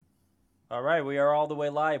All right, we are all the way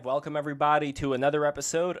live. Welcome, everybody, to another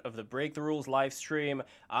episode of the Break the Rules live stream.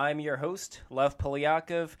 I'm your host, Lev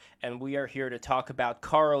Polyakov, and we are here to talk about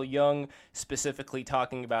Carl Jung, specifically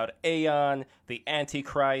talking about Aeon, the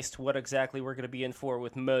Antichrist, what exactly we're going to be in for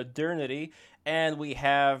with modernity. And we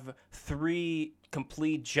have three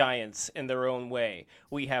complete giants in their own way.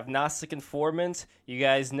 We have Gnostic Informant. You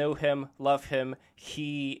guys know him, love him.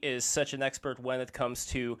 He is such an expert when it comes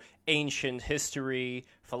to ancient history,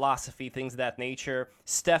 philosophy, things of that nature.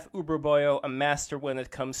 Steph Uberboyo, a master when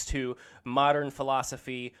it comes to modern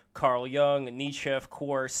philosophy. Carl Jung, Nietzsche, of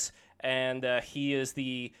course. And he is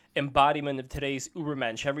the embodiment of today's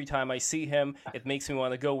Ubermensch. Every time I see him, it makes me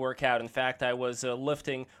want to go work out. In fact, I was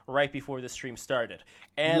lifting right before the stream started.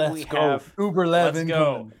 And let's go. Uber let's Levin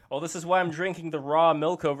go. coming. Well, this is why I'm drinking the raw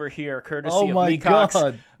milk over here, courtesy Oh of my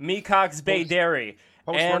God. Mecox Bay Dairy.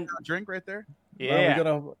 And drink right there. yeah, Man, we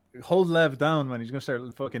gotta hold Lev down, man. He's gonna start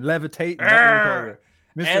fucking levitating. Mr.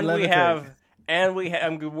 and Levitate.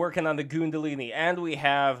 I'm working on the Gundalini, and we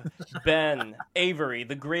have Ben Avery,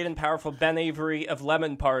 the great and powerful Ben Avery of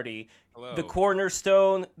Lemon Party, Hello. the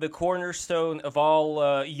cornerstone of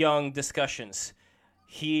all Young discussions.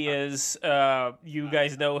 He is, you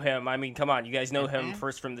guys know him. I mean, come on, you guys know him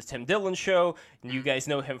first from the Tim Dillon Show, and you guys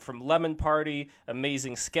know him from Lemon Party,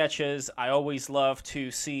 amazing sketches. I always love to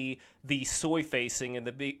see the soy facing in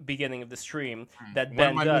the beginning of the stream that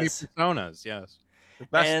Ben One of my does. many personas, yes.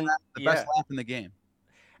 And The best laugh in the game.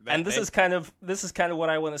 And this is kind of what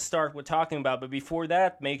I want to start with talking about. But before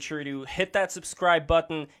that, make sure to hit that subscribe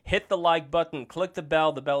button, hit the like button, click the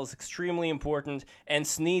bell. The bell is extremely important, and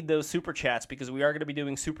sneed those super chats because we are going to be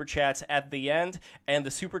doing super chats at the end. And the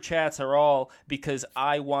super chats are all because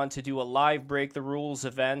I want to do a live Break the Rules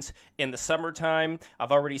event in the summertime.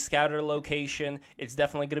 I've already scouted a location. It's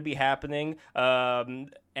definitely going to be happening.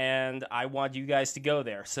 And I want you guys to go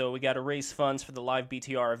there. So we got to raise funds for the live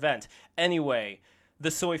BTR event. Anyway, the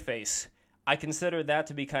soy face. I consider that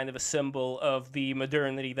to be kind of a symbol of the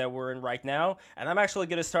modernity that we're in right now. And I'm actually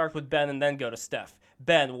going to start with Ben and then go to Steph.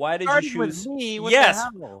 Ben, why did you choose?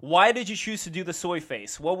 Why did you choose to do the soy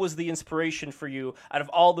face? What was the inspiration for you out of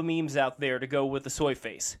all the memes out there to go with the soy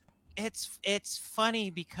face? It's funny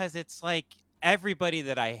because it's like everybody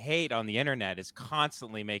that I hate on the internet is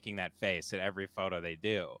constantly making that face at every photo they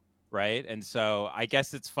do, right? And so I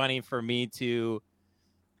guess it's funny for me to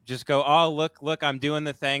just go, oh, look, I'm doing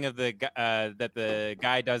the thing of the that the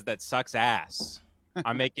guy does that sucks ass.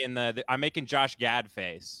 I'm making Josh Gad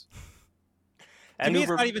face. To me,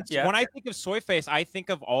 it's not even when I think of soy face, I think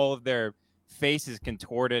of all of their faces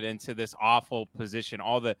contorted into this awful position.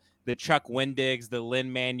 All the Chuck Wendigs, the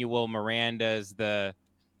Lin-Manuel Mirandas,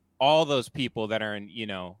 all those people that are in,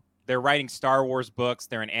 they're writing Star Wars books,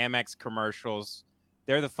 they're in Amex commercials,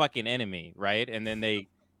 they're the fucking enemy, right? And then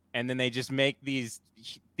they just make these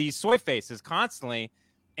soy faces constantly,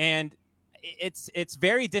 and it's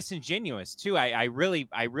very disingenuous too. I really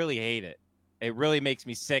hate it. It really makes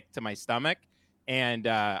me sick to my stomach, and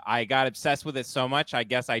I got obsessed with it so much. I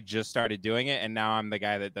guess I just started doing it, and now I'm the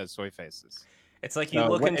guy that does soy faces. It's like you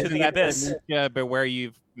look into the abyss. Beware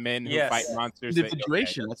you men who fight monsters.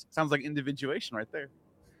 Individuation. That sounds like individuation right there.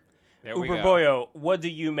 Uberboyo, what do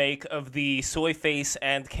you make of the soy face,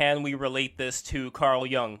 and can we relate this to Carl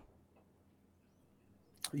Jung?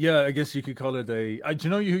 Yeah, I guess you could call it do you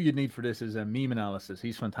know who you'd need for this is a meme analysis.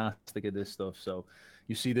 He's fantastic at this stuff. So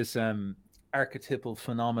you see this archetypal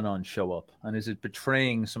phenomenon show up, and is it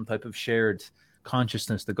betraying some type of shared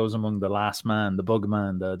consciousness that goes among the last man, the bug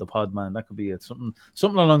man, the pod man? That could be it. Something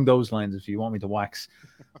along those lines. If you want me to wax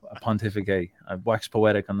pontificate, wax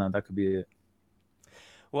poetic on that could be it.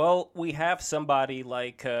 Well, we have somebody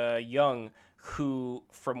like Jung, who,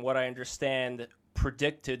 from what I understand,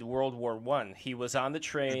 predicted World War I. He was on the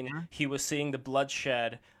train. Mm-hmm. He was seeing the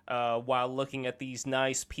bloodshed while looking at these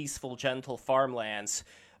nice, peaceful, gentle farmlands.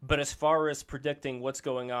 But as far as predicting what's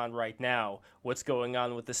going on right now, what's going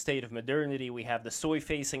on with the state of modernity, we have the soy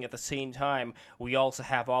facing at the same time. We also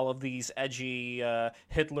have all of these edgy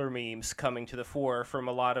Hitler memes coming to the fore from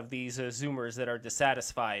a lot of these Zoomers that are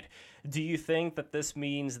dissatisfied. Do you think that this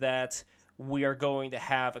means that we are going to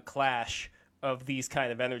have a clash of these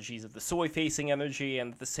kind of energies, of the soy facing energy,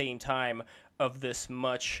 and at the same time of this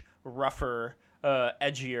much rougher,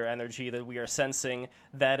 edgier energy that we are sensing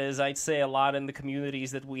that is, I'd say, a lot in the communities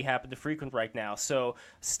that we happen to frequent right now? So,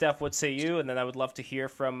 Steph, what say you? And then I would love to hear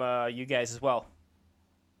from you guys as well.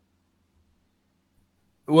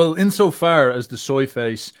 Well, insofar as the soy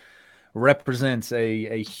face represents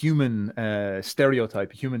a human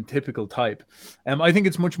stereotype, a human typical type, I think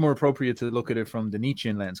it's much more appropriate to look at it from the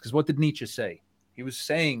Nietzschean lens. Because what did Nietzsche say? He was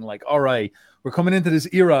saying like, all right, we're coming into this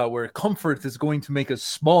era where comfort is going to make us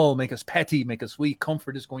small, make us petty, make us weak.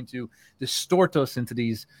 Comfort is going to distort us into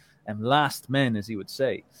these last men, as he would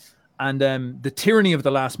say. And the tyranny of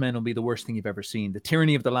the last men will be the worst thing you've ever seen. The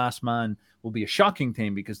tyranny of the last man will be a shocking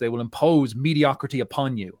thing because they will impose mediocrity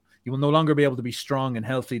upon you. You will no longer be able to be strong and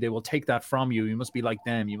healthy. They will take that from you. You must be like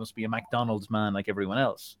them. You must be a McDonald's man like everyone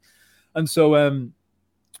else. And so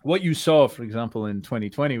what you saw, for example, in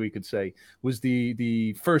 2020, we could say, was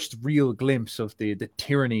the first real glimpse of the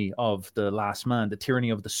tyranny of the last man, the tyranny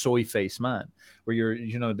of the soy face man, where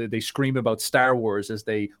they scream about Star Wars as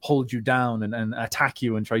they hold you down and attack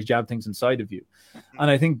you and try to jab things inside of you. And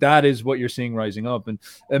I think that is what you're seeing rising up. And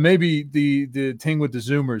maybe the thing with the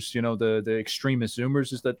Zoomers, the extremist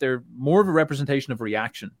Zoomers, is that they're more of a representation of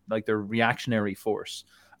reaction, like they're reactionary force.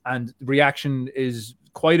 And reaction is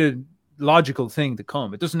quite a logical thing to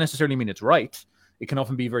come. It doesn't necessarily mean it's right. It can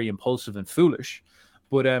often be very impulsive and foolish,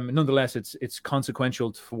 but nonetheless, it's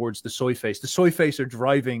consequential towards the soy face. The soy face are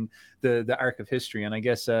driving the arc of history, and I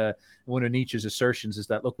guess one of Nietzsche's assertions is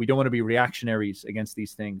that, look, we don't want to be reactionaries against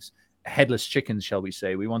these things, headless chickens, shall we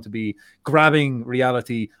say. We want to be grabbing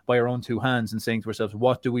reality by our own two hands and saying to ourselves,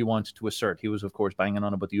 what do we want to assert? He was, of course, banging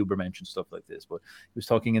on about the Ubermensch and stuff like this, but he was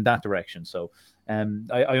talking in that direction. So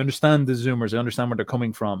I understand the Zoomers. I understand where they're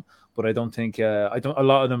coming from, but I don't think a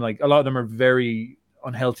lot of them are very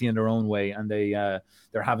unhealthy in their own way, and they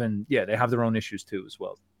have their own issues too as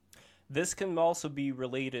well. This can also be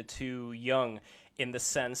related to Jung in the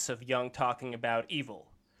sense of Jung talking about evil,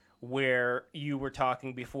 where you were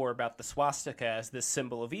talking before about the swastika as this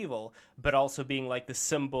symbol of evil, but also being like the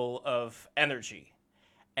symbol of energy.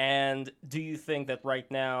 And do you think that right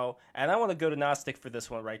now, and I want to go to Gnostic for this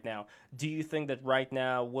one right now, do you think that right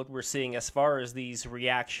now what we're seeing as far as these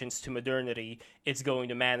reactions to modernity, it's going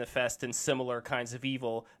to manifest in similar kinds of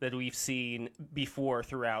evil that we've seen before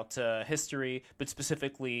throughout history, but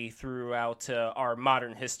specifically throughout our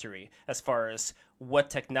modern history, as far as what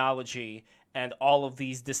technology and all of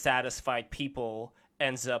these dissatisfied people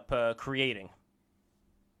ends up creating?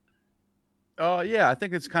 Yeah, I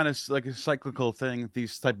think it's kind of like a cyclical thing.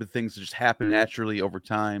 These type of things just happen naturally over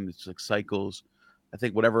time. It's like cycles. I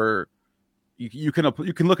think whatever you can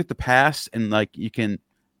look at the past and like you can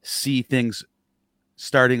see things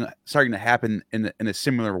starting to happen in a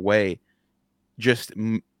similar way, just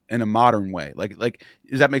in a modern way. Like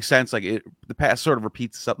does that make sense? Like the past sort of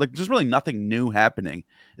repeats itself. Like there's really nothing new happening.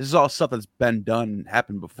 This is all stuff that's been done,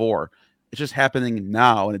 happened before. It's just happening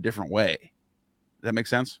now in a different way. Does that make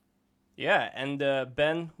sense? Yeah, and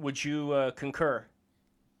Ben, would you concur?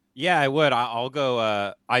 Yeah, I would. I'll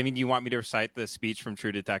go. I mean, you want me to recite the speech from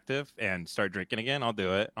True Detective and start drinking again? I'll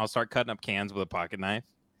do it. I'll start cutting up cans with a pocket knife.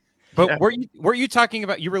 But yeah. were you talking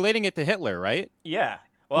about, you're relating it to Hitler, right? Yeah.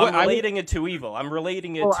 Well, I'm relating it to evil. I'm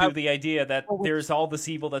relating it to the idea that there's all this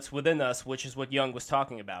evil that's within us, which is what Jung was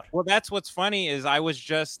talking about. Well, that's what's funny is I was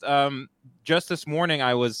just this morning,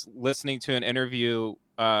 I was listening to an interview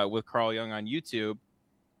with Carl Jung on YouTube,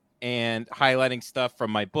 and highlighting stuff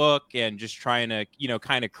from my book and just trying to,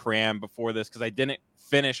 kind of cram before this because I didn't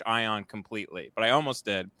finish Ion completely, but I almost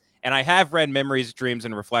did. And I have read Memories, Dreams,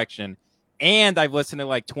 and Reflection, and I've listened to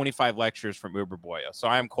like 25 lectures from Uberboyo, so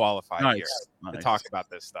I am qualified here to talk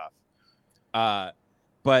about this stuff.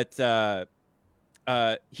 But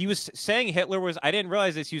he was saying Hitler was, I didn't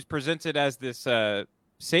realize this, he was presented as this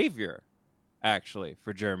savior, actually,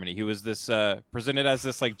 for Germany. He was this presented as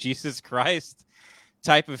this like Jesus Christ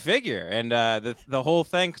type of figure, and the whole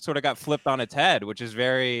thing sort of got flipped on its head, which is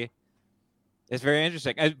very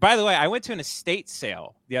interesting. By the way, I went to an estate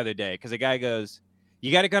sale the other day because a guy goes,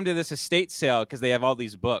 you got to come to this estate sale because they have all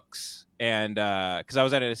these books, and because I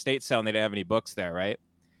was at an estate sale and they didn't have any books there, right?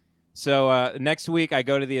 So next week I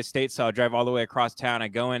go to the estate sale, I drive all the way across town, I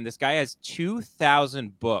go in, this guy has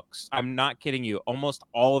 2,000 books. I'm not kidding you. Almost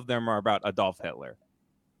all of them are about Adolf Hitler.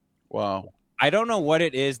 Wow. I don't know what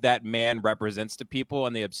it is that man represents to people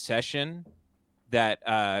and the obsession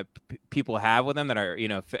that people have with him that are,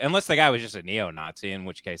 unless the guy was just a neo-Nazi, in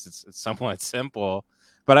which case it's somewhat simple.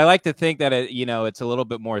 But I like to think that, it's a little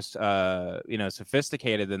bit more,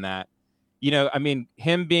 sophisticated than that. I mean,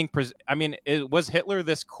 him being, was Hitler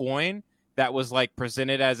this coin that was like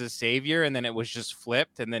presented as a savior and then it was just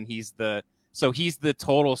flipped and then he's the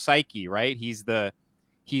total psyche, right? He's the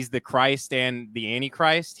Christ and the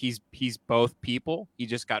Antichrist. He's both people. He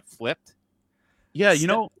just got flipped. Yeah,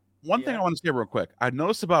 one thing I want to say real quick. I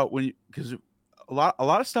noticed about because a lot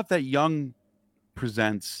of stuff that Jung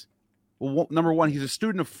presents. Well, number one, he's a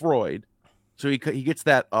student of Freud, so he gets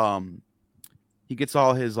that he gets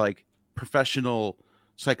all his like professional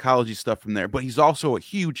psychology stuff from there. But he's also a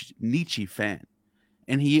huge Nietzsche fan.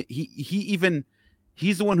 and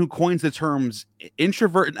he's the one who coins the terms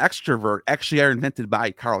introvert and extrovert. Actually, are invented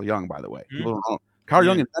by Carl Jung, by the way. People don't know. Carl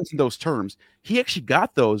Jung invented those terms. He actually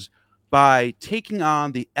got those by taking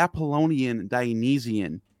on the Apollonian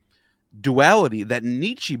Dionysian duality that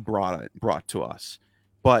Nietzsche brought to us.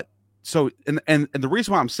 But so, and the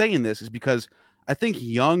reason why I'm saying this is because I think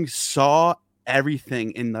Jung saw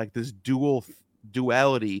everything in like this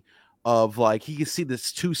duality of like, he can see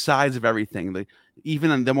this two sides of everything. Like,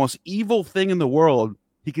 even in the most evil thing in the world,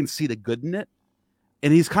 he can see the good in it.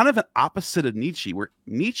 And he's kind of an opposite of Nietzsche, where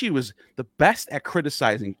Nietzsche was the best at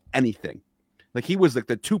criticizing anything. Like, he was like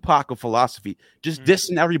the Tupac of philosophy, just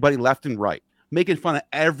dissing everybody left and right, making fun of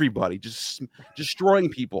everybody, just destroying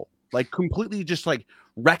people, like completely just like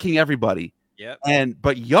wrecking everybody.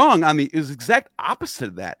 But Jung, is the exact opposite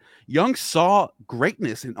of that. Jung saw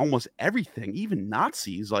greatness in almost everything, even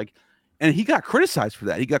Nazis, and he got criticized for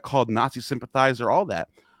that. He got called Nazi sympathizer, all that.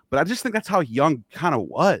 But I just think that's how Jung kind of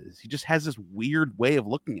was. He just has this weird way of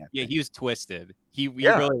looking at things. He was twisted. He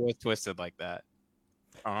really was twisted like that.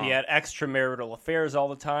 He had extramarital affairs all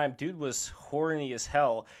the time. Dude was horny as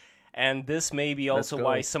hell. And this may be also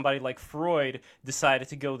why somebody like Freud decided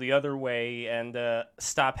to go the other way and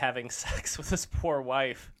stop having sex with his poor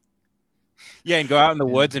wife. Yeah, and go out in the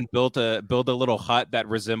woods and build a little hut that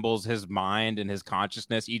resembles his mind and his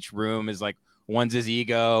consciousness. Each room is like, one's his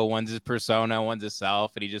ego, one's his persona, one's his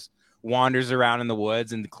self, and he just wanders around in the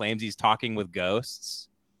woods and claims he's talking with ghosts.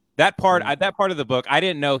 That part of the book, I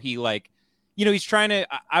didn't know he he's trying to.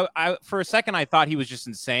 I for a second I thought he was just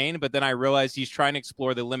insane, but then I realized he's trying to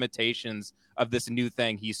explore the limitations of this new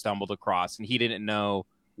thing he stumbled across, and he didn't know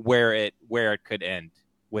where it could end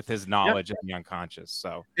with his knowledge of the unconscious.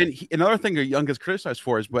 So, and another thing that Jung gets criticized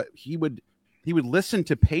for is what he would listen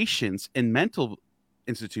to patients in mental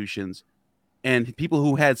institutions and people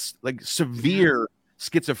who had like severe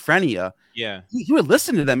schizophrenia. He would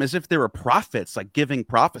listen to them as if they were prophets, like giving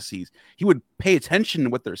prophecies. He would pay attention to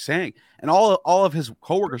what they're saying, and all of his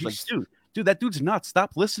coworkers like, dude, that dude's nuts,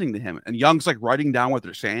 stop listening to him. And Jung's like writing down what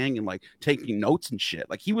they're saying and like taking notes and shit.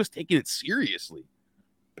 Like, he was taking it seriously.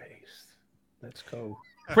 Let's go.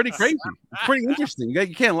 Pretty crazy. Pretty interesting. I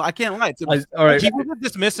can't lie. All right. He wasn't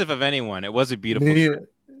dismissive of anyone. It was a beautiful story.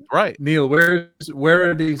 Right, Neil. Where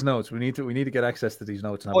are these notes? We need to get access to these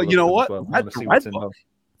notes. Well, you know what?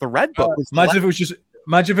 The red book. Imagine if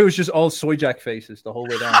it was just all Soyjack faces the whole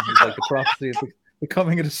way down. He's like the prophecy of the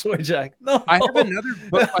coming of the Soyjack. No, I have another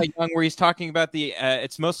book by Jung where he's talking about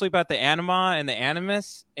it's mostly about the anima and the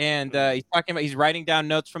animus, and he's writing down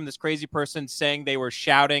notes from this crazy person saying they were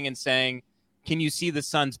shouting and saying, "Can you see the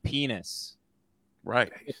sun's penis?"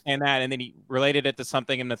 Right, and then he related it to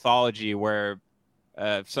something in mythology where.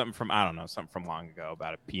 Something from long ago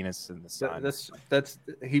about a penis in the sun.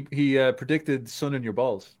 He predicted sun in your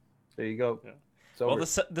balls. There you go. Yeah. Well,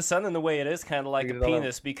 the sun in the way it is kind of like a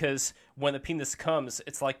penis, because when the penis comes,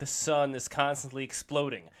 it's like the sun is constantly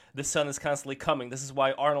exploding. The sun is constantly coming. This is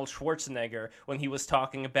why Arnold Schwarzenegger, when he was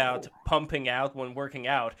talking about pumping out when working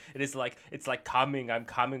out, it's like coming. I'm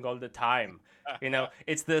coming all the time.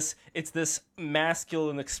 It's this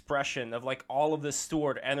masculine expression of like all of this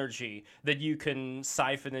stored energy that you can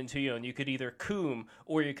siphon into, and you could either coom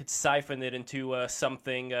or you could siphon it into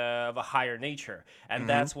something of a higher nature. And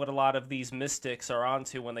that's what a lot of these mystics are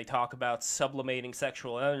onto when they talk about sublimating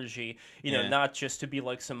sexual energy, not just to be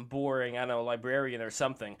like some boring, librarian or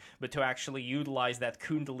something, but to actually utilize that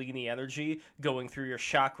Kundalini energy going through your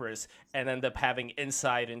chakras and end up having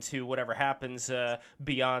insight into whatever happens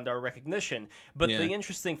beyond our recognition. But the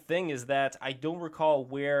interesting thing is that I don't recall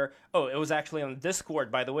where... Oh, it was actually on the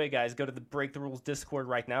Discord, by the way, guys. Go to the Break the Rules Discord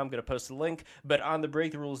right now. I'm going to post a link. But on the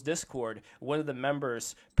Break the Rules Discord, one of the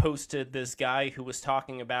members posted this guy who was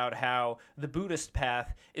talking about how the Buddhist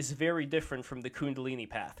path is very different from the Kundalini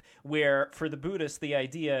path, where for the Buddhists, the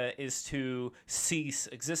idea is to cease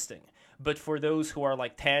existing. But for those who are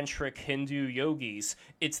like tantric Hindu yogis,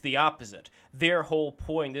 it's the opposite. Their whole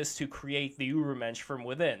point is to create the Ubermensch from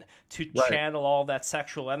within, to channel all that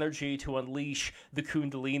sexual energy, to unleash the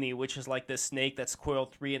Kundalini, which is like this snake that's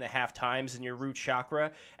coiled 3.5 times in your root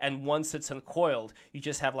chakra. And once it's uncoiled, you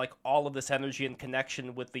just have like all of this energy in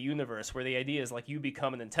connection with the universe, where the idea is like you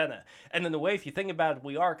become an antenna. And in a way, if you think about it,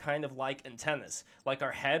 we are kind of like antennas. Like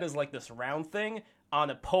our head is like this round thing on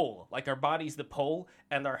a pole, like our body's the pole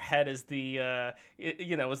and our head is the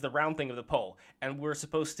is the round thing of the pole, and we're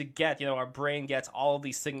supposed to get, our brain gets all of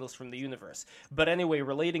these signals from the universe. But anyway,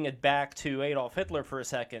 relating it back to Adolf Hitler for a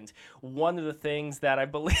second, one of the things that I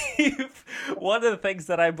believe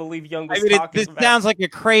Jung was talking this about... sounds like a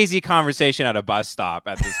crazy conversation at a bus stop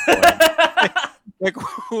at this point. Like,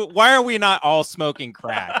 why are we not all smoking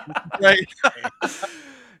crack? Right.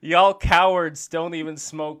 Y'all cowards don't even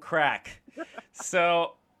smoke crack.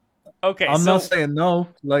 So, okay. I'm so, not saying no.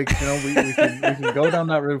 Like, we can go down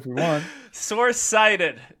that route if we want. Source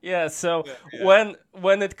cited. Yeah. So when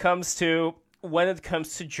it comes to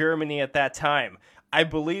Germany at that time, I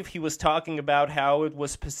believe he was talking about how it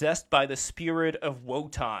was possessed by the spirit of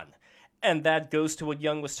Wotan, and that goes to what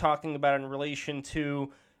Jung was talking about in relation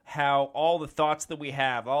to how all the thoughts that we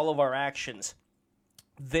have, all of our actions,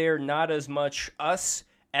 they're not as much us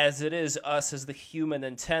as it is us as the human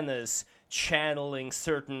antennas channeling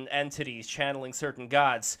certain entities, channeling certain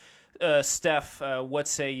gods. Steph, what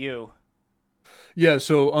say you? Yeah,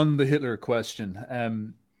 so on the Hitler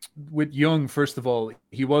question, with Jung, first of all,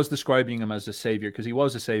 he was describing him as a savior because he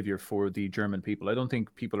was a savior for the German people. I don't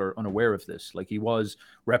think people are unaware of this. Like, he was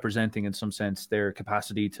representing, in some sense, their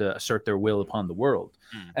capacity to assert their will upon the world.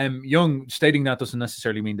 Jung stating that doesn't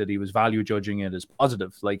necessarily mean that he was value judging it as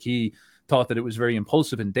positive. Like, he thought that it was very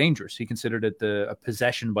impulsive and dangerous. He considered it a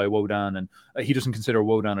possession by Wodan, and he doesn't consider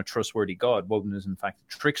Wodan a trustworthy god. Wodan is, in fact,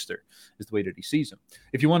 a trickster, is the way that he sees him.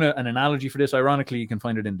 If you want an analogy for this, ironically, you can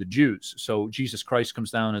find it in the Jews. So Jesus Christ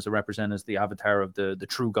comes down as the avatar of the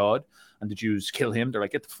true God, and the Jews kill him. They're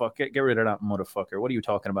like, get the fuck, get rid of that motherfucker. What are you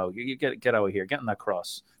talking about? You get out of here. Get on that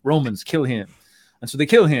cross. Romans, kill him. And so they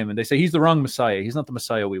kill him, and they say he's the wrong Messiah. He's not the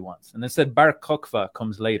Messiah we want. And instead, Bar Kokhba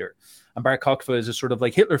comes later. And Bar Kokhba is a sort of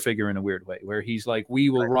like Hitler figure in a weird way, where he's like,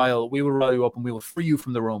 we will rile you up, and we will free you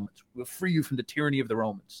from the Romans. We'll free you from the tyranny of the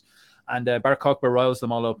Romans. And Bar Kokhba riles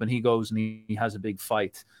them all up, and he goes and he has a big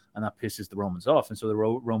fight, and that pisses the Romans off. And so the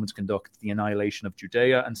Romans conduct the annihilation of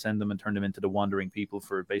Judea and send them and turn them into the wandering people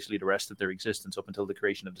for basically the rest of their existence up until the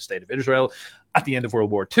creation of the state of Israel at the end of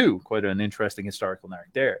World War II. Quite an interesting historical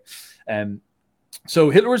arc there. So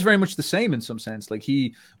Hitler was very much the same in some sense. Like,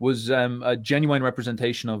 he was a genuine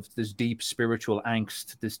representation of this deep spiritual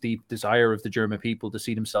angst, this deep desire of the German people to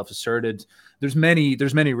see themselves asserted. There's many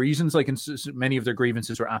reasons. Like, many of their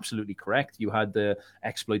grievances were absolutely correct. You had the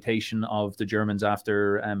exploitation of the Germans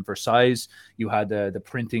after Versailles. You had the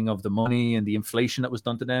printing of the money and the inflation that was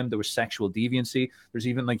done to them. There was sexual deviancy. There's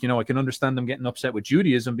even, like, I can understand them getting upset with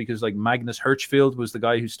Judaism because, like, Magnus Hirschfeld was the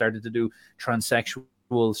guy who started to do transsexual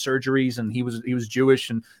surgeries, and he was Jewish,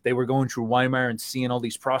 and they were going through Weimar and seeing all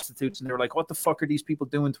these prostitutes, and they were like, what the fuck are these people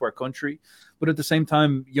doing to our country? But at the same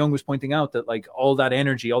time, Jung was pointing out that, like, all that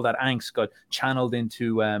energy, all that angst got channeled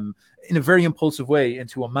into in a very impulsive way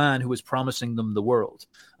into a man who was promising them the world.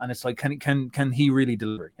 And it's like, can he really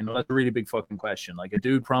deliver? That's a really big fucking question. Like, a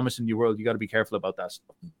dude promising you the world, you got to be careful about that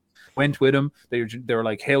stuff. Went with him, they were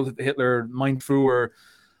like, hail Hitler, mind thrower.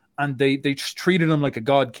 And they treated him like a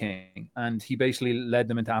god king, and he basically led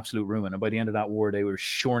them into absolute ruin. And by the end of that war, they were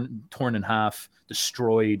torn in half,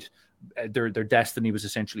 destroyed. Their destiny was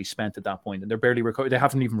essentially spent at that point, and they're barely recovered. They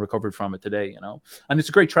haven't even recovered from it today, And it's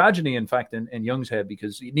a great tragedy, in fact, in Jung's head,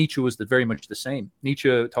 because Nietzsche was very much the same.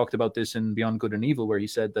 Nietzsche talked about this in Beyond Good and Evil, where he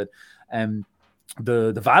said that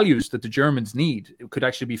the values that the Germans need could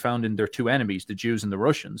actually be found in their two enemies, the Jews and the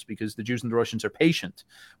Russians, because the Jews and the Russians are patient,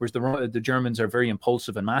 whereas the Germans are very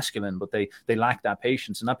impulsive and masculine, but they lack that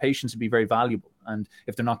patience, and that patience would be very valuable. And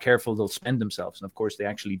if they're not careful, they'll spend themselves. And of course, they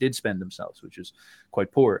actually did spend themselves, which is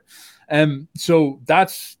quite poor. So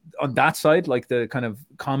that's on that side, like the kind of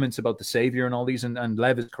comments about the savior and all these, and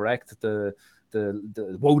Lev is correct. The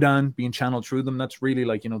Wodan being channeled through them, that's really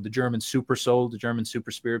like, the German super soul, the German super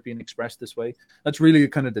spirit being expressed this way. That's really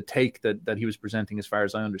kind of the take that he was presenting, as far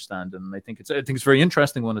as I understand. And I think it's a very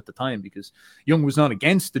interesting one at the time, because Jung was not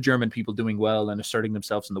against the German people doing well and asserting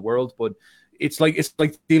themselves in the world, but it's like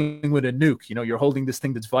dealing with a nuke. You're holding this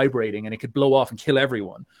thing that's vibrating, and it could blow off and kill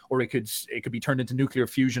everyone, or it could be turned into nuclear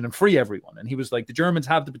fusion and free everyone. And he was like, the Germans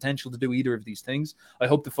have the potential to do either of these things. I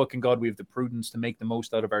hope to fucking God we have the prudence to make the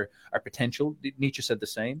most out of our potential. Nietzsche said the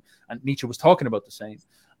same, and Nietzsche was talking about the same.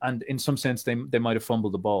 And in some sense, they might have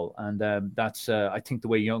fumbled the ball. And that's I think the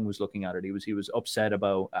way Jung was looking at it. He was upset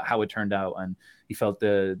about how it turned out, and he felt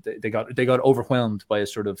they got overwhelmed by a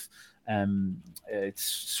sort of it's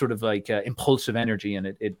sort of like impulsive energy, and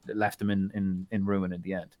it left them in ruin in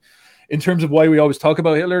the end. In terms of why we always talk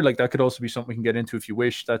about Hitler, like, that could also be something we can get into if you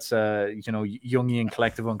wish. That's Jungian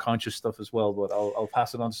collective unconscious stuff as well. But I'll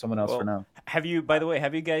pass it on to someone else for now. By the way,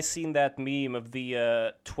 have you guys seen that meme of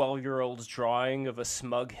the 12-year-old's drawing of a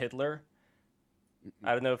smug Hitler?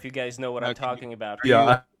 I don't know if you guys know what I'm talking about.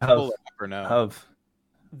 Yeah, I have.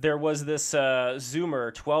 There was this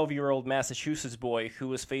Zoomer, 12-year-old Massachusetts boy who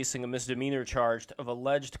was facing a misdemeanor charge of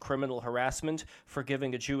alleged criminal harassment for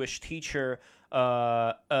giving a Jewish teacher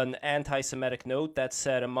an anti-Semitic note that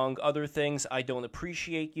said, among other things, "I don't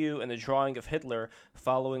appreciate you," and a drawing of Hitler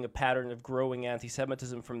following a pattern of growing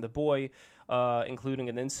anti-Semitism from the boy, including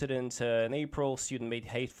an incident in April. Student made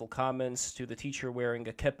hateful comments to the teacher wearing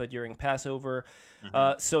a kippah during Passover.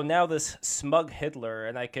 So now this smug Hitler,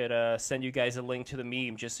 and I could send you guys a link to the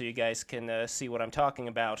meme just so you guys can see what I'm talking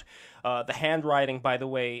about. The handwriting, by the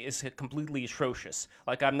way, is completely atrocious.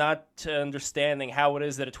 Like, I'm not understanding how it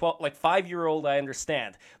is that a 5-year-old I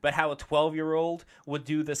understand, but how a 12-year-old would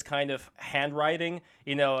do this kind of handwriting,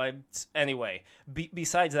 anyway.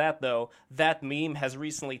 Besides that, though, that meme has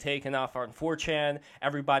recently taken off on 4chan.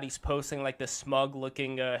 Everybody's posting like this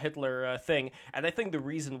smug-looking Hitler thing, and I think the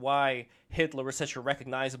reason why Hitler is such a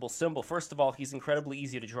recognizable symbol, first of all, he's incredibly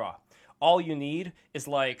easy to draw. All you need is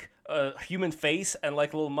like a human face and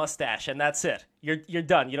like a little mustache, and that's it. You're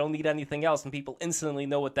done. You don't need anything else, and people instantly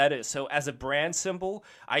know what that is. So as a brand symbol,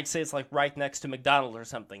 I'd say it's like right next to McDonald's or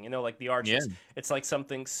something, like the arches. Yeah. It's like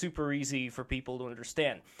something super easy for people to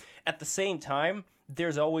understand. At the same time,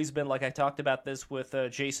 there's always been, like I talked about this with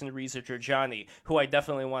Jason, Researcher Johnny, who I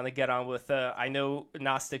definitely want to get on with. I know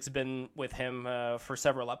Gnostic's been with him for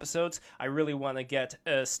several episodes. I really want to get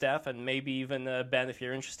Steph and maybe even Ben if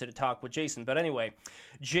you're interested to talk with Jason. But anyway,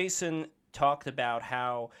 Jason talked about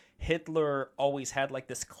how Hitler always had like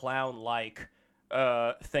this clown-like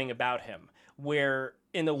thing about him, where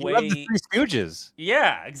in a way... He loved the Three Stooges.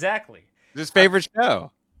 Yeah, exactly. His favorite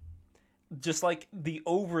show. Just like the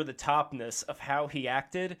over-the-topness of how he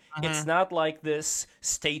acted, it's not like this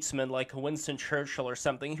statesman like Winston Churchill or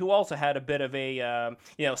something, who also had a bit of a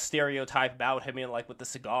stereotype about him, like with the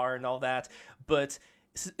cigar and all that. But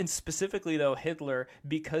specifically, though, Hitler,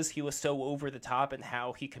 because he was so over-the-top in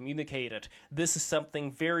how he communicated, this is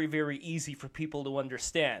something very, very easy for people to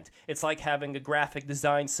understand. It's like having a graphic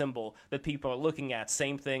design symbol that people are looking at.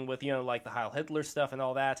 Same thing with, like the Heil Hitler stuff and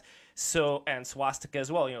all that. So, and swastika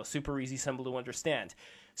as well, super easy symbol to understand.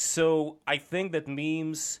 So I think that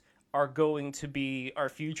memes are going to be our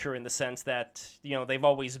future in the sense that, they've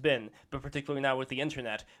always been, but particularly now with the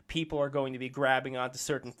internet, people are going to be grabbing onto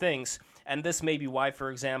certain things. And this may be why,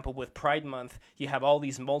 for example, with Pride Month, you have all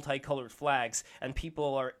these multicolored flags, and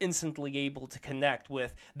people are instantly able to connect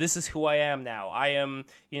with, this is who I am now. I am,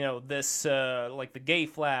 this, like the gay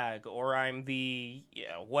flag, or I'm the,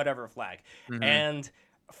 whatever flag. And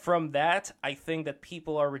from that, I think that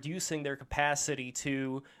people are reducing their capacity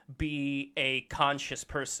to be a conscious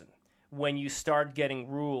person when you start getting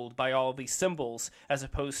ruled by all these symbols as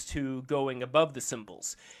opposed to going above the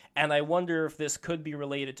symbols. And I wonder if this could be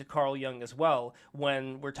related to Carl Jung as well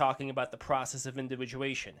when we're talking about the process of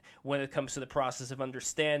individuation, when it comes to the process of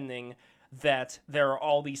understanding that there are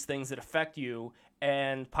all these things that affect you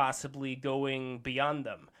and possibly going beyond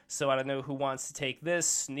them. So I don't know who wants to take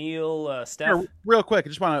this. Neil, Steph? Here, real quick, I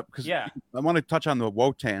just want to, because I want to touch on the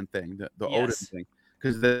Wotan thing, the Odin thing,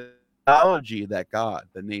 because the mythology of that god,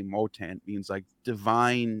 the name Wotan, means like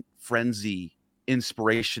divine frenzy,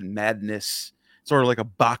 inspiration, madness, sort of like a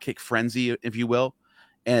Bacchic frenzy, if you will.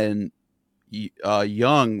 And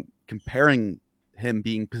Jung comparing him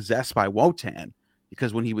being possessed by Wotan,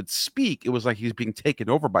 because when he would speak, it was like he was being taken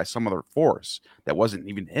over by some other force that wasn't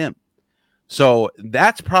even him. So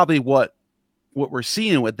that's probably what we're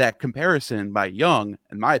seeing with that comparison by Jung,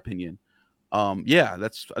 in my opinion. I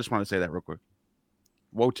just want to say that real quick.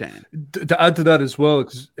 Wotan. To add to that as well,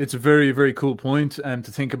 because it's a very, very cool point, and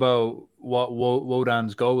to think about what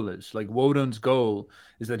Wodan's goal is. Like, Wodan's goal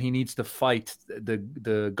is that he needs to fight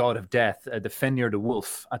the god of death, the Fenrir the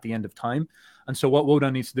wolf, at the end of time. And so what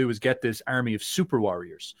Wodan needs to do is get this army of super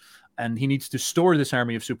warriors, and he needs to store this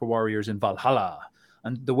army of super warriors in Valhalla.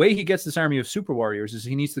 And the way he gets this army of super warriors is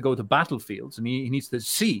he needs to go to battlefields, and he needs to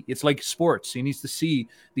see. It's like sports. He needs to see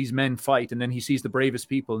these men fight, and then he sees the bravest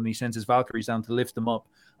people, and he sends his Valkyries down to lift them up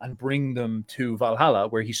and bring them to Valhalla,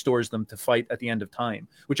 where he stores them to fight at the end of time,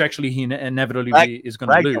 which actually he inevitably is going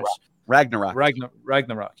to lose.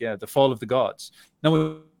 Ragnarok, yeah, the fall of the gods.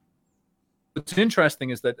 Now, what's interesting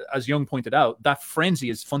is that, as Jung pointed out, that frenzy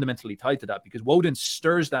is fundamentally tied to that, because Woden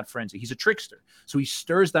stirs that frenzy. He's a trickster. So he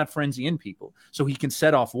stirs that frenzy in people so he can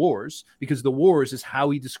set off wars, because the wars is how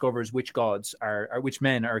he discovers which gods which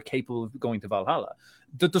men are capable of going to Valhalla.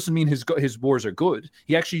 That doesn't mean his wars are good.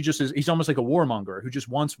 He actually just is, he's almost like a warmonger who just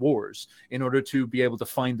wants wars in order to be able to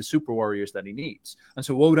find the super warriors that he needs. And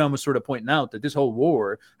so Wodan was sort of pointing out that this whole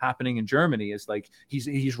war happening in Germany is like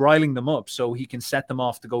he's riling them up so he can set them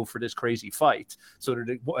off to go for this crazy fight, so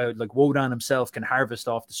that like Wodan himself can harvest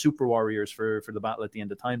off the super warriors for the battle at the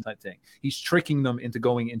end of time type thing. He's tricking them into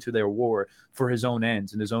going into their war for his own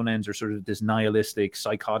ends, and his own ends are sort of this nihilistic,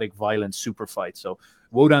 psychotic, violent super fight. So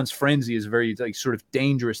Wodan's frenzy is a very like sort of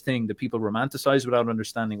dangerous thing that people romanticize without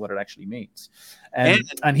understanding what it actually means. And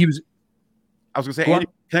he was. I was going to say, and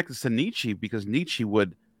connect this to Nietzsche, because Nietzsche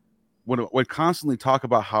would constantly talk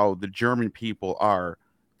about how the German people are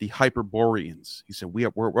the Hyperboreans. He said,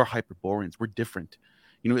 we're Hyperboreans. We're different.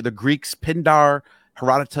 You know, the Greeks, Pindar,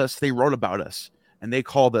 Herodotus, they wrote about us, and they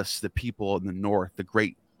called us the people in the north, the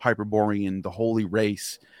great Hyperborean, the holy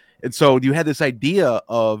race. And so you had this idea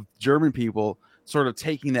of German people sort of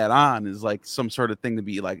taking that on as like some sort of thing to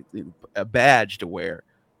be like a badge to wear,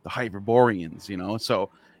 the Hyperboreans, you know. So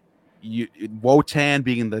Wotan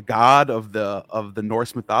being the god of the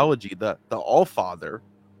Norse mythology, the Allfather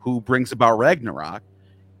who brings about Ragnarok,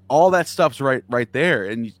 all that stuff's right there,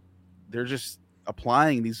 and they're just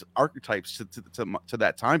applying these archetypes to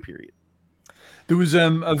that time period. There was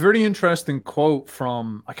a very interesting quote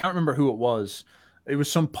from, I can't remember who it was. It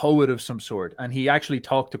was some poet of some sort, and he actually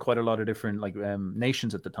talked to quite a lot of different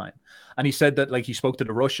nations at the time. And he said that like he spoke to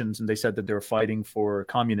the Russians, and they said that they were fighting for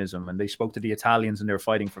communism, and they spoke to the Italians, and they were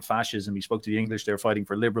fighting for fascism. He spoke to the English, they were fighting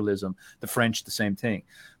for liberalism. The French, the same thing.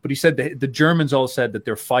 But he said the Germans all said that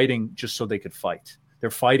they're fighting just so they could fight.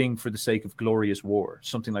 They're fighting for the sake of glorious war,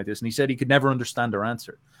 something like this. And he said he could never understand their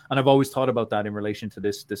answer. And I've always thought about that in relation to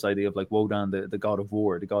this idea of like Wodan, the god of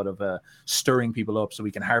war, the god of stirring people up so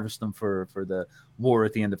we can harvest them for the war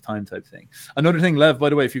at the end of time type thing. Another thing, Lev, by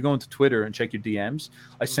the way, if you go into Twitter and check your DMs,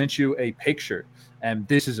 I sent you a picture, and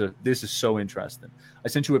this is so interesting. I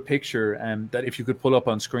sent you a picture that if you could pull up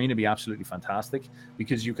on screen, it'd be absolutely fantastic,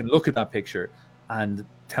 because you can look at that picture and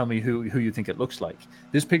tell me who you think it looks like.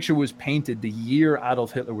 This picture was painted the year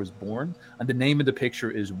Adolf Hitler was born, and the name of the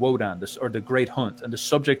picture is Wodan, or the Great Hunt, and the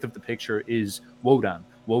subject of the picture is Wodan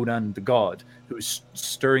the god, who is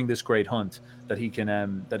stirring this great hunt that he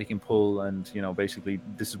can pull, and you know, basically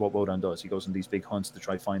this is what Wodan does. He goes on these big hunts to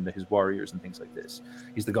try to find his warriors and things like this.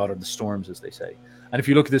 He's the god of the storms, as they say. And if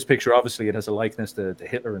you look at this picture, obviously it has a likeness to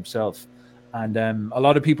Hitler himself. And a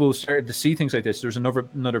lot of people started to see things like this. There's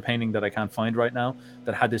another painting that I can't find right now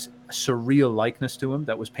that had this surreal likeness to him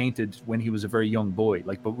that was painted when he was a very young boy,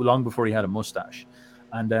 like but long before he had a mustache.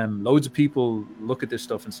 And loads of people look at this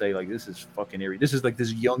stuff and say, like, this is fucking eerie. This is like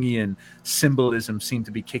this Jungian symbolism seemed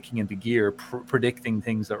to be kicking into gear, predicting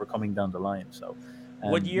things that were coming down the line. So,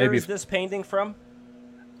 what year is this painting from?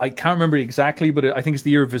 I can't remember exactly, but I think it's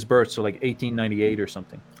the year of his birth, so like 1898 or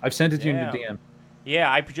something. I've sent it to you in the DM.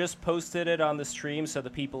 Yeah, I just posted it on the stream so the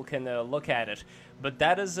people can look at it. But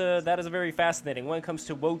that is very fascinating. When it comes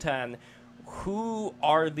to Wotan, who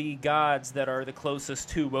are the gods that are the closest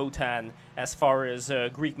to Wotan as far as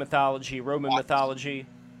Greek mythology, Roman mythology?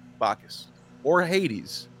 Bacchus or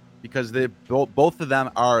Hades, because they both of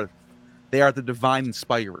them are the divine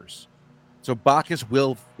inspirers. So Bacchus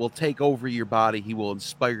will take over your body. He will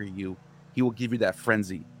inspire you. He will give you that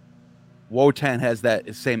frenzy. Wotan has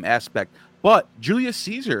that same aspect. But Julius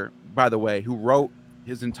Caesar, by the way, who wrote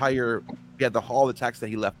his entire, all the text that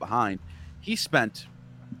he left behind, he spent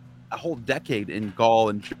a whole decade in Gaul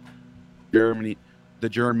and Germany, the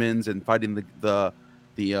Germans, and fighting the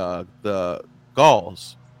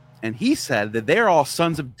Gauls, and he said that they're all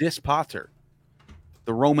sons of Dis Pater,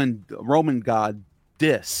 the Roman god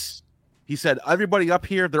Dis. He said everybody up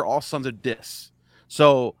here, they're all sons of Dis.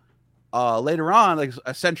 So later on, like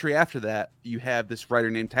a century after that, you have this writer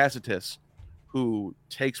named Tacitus, who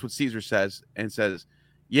takes what Caesar says and says,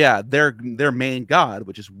 yeah, their main god,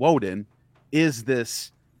 which is Woden, is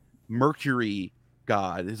this Mercury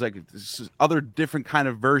god. It's like this other different kind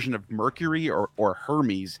of version of Mercury or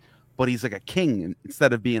Hermes, but he's like a king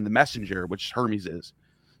instead of being the messenger, which Hermes is.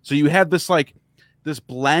 So you have this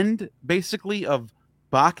blend basically of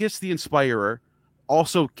Bacchus the Inspirer,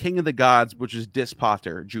 also king of the gods, which is Dis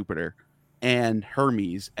Pater, Jupiter, and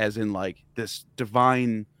Hermes, as in like this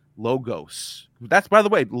divine Logos. That's, by the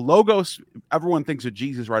way, Logos, everyone thinks of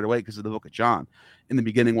Jesus right away because of the book of John. In the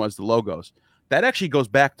beginning was the Logos. That actually goes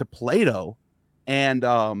back to Plato and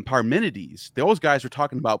Parmenides. Those guys were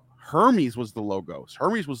talking about Hermes was the Logos.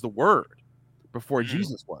 Hermes was the word before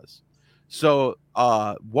Jesus was. So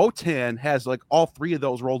Wotan has like all three of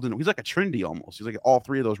those rolled into. He's like a trinity almost. He's like all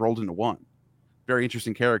three of those rolled into one. Very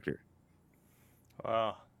interesting character.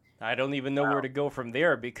 Wow. I don't even know where to go from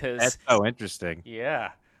there because that's so interesting.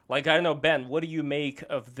 Yeah. Like, I don't know, Ben, what do you make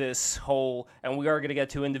of this whole, and we are going to get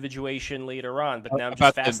to individuation later on, but now I'm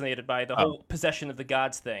just fascinated by the whole possession of the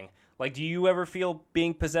gods thing. Like, do you ever feel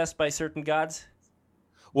being possessed by certain gods?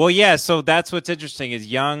 Well, yeah, so that's what's interesting is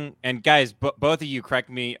Jung, and guys, both of you correct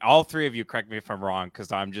me, all three of you correct me if I'm wrong,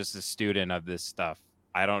 because I'm just a student of this stuff.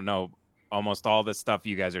 I don't know almost all the stuff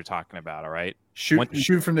you guys are talking about. All right,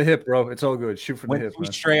 shoot from the hip, bro. It's all good. Shoot from the hip, we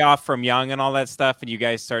man. stray off from Jung and all that stuff, and you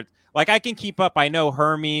guys start like I can keep up. I know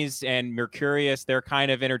Hermes and Mercurius; they're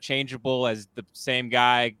kind of interchangeable as the same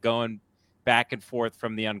guy going back and forth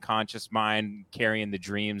from the unconscious mind, carrying the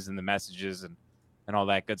dreams and the messages and all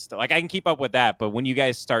that good stuff. Like I can keep up with that, but when you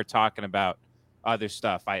guys start talking about other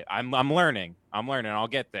stuff, I'm learning. I'll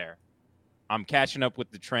get there. I'm catching up with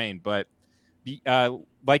the train, but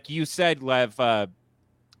like you said, Lev, or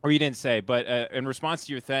you didn't say, but in response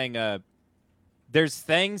to your thing, there's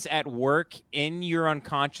things at work in your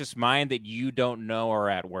unconscious mind that you don't know are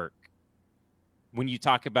at work. When you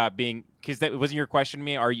talk about being, because that wasn't your question to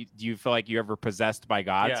me. Do you feel like you ever possessed by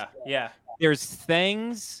gods? Yeah. There's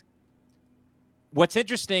things. What's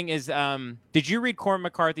interesting is, did you read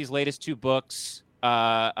Cormac McCarthy's latest 2 books,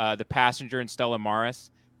 The Passenger and Stella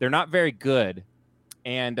Maris? They're not very good.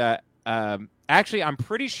 And actually, I'm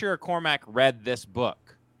pretty sure Cormac read this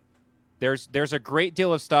book. There's a great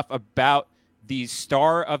deal of stuff about the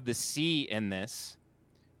Star of the Sea in this,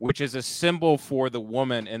 which is a symbol for the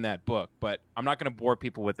woman in that book. But I'm not going to bore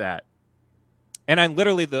people with that. And I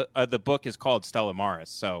literally, the book is called Stella Maris.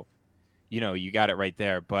 So, you got it right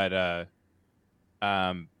there. But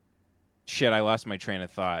shit, I lost my train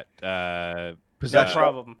of thought. Possession. No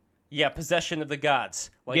problem. Yeah, possession of the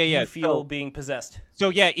gods. Like you feel being possessed. So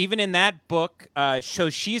yeah, even in that book, so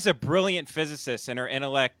she's a brilliant physicist and her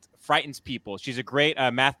intellect frightens people. She's a great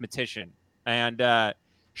mathematician. And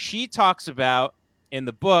she talks about in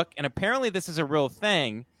the book, and apparently this is a real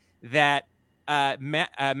thing, that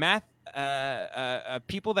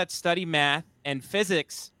people that study math and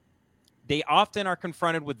physics, they often are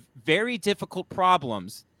confronted with very difficult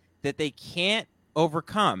problems that they can't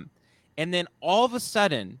overcome. And then all of a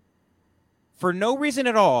sudden, for no reason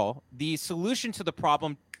at all, the solution to the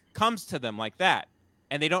problem comes to them like that.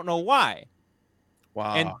 And they don't know why.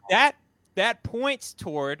 Wow. And that points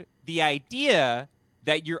toward the idea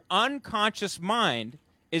that your unconscious mind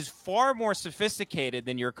is far more sophisticated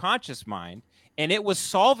than your conscious mind. And it was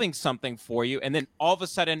solving something for you. And then all of a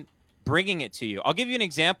sudden bringing it to you. I'll give you an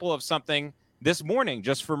example of something this morning,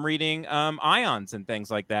 just from reading ions and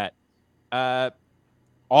things like that.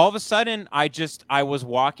 All of a sudden, I was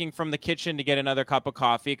walking from the kitchen to get another cup of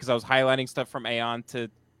coffee because I was highlighting stuff from Aeon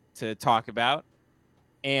to talk about.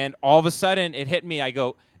 And all of a sudden, it hit me. I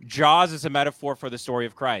go, Jaws is a metaphor for the story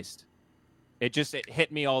of Christ. It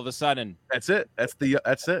hit me all of a sudden. That's it. That's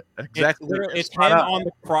it. Exactly. It's him on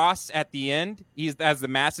the cross at the end. He's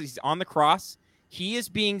on the cross. He is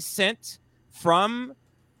being sent from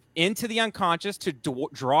into the unconscious to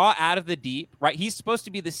draw out of the deep, right? He's supposed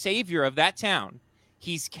to be the savior of that town.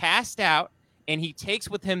 He's cast out, and he takes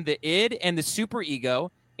with him the id and the superego,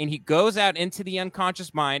 and he goes out into the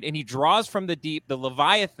unconscious mind, and he draws from the deep the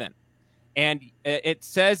Leviathan. And it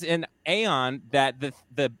says in Aeon that the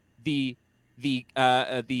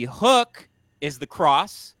hook is the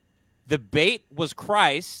cross, the bait was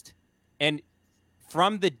Christ, and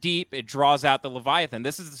from the deep it draws out the Leviathan.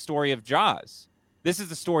 This is the story of Jaws. This is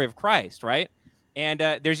the story of Christ, right? And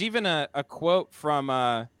there's even a quote from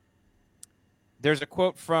Cormac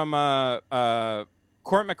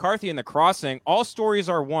McCarthy in The Crossing. All stories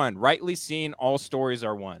are one. Rightly seen, all stories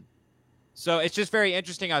are one. So it's just very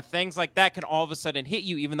interesting how things like that can all of a sudden hit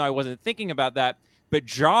you, even though I wasn't thinking about that. But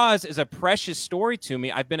Jaws is a precious story to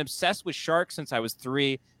me. I've been obsessed with sharks since I was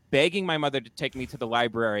 3, begging my mother to take me to the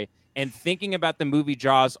library and thinking about the movie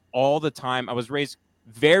Jaws all the time. I was raised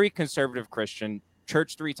very conservative Christian,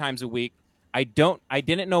 church 3 times a week. I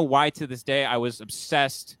didn't know why to this day I was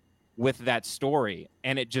obsessed with that story,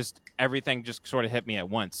 and everything just sort of hit me at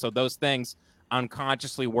once. So those things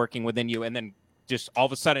unconsciously working within you, and then just all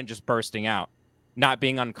of a sudden just bursting out, not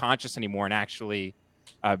being unconscious anymore, and actually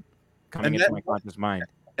coming into my conscious mind.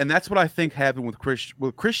 And that's what I think happened with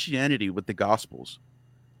Christianity, with the Gospels.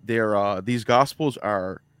 These Gospels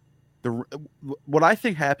are what I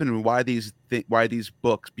think happened, and why these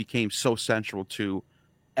books became so central to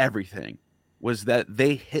everything was that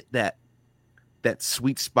they hit that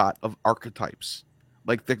sweet spot of archetypes.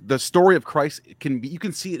 Like the story of Christ, you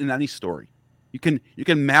can see it in any story. You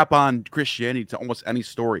can map on Christianity to almost any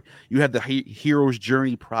story. You have the hero's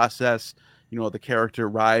journey process. The character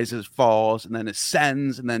rises, falls, and then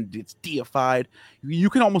ascends, and then it's deified. You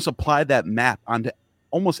can almost apply that map onto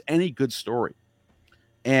almost any good story.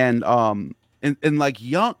 And like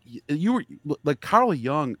Jung, you were like Carl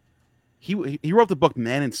Jung. He wrote the book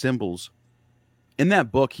Man and Symbols. In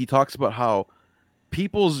that book, he talks about how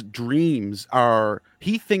people's dreams are.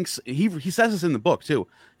 He thinks he says this in the book too.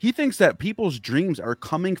 He thinks that people's dreams are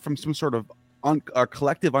coming from some sort of a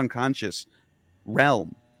collective unconscious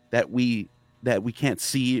realm, that we can't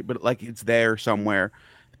see, but like it's there somewhere.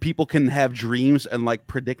 People can have dreams and like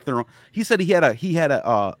predict their own. He said he had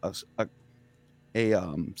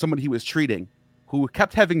somebody he was treating who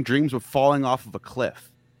kept having dreams of falling off of a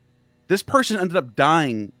cliff. This person ended up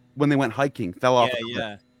dying when they went hiking, fell off a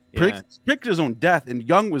cliff. Predicted his own death, and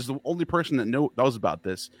Jung was the only person that knows about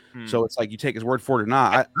this. So it's like you take his word for it or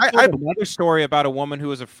not. I have another story about a woman who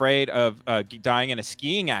was afraid of dying in a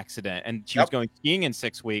skiing accident, and she was going skiing in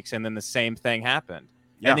 6 weeks, and then the same thing happened.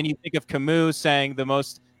 And then you think of Camus saying the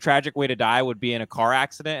most tragic way to die would be in a car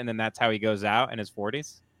accident, and then that's how he goes out in his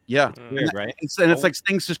 40s. Yeah, weird, right? It's like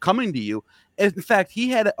things just coming to you. In fact, he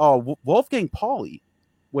had Wolfgang Pauli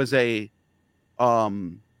was he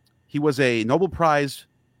was a Nobel Prize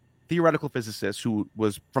theoretical physicist who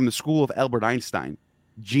was from the school of Albert Einstein,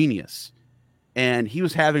 genius, and he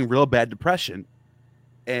was having real bad depression,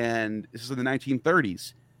 and this is in the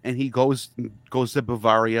 1930s, and he goes to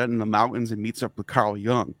Bavaria in the mountains and meets up with Carl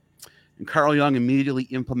Jung, and Carl Jung immediately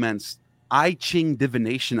implements I Ching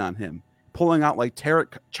divination on him, pulling out like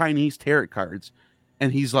Chinese tarot cards,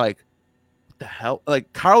 and he's like, what the hell?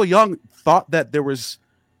 Like Carl Jung thought that there was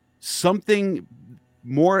something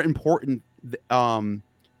more important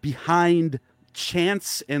behind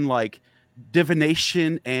chance and like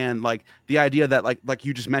divination and like the idea that like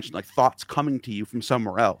you just mentioned, like thoughts coming to you from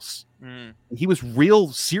somewhere else. He was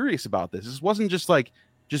real serious about this. This wasn't just like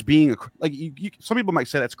just being like some people might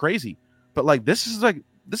say that's crazy, but like this is the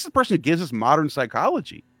person who gives us modern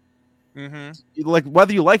psychology. Like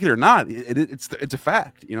whether you like it or not, it's a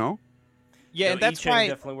fact, you know. Yeah, and that's why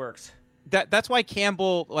definitely works. That's why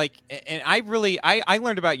Campbell, like, and I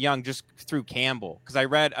learned about Jung just through Campbell, because I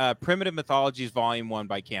read Primitive Mythologies Volume 1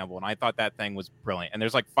 by Campbell, and I thought that thing was brilliant. And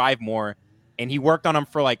there's like 5 more, and he worked on them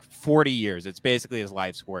for like 40 years. It's basically his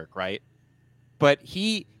life's work, right? But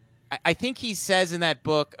I think he says in that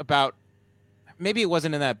book about, maybe it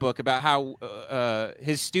wasn't in that book, about how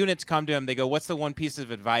his students come to him, they go, what's the one piece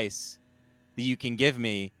of advice that you can give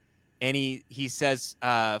me? And he says,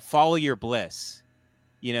 follow your bliss,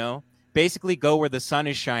 you know? Basically go where the sun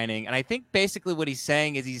is shining. And I think basically what he's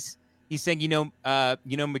saying is he's saying,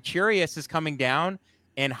 Mercurius is coming down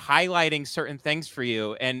and highlighting certain things for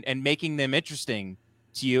you and making them interesting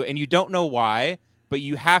to you. And you don't know why, but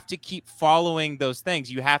you have to keep following those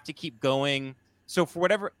things. You have to keep going. So for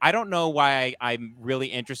whatever, I don't know why I'm really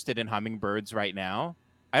interested in hummingbirds right now.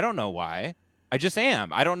 I don't know why. I just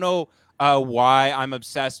am. I don't know why I'm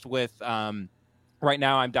obsessed with, right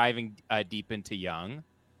now I'm diving deep into Jung.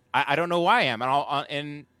 I don't know why I am.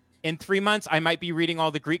 And in 3 months, I might be reading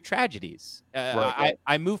all the Greek tragedies. Right.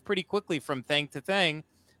 I move pretty quickly from thing to thing,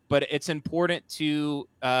 but it's important to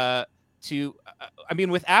I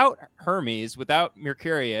mean, without Hermes, without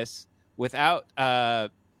Mercurius, without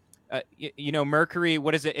Mercury,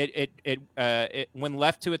 what is it? It when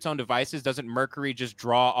left to its own devices, doesn't Mercury just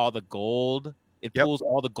draw all the gold? It pulls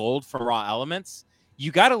all the gold from raw elements.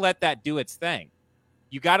 You got to let that do its thing.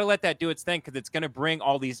 You got to let that do its thing, because it's going to bring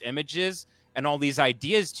all these images and all these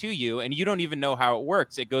ideas to you, and you don't even know how it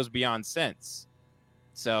works. It goes beyond sense.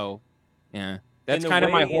 So, yeah, that's kind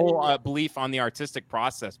of my whole belief on the artistic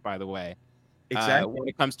process, by the way. Exactly. When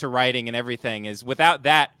it comes to writing and everything, is without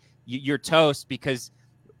that, you're toast, because,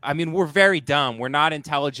 I mean, we're very dumb. We're not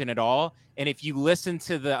intelligent at all. And if you listen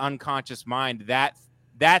to the unconscious mind,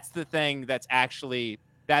 that's the thing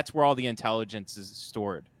that's where all the intelligence is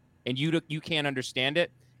stored. And you can't understand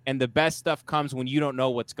it. And the best stuff comes when you don't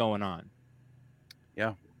know what's going on.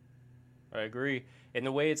 Yeah. I agree. In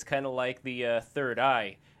a way, it's kind of like the third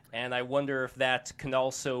eye. And I wonder if that can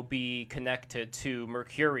also be connected to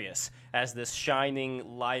Mercurius as this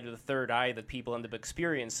shining light of the third eye that people end up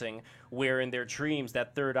experiencing, where in their dreams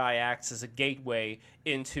that third eye acts as a gateway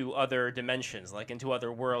into other dimensions, like into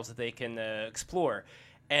other worlds that they can explore.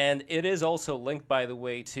 And it is also linked, by the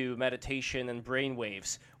way, to meditation and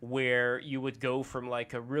brainwaves, where you would go from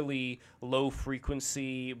like a really low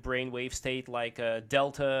frequency brainwave state like a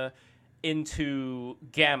delta into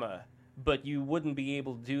gamma, but you wouldn't be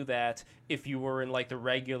able to do that if you were in like the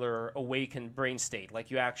regular awakened brain state. Like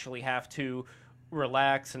you actually have to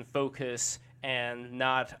relax and focus and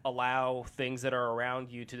not allow things that are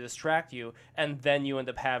around you to distract you, and then you end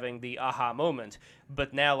up having the aha moment.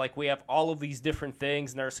 But now, like, we have all of these different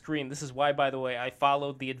things in our screen. This is why, by the way, I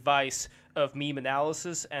followed the advice of meme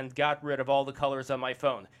analysis and got rid of all the colors on my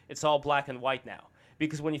phone. It's all black and white now,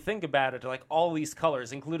 because when you think about it, like all these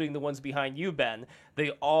colors, including the ones behind you, Ben, they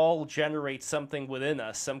all generate something within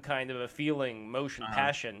us, some kind of a feeling, motion,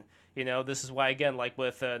 passion. You know, this is why, again, like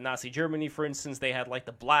with Nazi Germany, for instance, they had like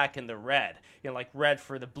the black and the red. You know, like red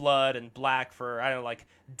for the blood and black for, I don't know, like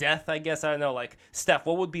death, I guess. I don't know. Like, Steph,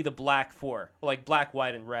 what would be the black for? Like black,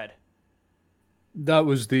 white, and red. That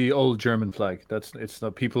was the old German flag. It's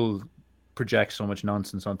that people project so much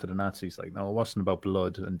nonsense onto the Nazis. Like, no, it wasn't about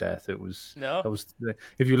blood and death. It was No?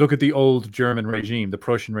 if you look at the old German regime, the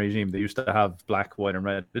Prussian regime, they used to have black, white, and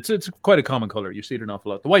red. It's quite a common color. You see it an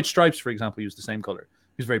awful lot. The white stripes, for example, use the same color.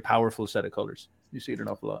 It's a very powerful set of colors. You see it an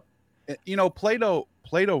awful lot. You know, Plato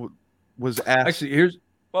was asked. Actually, here's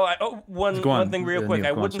Well, one thing real quick. Neil,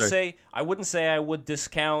 I wouldn't say I would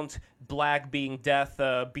discount black being death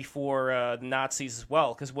before the Nazis as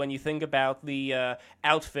well. Because when you think about the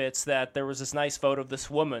outfits, that there was this nice photo of this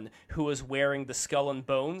woman who was wearing the skull and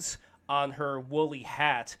bones on her woolly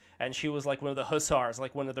hat, and she was like one of the hussars,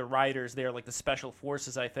 like one of the riders there, like the special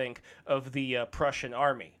forces, I think, of the Prussian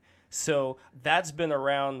army. So that's been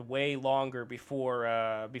around way longer before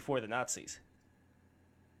the Nazis.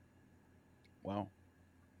 Wow.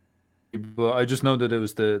 But I just know that it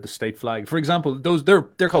was the state flag. For example, those they're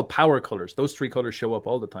called power colors. Those three colors show up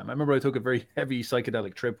all the time. I remember I took a very heavy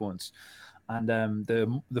psychedelic trip once, and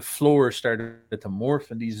the floor started to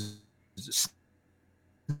morph, and these snakes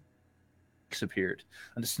appeared,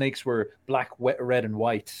 and the snakes were black, red, and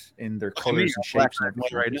white in their colors and shapes. Black,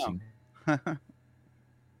 red, right now.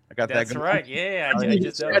 I got That's that. Good right. Yeah, I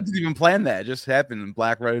didn't even plan that. It just happened in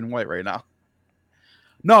black, red, and white right now.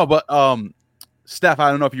 No, but Steph,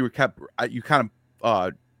 I don't know if you kind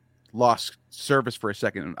of lost service for a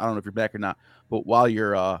second. I don't know if you're back or not. But while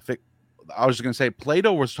you're, I was just gonna say,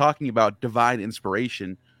 Plato was talking about divine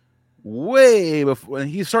inspiration way before, and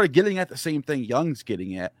he started getting at the same thing Jung's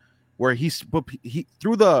getting at, where he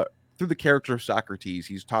through the character of Socrates,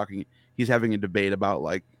 he's having a debate about,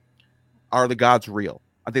 like, are the gods real?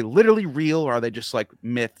 Are they literally real, or are they just like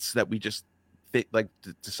myths that we just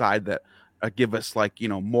decide that give us, like, you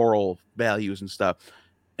know, moral values and stuff?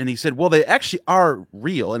 And he said, well, they actually are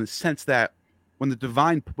real in the sense that when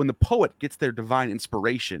the poet gets their divine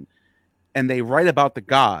inspiration and they write about the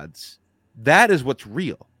gods, that is what's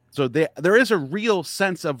real. So there is a real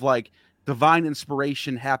sense of, like, divine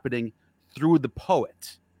inspiration happening through the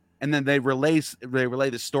poet, and then they relay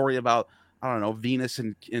the story about, I don't know, Venus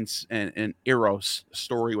and Eros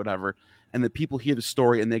story, whatever. And the people hear the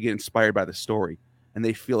story and they get inspired by the story and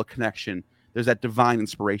they feel a connection. There's that divine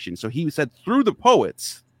inspiration. So he said through the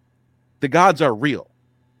poets, the gods are real.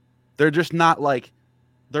 They're just not like,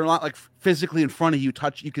 they're not like physically in front of you.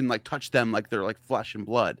 You can like touch them like they're like flesh and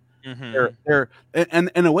blood. Mm-hmm. They're and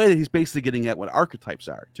in a way that he's basically getting at what archetypes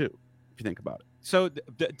are too, if you think about it. So,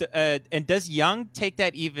 and does Jung take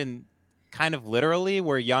that even kind of literally,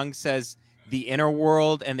 where Jung says the inner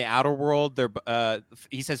world and the outer world,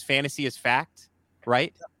 he says fantasy is fact,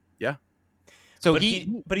 right? Yeah. But So he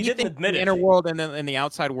didn't admit the it. inner world and then in the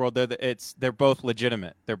outside world, they're both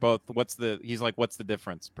legitimate. They're both. What's the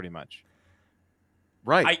difference, pretty much?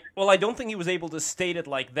 Right. I don't think he was able to state it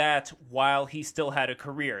like that while he still had a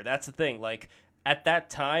career. That's the thing. Like, at that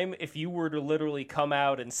time, if you were to literally come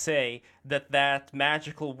out and say that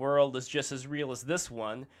magical world is just as real as this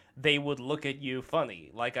one, they would look at you funny.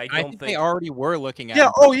 Like, I think they already were looking at Yeah.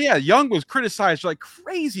 him. Oh, yeah. Jung was criticized like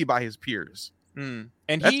crazy by his peers. And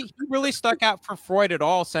he really stuck out for Freud at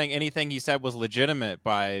all, saying anything he said was legitimate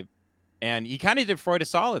and he kind of did Freud a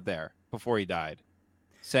solid there before he died,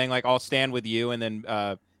 saying, like, I'll stand with you, and then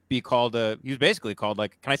he was basically called,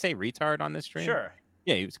 like, can I say retard on this stream? Sure.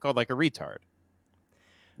 Yeah, he was called like a retard.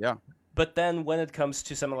 Yeah. But then when it comes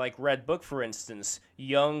to something like Red Book, for instance,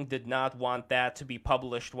 Jung did not want that to be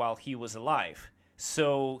published while he was alive.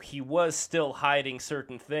 So he was still hiding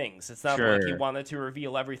certain things. It's not like he wanted to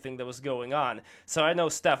reveal everything that was going on. So I know,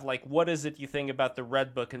 Steph, like, what is it you think about the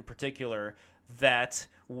Red Book in particular that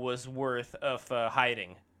was worth of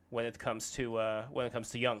hiding when it comes to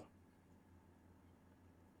Jung?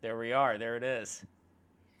 There we are. There it is.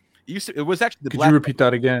 It was actually Could you repeat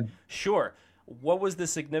that again? Sure. What was the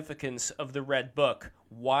significance of the Red Book?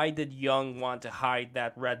 Why did Jung want to hide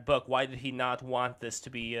that Red Book? Why did he not want this to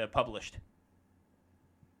be published?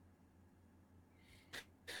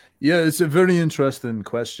 Yeah, it's a very interesting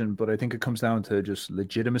question, but I think it comes down to just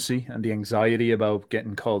legitimacy and the anxiety about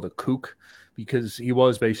getting called a kook, because he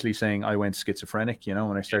was basically saying, I went schizophrenic, you know,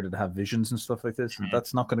 when I started to have visions and stuff like this. And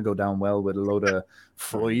that's not going to go down well with a load of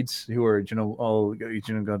Freuds who are,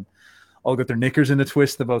 all got their knickers in a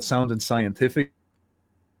twist about sounding scientific.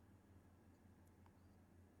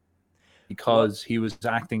 because he was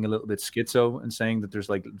acting a little bit schizo and saying that there's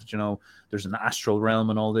like, you know, there's an astral realm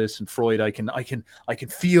and all this. And Freud, I can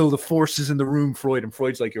feel the forces in the room, Freud. And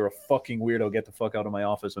Freud's like, you're a fucking weirdo. Get the fuck out of my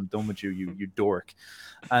office. I'm done with you, you dork.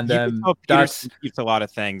 And Peterson keeps a lot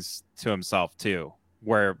of things to himself too,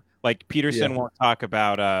 where like Peterson won't talk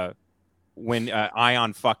about when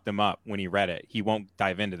Ion fucked him up when he read it. He won't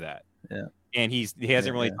dive into that. Yeah. And he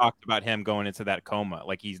hasn't really talked about him going into that coma.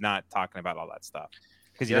 Like he's not talking about all that stuff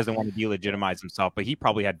because he doesn't want to delegitimize himself. But he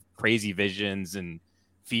probably had crazy visions and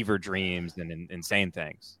fever dreams and insane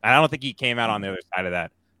things. And I don't think he came out on the other side of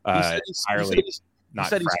that entirely. He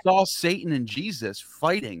said he saw Satan and Jesus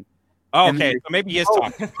fighting. Oh, okay, so maybe he is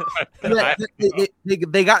talking.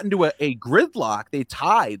 They got into a gridlock. They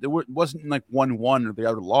tied. It wasn't like 1-1 or the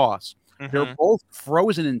other loss. They were both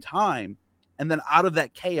frozen in time. And then out of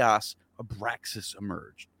that chaos, Abraxas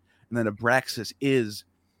emerged. And then Abraxas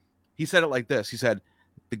he said it like this. He said,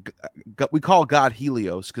 we call God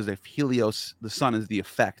Helios because if Helios, the sun, is the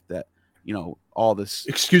effect that, you know, all this.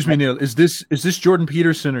 Excuse me, Neil. Is this Jordan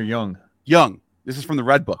Peterson or Jung? Jung. This is from the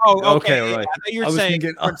Red Book. Oh, okay, all right. I was saying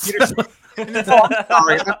Peterson.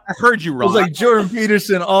 Sorry, I heard you wrong. I was like, Jordan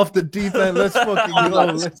Peterson off the deep end. Let's fucking go.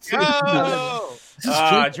 Let's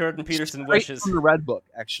go. Jordan Peterson wishes. From the Red Book,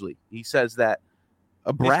 actually. He says that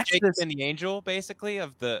Abraxas and the angel, basically,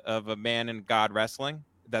 of a man and God wrestling.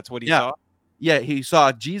 That's what he yeah. saw. Yeah, he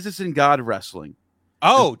saw Jesus and God wrestling.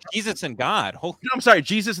 Oh, Jesus and God. No, I'm sorry,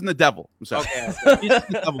 Jesus and the devil. I'm sorry.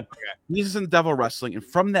 Okay. Jesus and the devil wrestling, and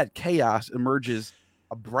from that chaos emerges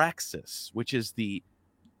Abraxas, which is the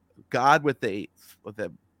God with a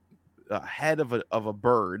head of a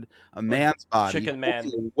bird, a man's body, chicken man,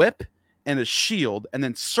 a whip, and a shield, and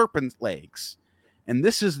then serpent legs. And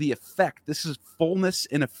this is the effect. This is fullness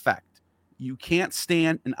in effect. You can't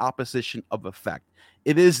stand in opposition of effect.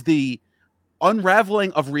 It is the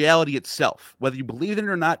unraveling of reality itself. Whether you believe in it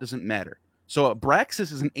or not doesn't matter. So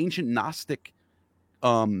Abraxas is an ancient Gnostic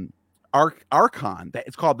archon.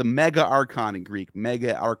 It's called the Mega Archon in Greek,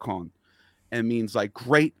 Mega Archon, and means like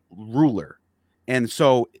great ruler. And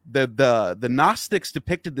so the Gnostics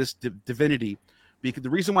depicted this divinity because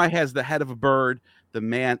the reason why it has the head of a bird, a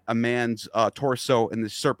man's torso, and the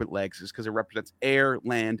serpent legs is because it represents air,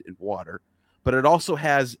 land, and water. But it also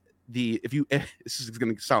has this is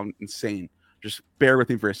going to sound insane. Just bear with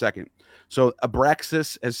me for a second. So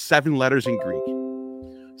Abraxas has 7 letters in Greek.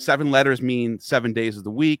 7 letters mean 7 days of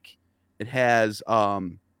the week. It has I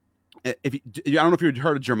don't know if you've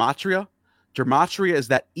heard of gematria. Gematria is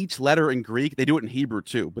that each letter in Greek, they do it in Hebrew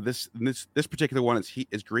too, but this particular one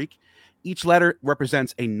is Greek. Each letter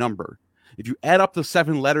represents a number. If you add up the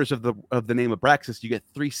 7 letters of the name Abraxas, you get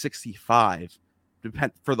 365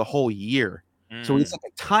 for the whole year. So it's like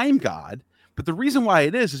a time god. But the reason why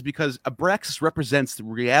it is because Abraxas represents the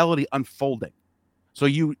reality unfolding. So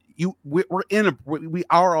we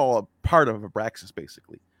are all a part of Abraxas,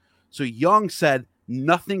 basically. So Jung said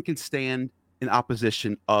nothing can stand in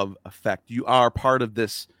opposition of effect. You are part of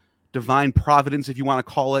this divine providence, if you want to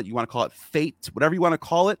call it. You want to call it fate, whatever you want to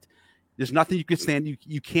call it. There's nothing you can stand.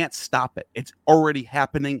 You can't stop it. It's already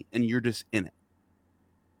happening, and you're just in it.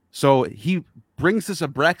 So he brings this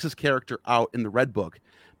Abraxas character out in the Red Book,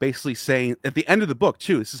 basically saying at the end of the book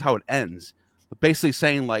too. This is how it ends. But basically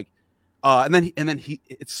saying like, and then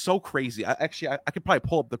it's so crazy. I could probably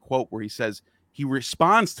pull up the quote where he says he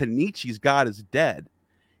responds to Nietzsche's "God is dead."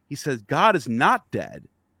 He says God is not dead.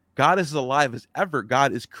 God is alive as ever.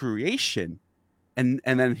 God is creation, and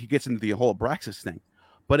then he gets into the whole Abraxas thing.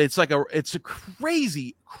 But it's a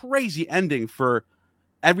crazy ending for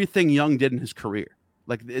everything Jung did in his career.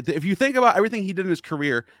 Like if you think about everything he did in his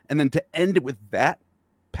career, and then to end it with that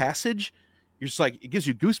passage, you're just like, it gives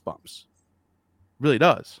you goosebumps. It really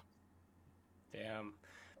does. Damn.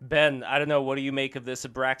 Ben, I don't know, what do you make of this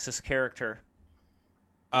Abraxas character?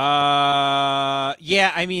 Yeah,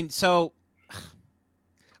 I mean,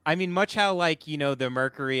 much how like, you know, the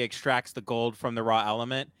mercury extracts the gold from the raw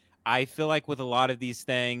element, I feel like with a lot of these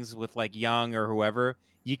things with like Jung or whoever,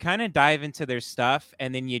 you kind of dive into their stuff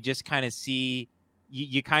and then you just kind of see,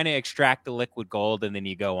 you kind of extract the liquid gold and then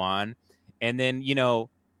you go on. And then, you know,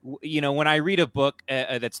 when I read a book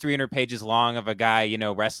that's 300 pages long of a guy, you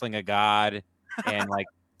know, wrestling a god and like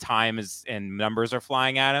time is and numbers are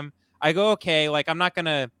flying at him, I go, okay, like I'm not going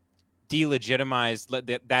to delegitimize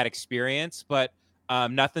that experience, but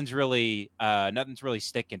nothing's really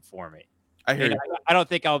sticking for me. I hear you. I don't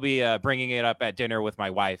think I'll be bringing it up at dinner with my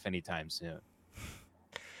wife anytime soon.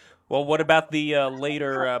 Well, what about the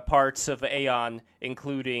later parts of Aeon,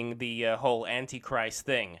 including the whole Antichrist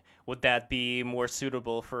thing? Would that be more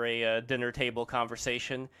suitable for a dinner table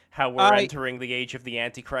conversation? How we're entering the age of the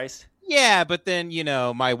Antichrist? Yeah, but then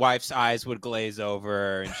my wife's eyes would glaze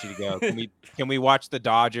over, and she'd go, "Can we watch the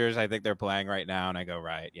Dodgers? I think they're playing right now." And I go,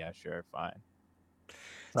 "Right, yeah, sure, fine."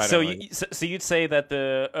 So you'd say that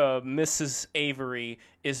the Mrs. Avery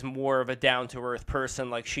is more of a down to earth person,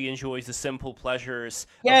 like she enjoys the simple pleasures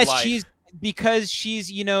of life.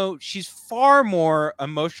 She's far more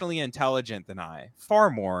emotionally intelligent than I. Far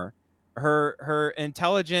more. Her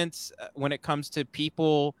intelligence when it comes to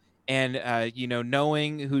people and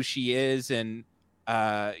knowing who she is and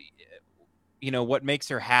what makes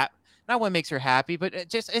her happy. Not what makes her happy, but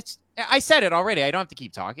it's. I said it already. I don't have to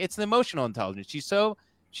keep talking. It's the emotional intelligence. She's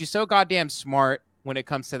so goddamn smart when it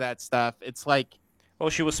comes to that stuff. It's like, well,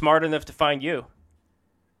 she was smart enough to find you.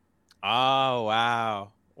 Oh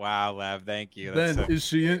wow, Lev, thank you. Then is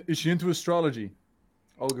she into astrology?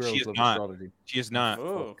 All girls love astrology. She is not.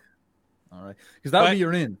 All right, because that would be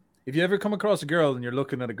your in. If you ever come across a girl and you're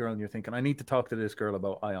looking at a girl and you're thinking, I need to talk to this girl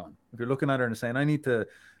about Ion. If you're looking at her and saying, I need to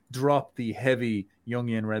drop the heavy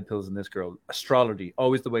Jungian red pills in this girl, astrology,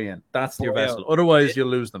 always the way in. That's your vessel. Otherwise, you'll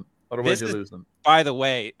lose them. By the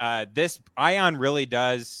way, this Ion really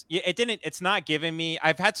does. It's not giving me.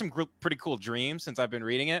 I've had some pretty cool dreams since I've been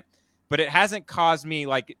reading it, but it hasn't caused me,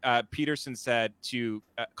 like Peterson said, to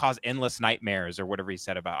cause endless nightmares or whatever he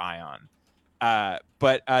said about Ion.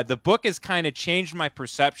 But the book has kind of changed my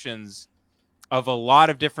perceptions of a lot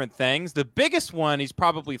of different things. The biggest one he's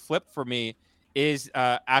probably flipped for me is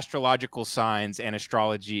astrological signs and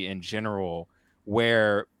astrology in general,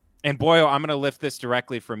 where, and Boyo, I'm going to lift this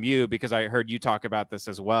directly from you because I heard you talk about this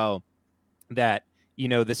as well, that,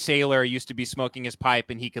 the sailor used to be smoking his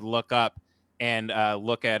pipe and he could look up and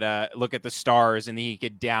look at the stars, and he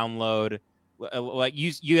could download, like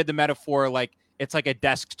you had the metaphor, like it's like a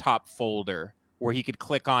desktop folder where he could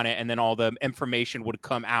click on it and then all the information would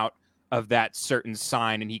come out of that certain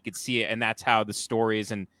sign and he could see it. And that's how the stories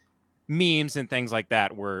and memes and things like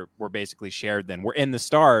that were basically shared then. We're in the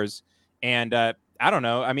stars. And I don't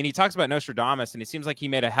know. I mean, he talks about Nostradamus, and it seems like he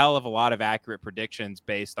made a hell of a lot of accurate predictions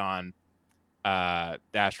based on the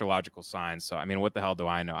astrological signs. So, I mean, what the hell do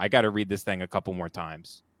I know? I got to read this thing a couple more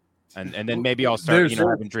times. And then maybe I'll start,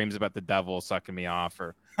 having dreams about the devil sucking me off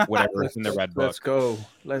or whatever is in the red book.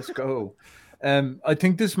 Let's go. I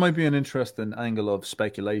think this might be an interesting angle of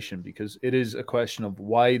speculation, because it is a question of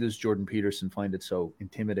why does Jordan Peterson find it so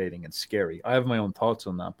intimidating and scary? I have my own thoughts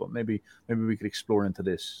on that, but maybe we could explore into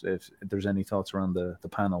this if there's any thoughts around the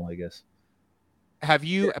panel, I guess. Have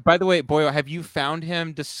you, by the way, Boyo, have you found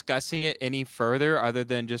him discussing it any further other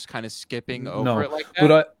than just kind of skipping over it like that?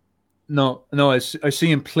 But I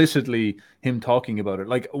see implicitly him talking about it.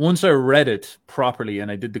 Like, once I read it properly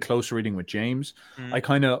and I did the close reading with James, I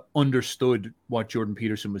kind of understood what Jordan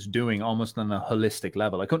Peterson was doing almost on a holistic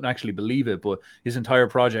level. I couldn't actually believe it, but his entire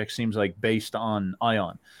project seems like based on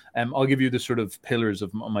Ion. I'll give you the sort of pillars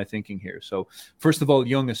of my thinking here. So first of all,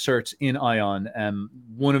 Jung asserts in Ion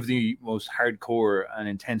one of the most hardcore and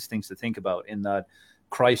intense things to think about, in that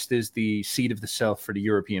Christ is the seed of the self for the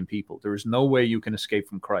European people. There is no way you can escape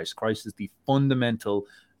from Christ. Christ is the fundamental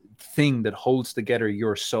thing that holds together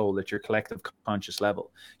your soul at your collective conscious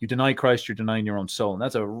level. You deny Christ, you're denying your own soul. And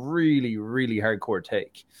that's a really, really hardcore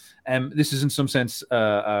take. This is in some sense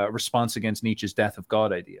a response against Nietzsche's death of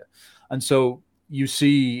God idea. And so you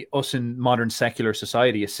see us in modern secular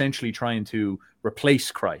society essentially trying to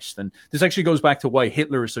replace Christ. And this actually goes back to why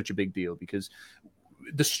Hitler is such a big deal, because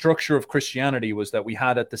the structure of Christianity was that we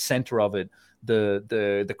had at the center of it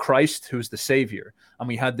the Christ, who's the savior, and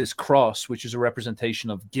we had this cross, which is a representation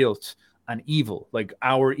of guilt and evil. Like,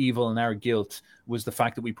 our evil and our guilt was the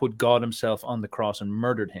fact that we put God himself on the cross and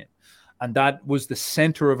murdered him. And that was the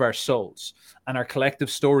center of our souls. And our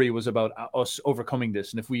collective story was about us overcoming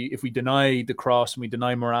this. And if we deny the cross and we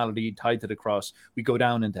deny morality tied to the cross, we go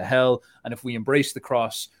down into hell. And if we embrace the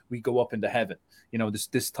cross, we go up into heaven.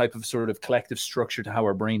 This type of sort of collective structure to how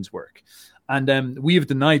our brains work. And we have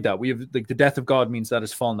denied that. We have, like, the death of God means that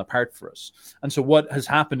has fallen apart for us. And so what has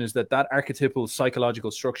happened is that archetypal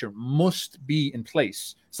psychological structure must be in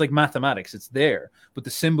place. It's like mathematics. It's there, but the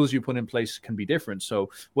symbols you put in place can be different. So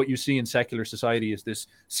what you see in secular society is this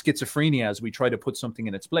schizophrenia as we try to put something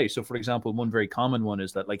in its place. So, for example, one very common one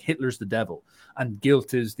is that, like, Hitler's the devil and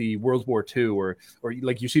guilt is the World War II, or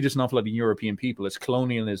like you see this an awful lot in European people. It's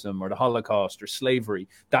colonialism or the Holocaust or slavery.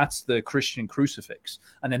 That's the Christian crucifix.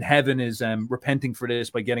 And then heaven is repenting for this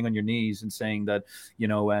by getting on your knees and saying that,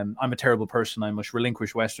 I'm a terrible person. I must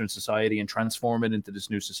relinquish Western society and transform it into this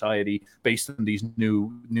new society based on these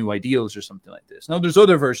new ideals or something like this. Now, there's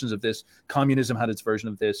other versions of this. Communism had its version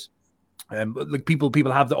of this. Like people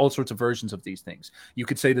have all sorts of versions of these things. You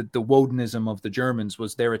could say that the Wodenism of the Germans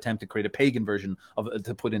was their attempt to create a pagan version of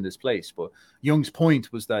to put in this place. But Jung's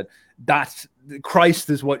point was that Christ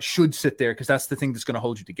is what should sit there, because that's the thing that's going to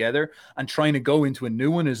hold you together. And trying to go into a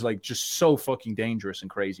new one is like just so fucking dangerous and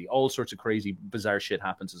crazy. All sorts of crazy, bizarre shit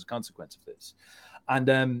happens as a consequence of this.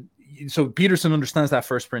 And so Peterson understands that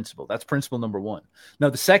first principle. That's principle number one. Now,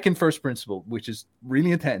 the second first principle, which is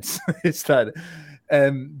really intense, is that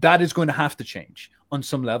that is going to have to change on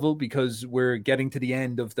some level, because we're getting to the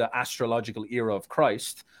end of the astrological era of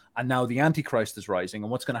Christ, and now the Antichrist is rising.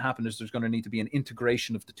 And what's going to happen is there's going to need to be an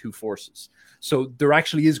integration of the two forces. So there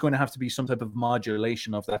actually is going to have to be some type of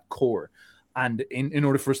modulation of that core. And in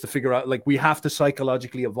order for us to figure out, like, we have to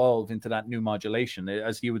psychologically evolve into that new modulation,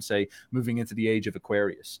 as he would say, moving into the age of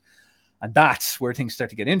Aquarius. And that's where things start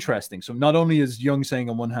to get interesting. So not only is Jung saying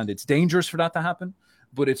on one hand, it's dangerous for that to happen,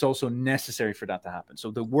 but it's also necessary for that to happen.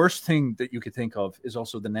 So the worst thing that you could think of is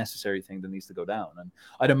also the necessary thing that needs to go down. And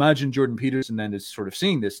I'd imagine Jordan Peterson then is sort of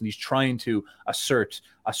seeing this, and he's trying to assert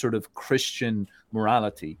a sort of Christian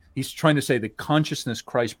morality. He's trying to say the consciousness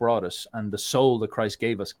Christ brought us and the soul that Christ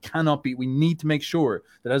gave us cannot be, we need to make sure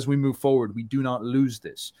that as we move forward, we do not lose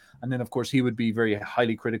this. And then, of course, he would be very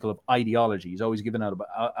highly critical of ideology. He's always given out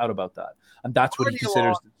about that. And that's what he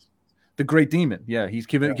considers the great demon. Yeah, he's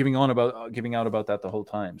giving out about that the whole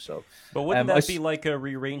time. So, but wouldn't that be like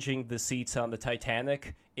rearranging the seats on the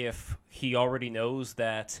Titanic if he already knows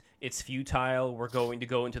that it's futile? We're going to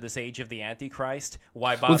go into this age of the Antichrist.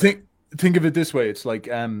 Why bother? Well, think of it this way: it's like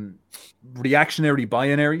reactionary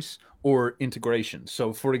binaries or integration.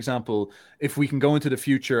 So, for example, if we can go into the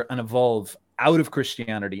future and evolve out of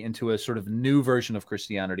Christianity into a sort of new version of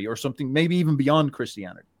Christianity, or something maybe even beyond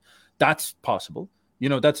Christianity, that's possible. You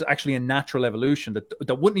know, that's actually a natural evolution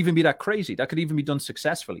that wouldn't even be that crazy. That could even be done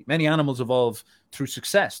successfully. Many animals evolve through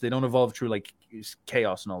success. They don't evolve through like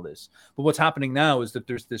chaos and all this. But what's happening now is that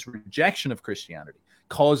there's this rejection of Christianity,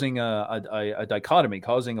 causing a dichotomy,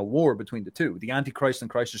 causing a war between the two. The Antichrist and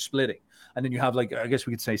Christ are splitting. And then you have, like, I guess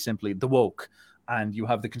we could say simply, the woke. And you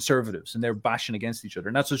have the conservatives, and they're bashing against each other.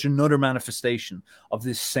 And that's just another manifestation of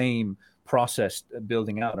this same process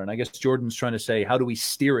building out. And I guess Jordan's trying to say, how do we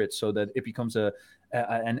steer it so that it becomes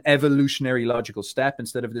an evolutionary logical step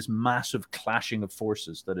instead of this massive clashing of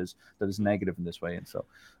forces that is negative in this way? And so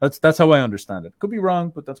that's how I understand it. Could be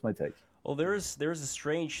wrong, but that's my take. Well, there's a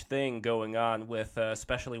strange thing going on with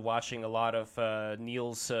especially watching a lot of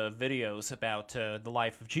Neil's videos about the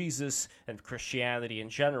life of Jesus and Christianity in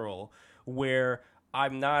general, where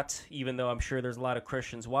I'm not, even though I'm sure there's a lot of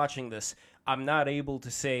Christians watching this, I'm not able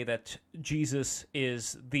to say that Jesus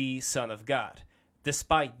is the Son of God.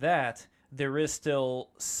 Despite that, there is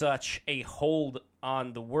still such a hold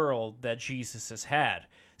on the world that Jesus has had.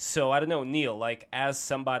 So I don't know, Neil, like, as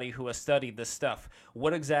somebody who has studied this stuff,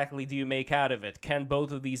 what exactly do you make out of it? Can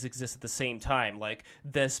both of these exist at the same time? Like,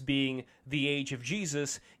 this being the age of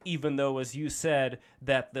Jesus, even though, as you said,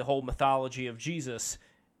 that the whole mythology of Jesus,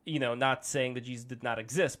 you know, not saying that Jesus did not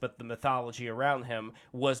exist, but the mythology around him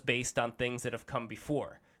was based on things that have come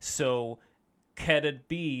before. So can it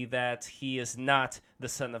be that he is not the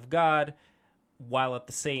Son of God, while at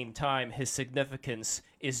the same time his significance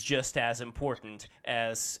is just as important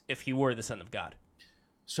as if he were the Son of God?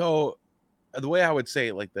 So the way I would say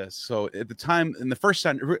it like this. So at the time in the first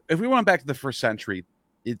century, if we went back to the first century,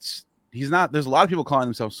 he's not, there's a lot of people calling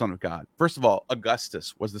themselves Son of God. First of all,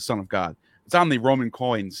 Augustus was the Son of God. It's on the Roman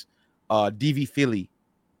coins, Divi Filii,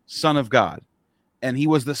 Son of God. And he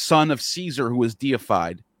was the son of Caesar, who was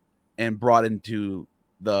deified and brought into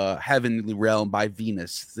the heavenly realm by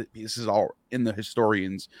Venus. This is all in the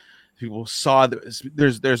historians. People saw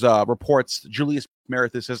there's reports. Julius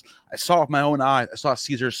Meritus says, I saw with my own eyes, I saw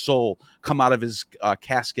Caesar's soul come out of his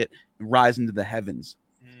casket and rise into the heavens.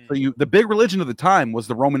 So the big religion of the time was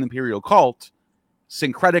the Roman imperial cult,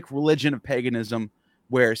 syncretic religion of paganism,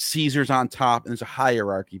 where Caesar's on top and there's a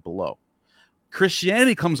hierarchy below.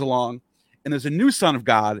 Christianity comes along and there's a new Son of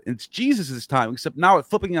God, and it's Jesus this time, except now it's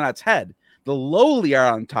flipping it on its head. The lowly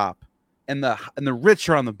are on top and the rich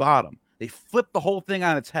are on the bottom. They flip the whole thing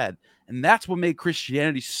on its head. And that's what made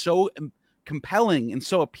Christianity so compelling and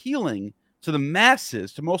so appealing to the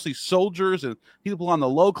masses, to mostly soldiers and people on the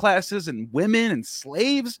low classes and women and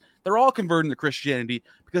slaves. They're all converting to Christianity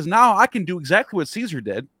because now I can do exactly what Caesar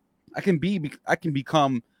did. I can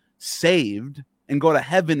become saved and go to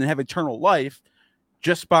heaven and have eternal life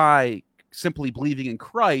just by simply believing in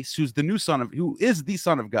Christ, who is the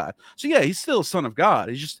Son of God. So yeah, he's still a Son of God.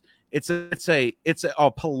 He's just it's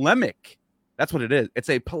a polemic. That's what it is. It's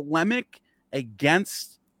a polemic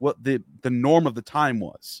against what the norm of the time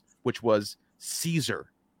was, which was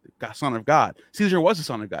Caesar son of God. Caesar was the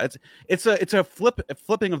son of God. It's a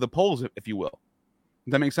flipping of the poles, if you will.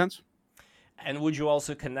 Does that make sense? And would you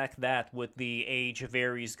also connect that with the age of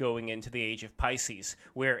Aries going into the age of Pisces,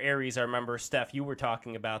 where Aries, I remember, Steph, you were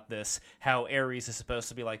talking about this, how Aries is supposed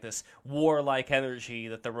to be like this warlike energy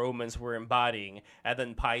that the Romans were embodying, and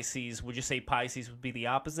then Pisces, would you say Pisces would be the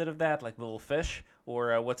opposite of that, like little fish,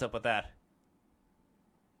 or what's up with that?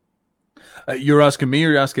 You're asking me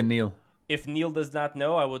or you're asking Neil? If Neil does not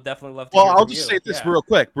know, I would definitely love to Well, hear I'll from just you. say this real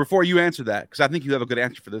quick before you answer that, because I think you have a good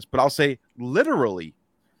answer for this, but I'll say literally,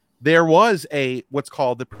 there was what's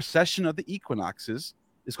called the precession of the equinoxes.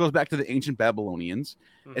 This goes back to the ancient Babylonians.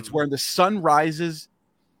 Mm-hmm. It's where the sun rises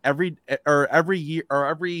every year, or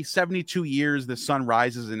every 72 years, the sun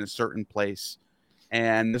rises in a certain place.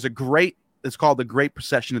 And there's it's called the great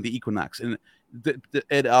precession of the equinox. And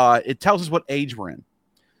it tells us what age we're in.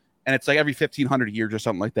 And it's like every 1,500 years or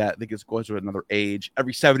something like that. I think it goes to another age.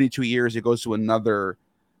 Every 72 years, it goes to another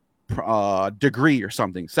degree or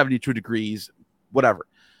something. 72 degrees, whatever.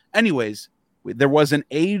 Anyways, there was an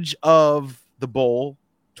age of the bull,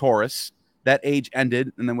 Taurus. That age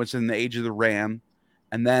ended, and then was in the age of the ram,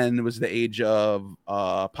 and then it was the age of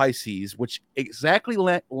Pisces, which exactly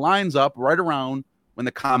lines up right around when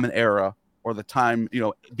the Common Era, or the time,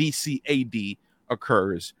 BC AD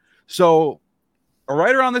occurs. So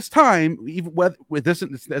right around this time, even with this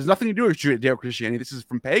has nothing to do with Judeo-Christianity. This is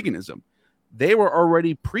from paganism. They were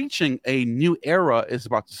already preaching a new era is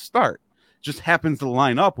about to start. Just happens to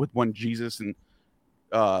line up with when Jesus and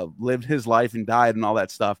lived his life and died and all that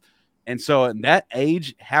stuff. And so that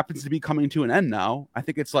age happens to be coming to an end now. I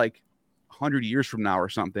think it's like 100 years from now or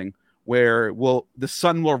something, where the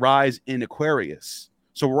sun will rise in Aquarius.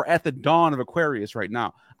 So we're at the dawn of Aquarius right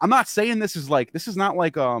now. I'm not saying this is not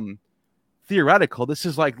like theoretical. This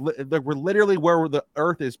is like we're literally where the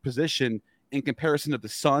Earth is positioned in comparison to the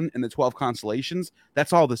sun and the 12 constellations.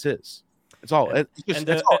 That's all this is. It's all.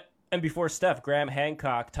 That's all. And before Steph, Graham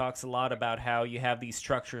Hancock talks a lot about how you have these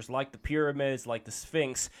structures like the pyramids, like the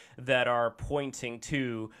Sphinx, that are pointing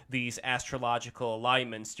to these astrological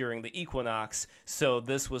alignments during the equinox. So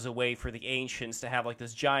this was a way for the ancients to have like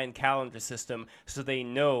this giant calendar system so they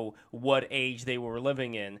know what age they were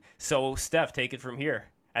living in. So Steph, take it from here.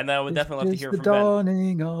 And I would definitely love to hear from Ben. The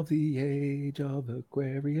dawning of the age of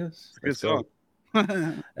Aquarius. Good song.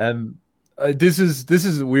 This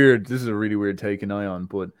is weird. This is a really weird take in Ion,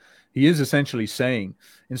 but he is essentially saying,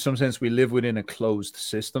 in some sense, we live within a closed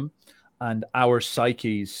system, and our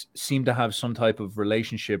psyches seem to have some type of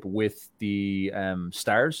relationship with the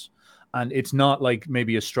stars. And it's not like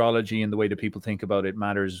maybe astrology and the way that people think about it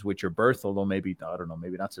matters with your birth, although maybe, I don't know,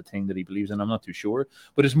 maybe that's a thing that he believes in. I'm not too sure.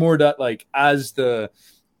 But it's more that, like, as the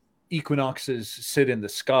equinoxes sit in the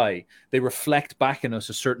sky, they reflect back in us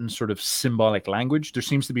a certain sort of symbolic language. There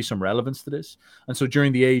seems to be some relevance to this. And so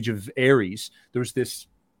during the age of Aries, there was this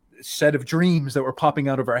set of dreams that were popping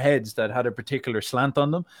out of our heads that had a particular slant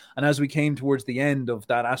on them. And as we came towards the end of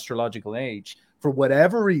that astrological age, for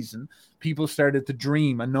whatever reason, people started to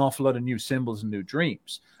dream an awful lot of new symbols and new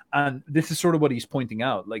dreams. And this is sort of what he's pointing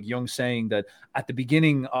out, like Jung saying that at the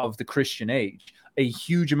beginning of the Christian age, a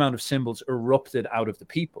huge amount of symbols erupted out of the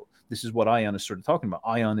people. This is what Ion is sort of talking about.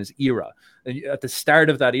 Ion is era. At the start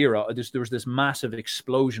of that era, there was this massive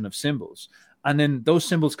explosion of symbols. And then those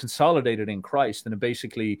symbols consolidated in Christ. And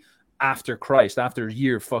basically, after Christ, after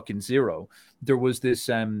year fucking zero, there was this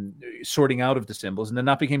sorting out of the symbols. And then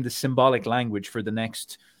that became the symbolic language for the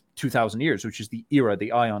next 2,000 years, which is the era,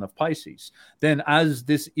 the Ion of Pisces. Then as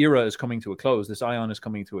this era is coming to a close, this Ion is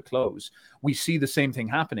coming to a close, we see the same thing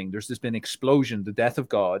happening. There's been explosion, the death of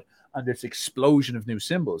God, and this explosion of new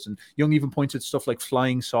symbols. And Jung even points at stuff like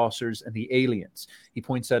flying saucers and the aliens. He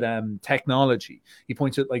points at technology. He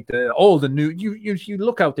points at like all the new, you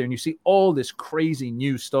look out there and you see all this crazy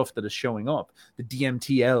new stuff that is showing up, the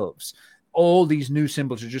DMT elves. All these new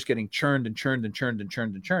symbols are just getting churned and churned and churned and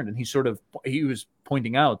churned and churned. And he was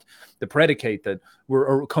pointing out the predicate that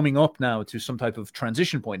we're coming up now to some type of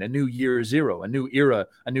transition point, a new year zero, a new era,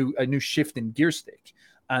 a new shift in gear stick.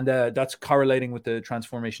 And that's correlating with the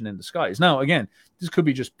transformation in the skies. Now, again, this could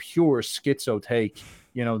be just pure schizo take.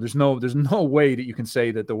 There's no way that you can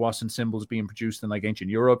say that there wasn't symbols being produced in like ancient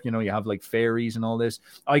Europe. You have like fairies and all this.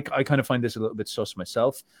 I kind of find this a little bit sus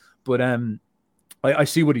myself, but I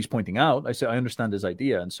see what he's pointing out. I understand his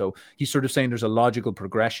idea. And so he's sort of saying there's a logical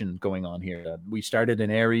progression going on here. We started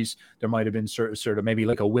in Aries. There might have been sort of maybe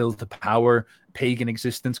like a will to power, pagan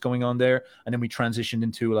existence going on there. And then we transitioned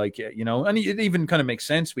into like, and it even kind of makes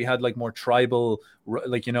sense. We had like more tribal,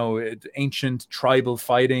 like, ancient tribal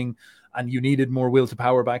fighting. and you needed more will to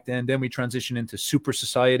power back then. Then we transition into super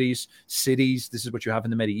societies, cities. This is what you have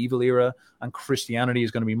in the medieval era, and Christianity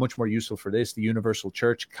is going to be much more useful for this. The universal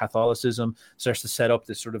church, Catholicism, starts to set up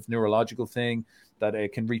this sort of neurological thing that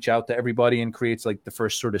it can reach out to everybody and creates like the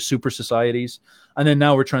first sort of super societies. And then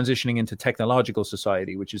now we're transitioning into technological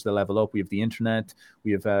society, which is the level up. We have the internet.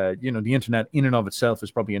 We have, the internet in and of itself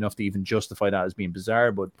is probably enough to even justify that as being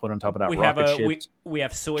bizarre. But put on top of that, rocket ships, we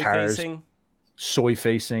have soy cars, facing. Soy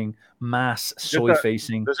facing, mass soy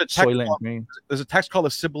facing, Soylent. There's a text called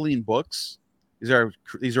the Sibylline books.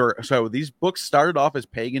 These books started off as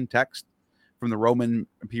pagan text from the Roman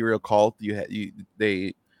imperial cult.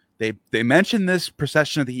 They mention this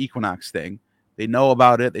procession of the equinox thing. They know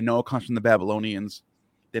about it. They know it comes from the Babylonians.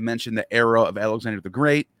 They mention the era of Alexander the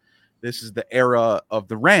Great. This is the era of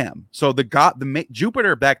the ram. So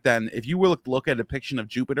Jupiter back then, if you will look at a depiction of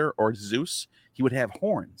Jupiter or Zeus, he would have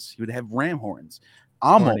horns. He would have ram horns.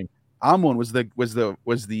 Ammon was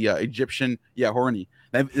the Egyptian, horny.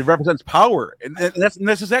 It represents power, and that's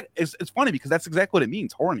it's funny because that's exactly what it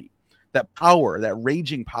means, horny. That power, that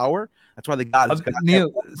raging power. That's why the god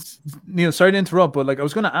is Neil, sorry to interrupt, but I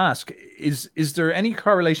was going to ask, is there any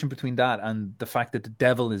correlation between that and the fact that the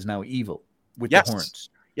devil is now evil with the horns?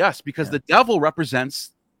 Yes, because the devil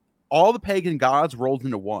represents all the pagan gods rolled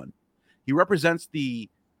into one. He represents the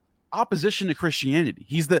opposition to Christianity.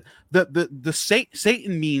 He's the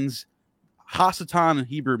Satan means Hasatan in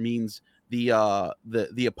Hebrew means the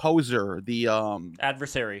opposer, the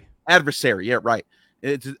adversary. Adversary, yeah, right.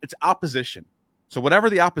 It's opposition. So whatever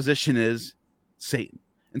the opposition is, Satan.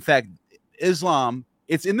 In fact, Islam,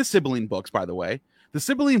 it's in the Sibylline books, by the way. The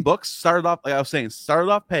Sibylline books started off, like I was saying,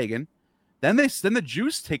 pagan. Then the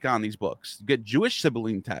Jews take on these books. You get Jewish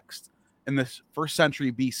Sibylline text in the 1st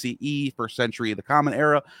century BCE, 1st century of the Common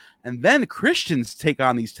Era. And then Christians take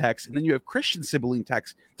on these texts. And then you have Christian Sibylline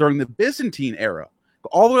texts during the Byzantine era,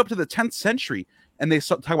 all the way up to the 10th century. And they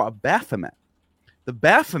talk about Baphomet. The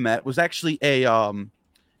Baphomet was actually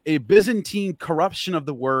a Byzantine corruption of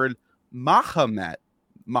the word Muhammad.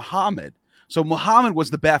 So Muhammad was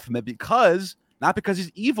the Baphomet not because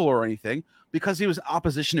he's evil or anything, because he was in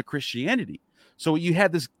opposition to Christianity. So you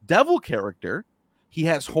had this devil character. He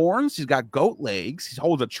has horns. He's got goat legs. He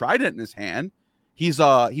holds a trident in his hand. He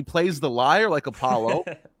plays the lyre like Apollo.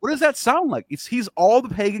 What does that sound like? He's all the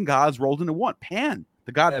pagan gods rolled into one. Pan.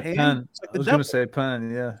 The god Pan. Pan. I was going to say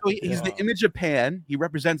Pan, yeah. So he's the image of Pan. He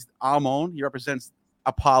represents Ammon. He represents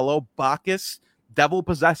Apollo. Bacchus. Devil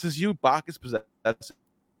possesses you. Bacchus possesses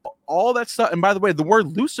all that stuff. And by the way, the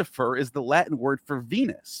word Lucifer is the Latin word for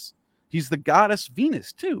Venus. He's the goddess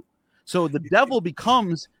Venus too. So the devil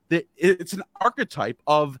becomes it's an archetype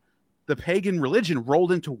of the pagan religion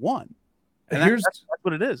rolled into one. And that's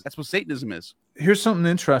what it is. That's what Satanism is. Here's something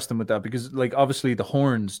interesting with that, because obviously the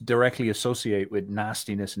horns directly associate with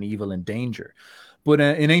nastiness and evil and danger. But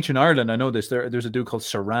in ancient Ireland, I know this, there's a dude called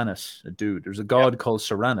Serranus, there's a god called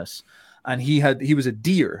Serranus. And he was a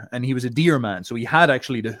deer, and he was a deer man. So he had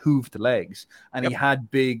actually the hooved legs, and he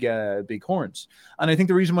had big horns. And I think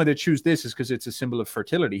the reason why they choose this is because it's a symbol of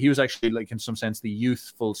fertility. He was actually, in some sense, the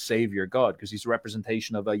youthful savior god, because he's a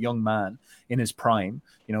representation of a young man in his prime.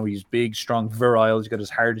 He's big, strong, virile. He's got his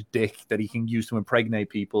hard dick that he can use to impregnate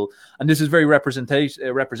people. And this is very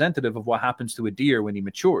representative of what happens to a deer when he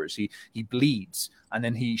matures. He bleeds, and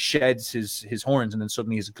then he sheds his horns, and then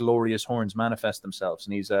suddenly his glorious horns manifest themselves,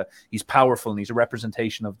 and he's powerful, and he's a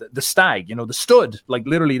representation of the stag, the stud,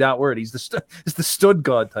 literally that word. He's the stud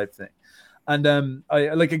god type thing. And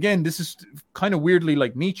again, this is kind of weirdly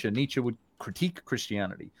like Nietzsche. Nietzsche would critique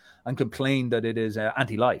Christianity and complain that it is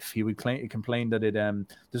anti-life. He would complain that it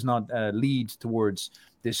does not lead towards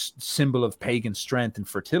this symbol of pagan strength and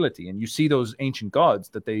fertility. And you see those ancient gods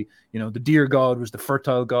that the deer god was the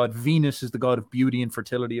fertile god. Venus is the god of beauty and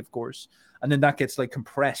fertility, of course. And then that gets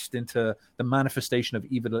compressed into the manifestation of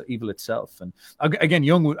evil itself. And again,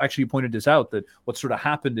 Jung actually pointed this out, that what sort of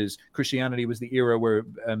happened is Christianity was the era where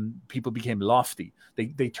people became lofty.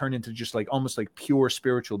 They turned into just almost like pure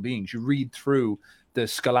spiritual beings. You read through the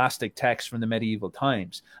scholastic texts from the medieval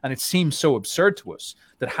times, and it seems so absurd to us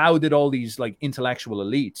that how did all these intellectual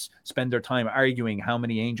elites spend their time arguing how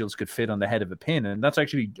many angels could fit on the head of a pin? And that's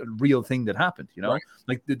actually a real thing that happened.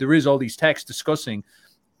 Right. There is all these texts discussing.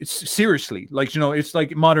 It's seriously it's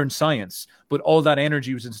like modern science, but all that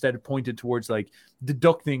energy was instead pointed towards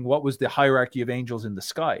deducting what was the hierarchy of angels in the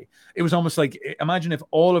sky. It was almost imagine if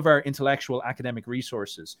all of our intellectual academic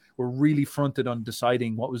resources were really fronted on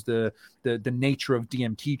deciding what was the nature of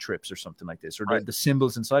DMT trips or something like this, or the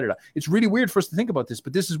symbols inside of that. It's really weird for us to think about this,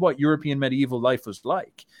 but this is what European medieval life was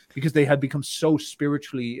like, because they had become so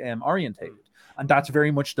spiritually orientated. and that's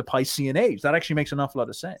very much the Piscean age. That actually makes an awful lot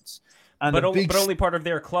of sense. And but only part of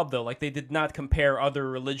their club, though. Like, they did not compare other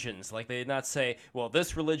religions. Like, they did not say, well,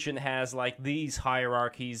 this religion has, like, these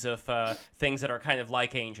hierarchies of things that are kind of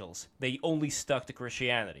like angels. They only stuck to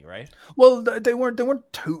Christianity, right? Well, they weren't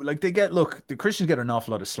too, like, look, the Christians get an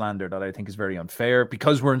awful lot of slander that I think is very unfair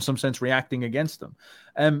because we're in some sense reacting against them.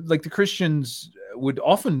 Like, the Christians would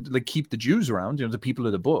often, like, keep the Jews around, the people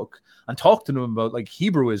of the book, and talk to them about, like,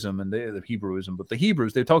 Hebrewism and the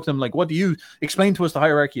Hebrews. They talk to them like, what do you explain to us the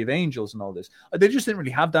hierarchy of angels and all this? They just didn't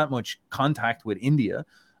really have that much contact with India.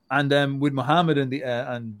 And with Muhammad and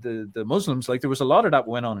the Muslims, like, there was a lot of that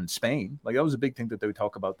went on in Spain. Like, that was a big thing that they would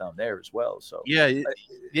talk about down there as well. So yeah,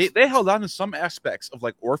 they held on to some aspects of,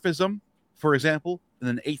 like, Orphism, for example, in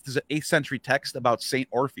an 8th century text about Saint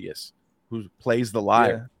Orpheus, who plays the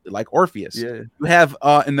lyre, like Orpheus. Yeah. You have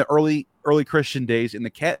in the early Christian days in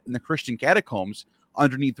the Christian catacombs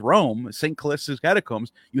underneath Rome, Saint Callista's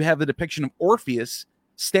catacombs, you have the depiction of Orpheus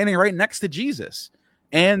standing right next to Jesus.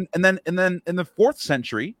 And then in the 4th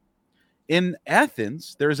century in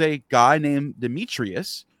Athens, there's a guy named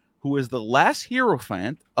Demetrius who is the last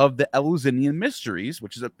hierophant of the Eleusinian Mysteries,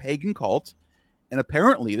 which is a pagan cult. And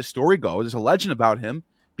apparently, the story goes, there's a legend about him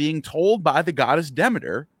being told by the goddess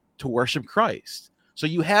Demeter to worship Christ. So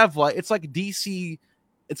you have, like, it's like DC.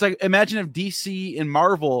 It's like, imagine if DC and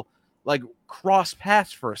Marvel, like, cross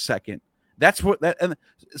paths for a second. That's what that. And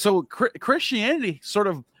so Christianity sort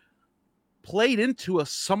of played into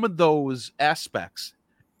some of those aspects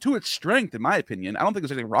to its strength, in my opinion. I don't think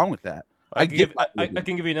there's anything wrong with that. I can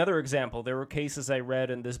give you another example. There were cases I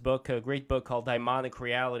read in this book, a great book called Daimonic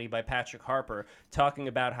Reality by Patrick Harper, talking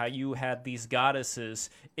about how you had these goddesses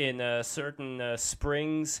in certain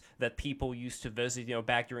springs that people used to visit,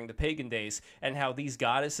 back during the pagan days, and how these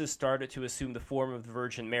goddesses started to assume the form of the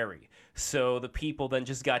Virgin Mary. So the people then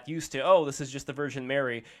just got used to, oh, this is just the Virgin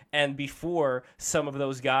Mary. And before, some of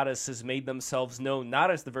those goddesses made themselves known not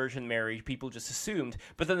as the Virgin Mary, people just assumed,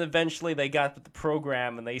 but then eventually they got with the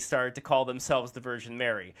program and they started to call themselves the Virgin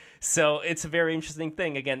Mary. So it's a very interesting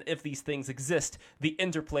thing. Again, if these things exist, the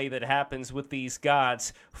interplay that happens with these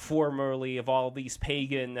gods, formerly of all these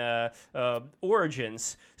pagan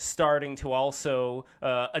origins, starting to also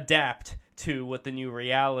adapt to what the new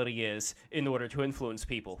reality is in order to influence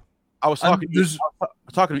people. I was talking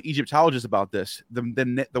to Egyptologists about this.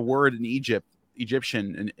 The word in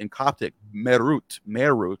Egyptian in Coptic,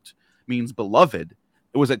 Merut means beloved.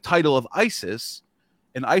 It was a title of Isis,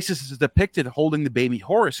 and Isis is depicted holding the baby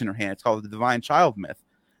Horus in her hand. It's called the divine child myth.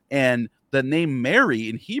 And the name Mary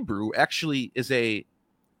in Hebrew actually is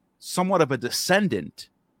somewhat of a descendant.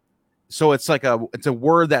 So it's like it's a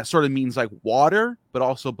word that sort of means like water, but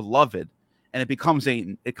also beloved. And it becomes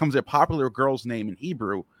a popular girl's name in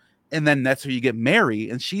Hebrew. And then that's where you get Mary,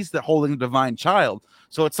 and she's holding the divine child.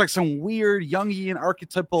 So it's like some weird Jungian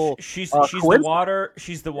archetypal. She's the water.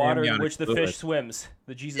 She's the water in which the fish swims.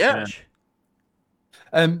 The Jesus fish.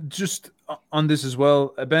 Just on this as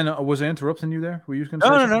well, Ben, was I interrupting you there? Were you going to say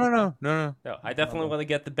something? No. No, I definitely want to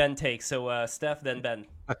get the Ben take. So Steph, then Ben.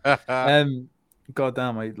 God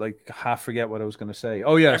damn, I half forget what I was going to say.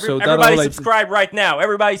 Oh yeah, so everybody subscribe right now.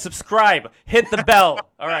 Everybody subscribe. Hit the bell.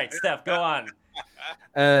 All right, Steph, go on.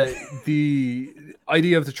 The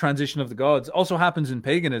idea of the transition of the gods also happens in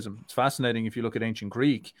paganism. It's fascinating if you look at ancient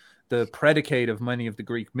Greek. The predicate of many of the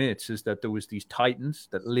Greek myths is that there was these titans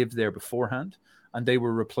that lived there beforehand, and they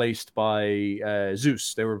were replaced by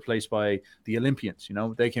Zeus. They were replaced by the Olympians.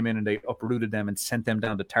 They came in and they uprooted them and sent them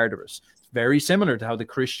down to Tartarus. It's very similar to how the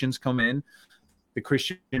Christians come in. The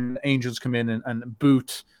Christian angels come in and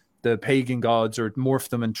boot the pagan gods or morph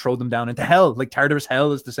them and throw them down into hell. Like Tartarus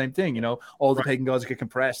hell is the same thing, all the pagan gods get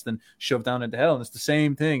compressed and shoved down into hell, and it's the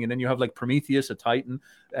same thing. And then you have like Prometheus, a titan,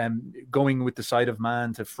 going with the side of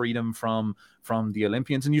man to freedom from the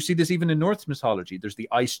Olympians. And you see this even in Norse mythology. There's the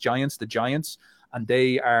ice giants, the giants, and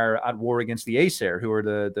they are at war against the Aesir, who are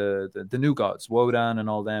the new gods, Wodan and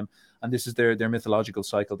all them. And this is their mythological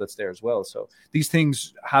cycle that's there as well. So these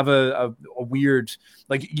things have a weird,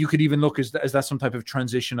 like, you could even look, is that some type of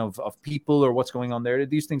transition of people or what's going on there?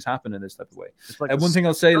 These things happen in this type of way. Like one thing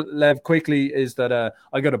I'll say, Lev, quickly is that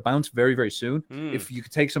I got to bounce very, very soon. If you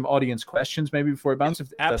could take some audience questions maybe before I bounce.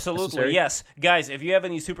 Absolutely, yes. Guys, if you have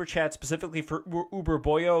any super chats specifically for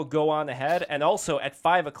Uberboyo, go on ahead. And also at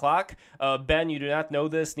 5 o'clock, Ben, you do not know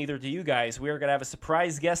this, neither do you guys. We are going to have a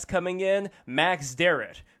surprise guest coming in, Max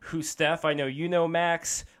Darrett, who, Steph, I know you know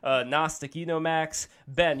Max. Gnostic, you know Max.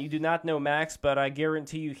 Ben, you do not know Max, but I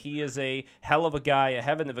guarantee you he is a hell of a guy, a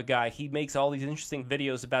heaven of a guy. He makes all these interesting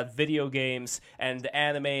videos about video games and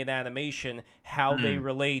anime and animation, how they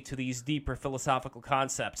relate to these deeper philosophical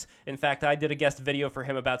concepts. In fact, I did a guest video for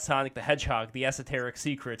him about Sonic the Hedgehog, the esoteric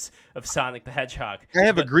secrets of Sonic the Hedgehog. I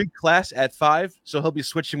have a Greek class at 5, so he'll be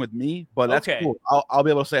switching with me, but that's cool. I'll be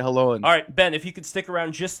able to say hello. And... All right, Ben, if you could stick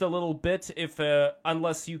around just a little bit,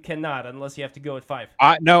 unless you have to go at 5.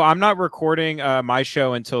 No, I'm not recording my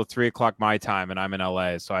show until 3 o'clock my time, and I'm in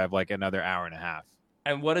LA, so I have like another hour and a half.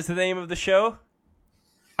 And what is the name of the show?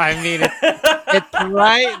 I mean, it's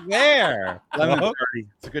right there. 11:30.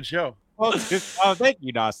 It's a good show. Well, thank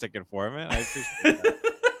you, Gnostic Informant. I appreciate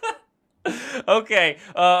that.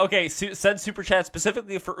 Okay. Send super chat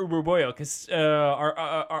specifically for Uberboyo because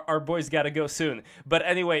our boys got to go soon. But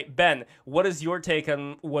anyway, Ben, what is your take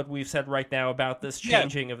on what we've said right now about this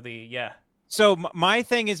changing of the So my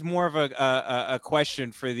thing is more of a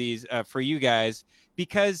question for these for you guys,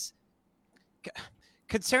 because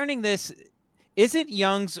concerning this, isn't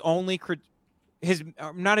Jung's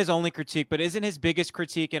not his only critique, but isn't his biggest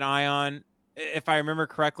critique in Ion, if I remember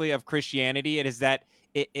correctly, of Christianity, it is that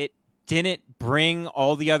it didn't bring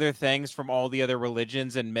all the other things from all the other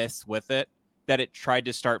religions and myths with it, that it tried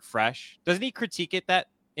to start fresh? Doesn't he critique it that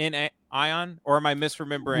in Ion, or am I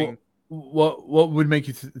misremembering? What would make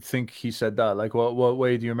you think he said that? Like, what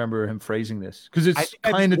way do you remember him phrasing this? Because it's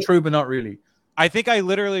kind of true, but not really. I think I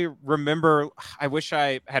literally remember, I wish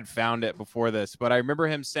I had found it before this, but I remember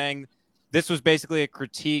him saying this was basically a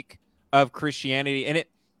critique of Christianity. And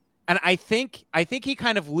I think he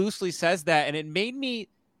kind of loosely says that, and it made me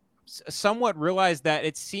somewhat realize that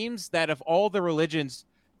it seems that of all the religions,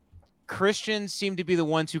 Christians seem to be the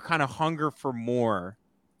ones who kind of hunger for more.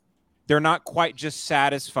 They're not quite just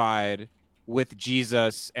satisfied with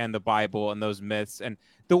Jesus and the Bible and those myths. And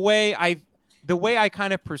the way I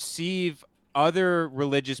kind of perceive other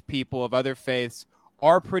religious people of other faiths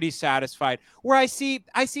are pretty satisfied. Where I see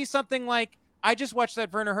something like, I just watched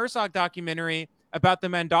that Werner Herzog documentary about the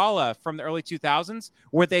mandala from the early 2000s,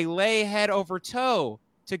 where they lay head over toe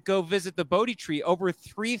to go visit the Bodhi tree over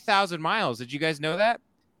 3,000 miles. Did you guys know that?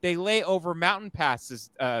 They lay over mountain passes.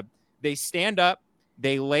 They stand up,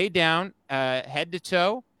 they lay down head to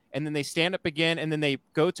toe, and then they stand up again, and then they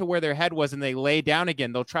go to where their head was, and they lay down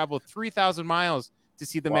again. They'll travel 3,000 miles to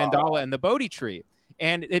see the mandala and the Bodhi tree.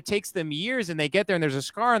 And it takes them years, and they get there, and there's a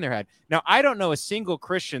scar on their head. Now, I don't know a single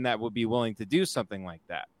Christian that would be willing to do something like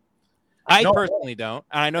that. I personally don't,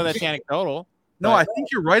 and I know that's anecdotal. No, I think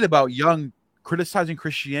you're right about Jung criticizing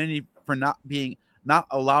Christianity for not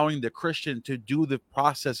allowing the Christian to do the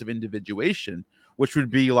process of individuation, which would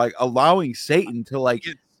be like allowing Satan,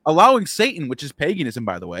 which is paganism,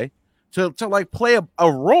 by the way, to like play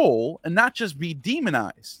a role and not just be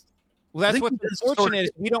demonized. Well, that's what's unfortunate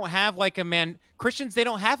is we don't have like Christians, they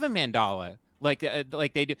don't have a mandala like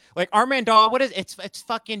they do. Like our mandala, what is it's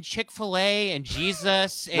fucking Chick-fil-A and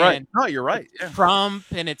Jesus and right. No, you're right. Yeah. Trump,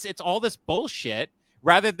 and it's all this bullshit,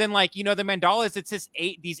 rather than like, the mandalas, it's just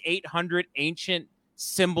these 800 ancient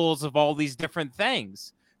symbols of all these different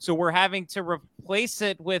things. So we're having to replace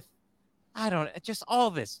it with just all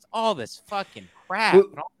this fucking crap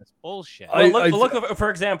and all this bullshit. Look, for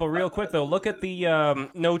example, real quick though, look at the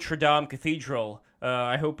Notre Dame Cathedral.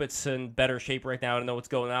 I hope it's in better shape right now. I don't know what's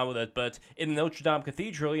going on with it, but in Notre Dame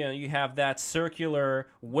Cathedral, you have that circular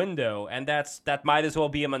window, and that might as well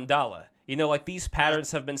be a mandala. Like these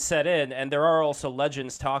patterns have been set in, and there are also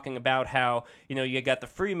legends talking about how, you got the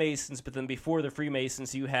Freemasons, but then before the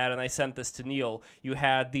Freemasons you had, and I sent this to Neil, you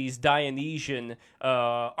had these Dionysian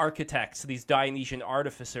architects, these Dionysian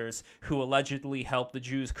artificers who allegedly helped the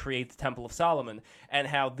Jews create the Temple of Solomon, and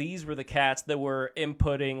how these were the cats that were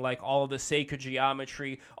inputting like all of the sacred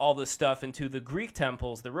geometry, all this stuff into the Greek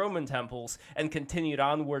temples, the Roman temples, and continued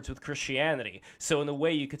onwards with Christianity. So in a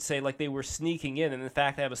way you could say like they were sneaking in, and in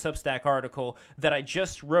fact I have a Substack article that I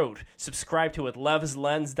just wrote. Subscribe to it,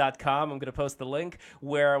 levslens.com. I'm going to post the link,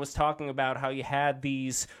 where I was talking about how you had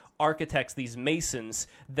these architects, these masons,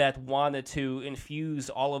 that wanted to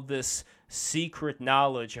infuse all of this secret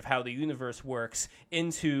knowledge of how the universe works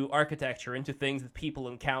into architecture, into things that people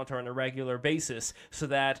encounter on a regular basis, so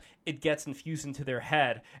that it gets infused into their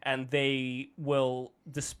head, and they will,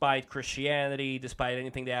 despite Christianity, despite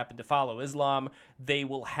anything they happen to follow, Islam, they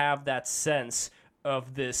will have that sense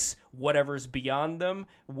of this whatever's beyond them,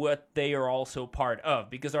 what they are also part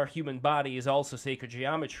of, because our human body is also sacred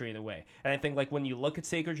geometry in a way. And I think like when you look at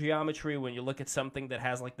sacred geometry, when you look at something that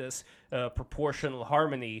has like this proportional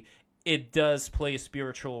harmony, it does play a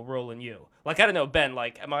spiritual role in you. Like, I don't know, Ben,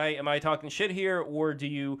 like, am I talking shit here, or do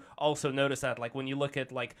you also notice that, like, when you look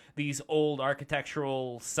at, like, these old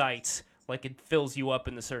architectural sites, like, it fills you up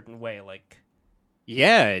in a certain way, like...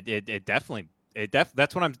 Yeah, it definitely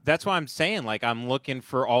that's why I'm saying, like, I'm looking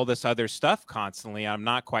for all this other stuff constantly. I'm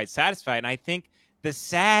not quite satisfied. And I think the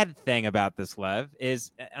sad thing about this, Lev,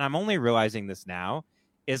 is, and I'm only realizing this now,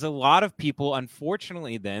 is a lot of people,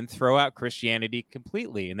 unfortunately, then throw out Christianity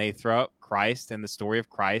completely, and they throw out Christ and the story of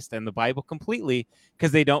Christ and the Bible completely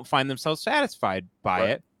because they don't find themselves satisfied by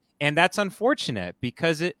it. And that's unfortunate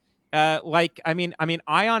because it, I mean,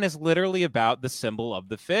 Ion is literally about the symbol of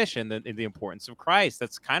the fish and the importance of Christ.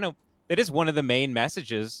 That's kind of, it is one of the main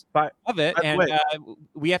messages of it. And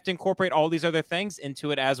we have to incorporate all these other things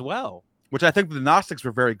into it as well. Which I think the Gnostics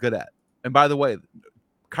were very good at. And by the way,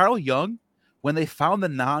 Carl Jung, when they found the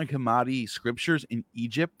Nag Hammadi scriptures in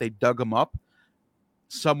Egypt, they dug them up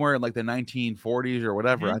somewhere in like the 1940s or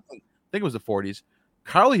whatever. I think it was the 40s.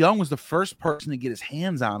 Carl Jung was the first person to get his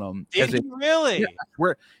hands on them. Did he really? Yeah,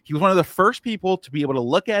 where he was one of the first people to be able to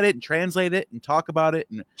look at it and translate it and talk about it.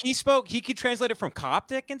 And he could translate it from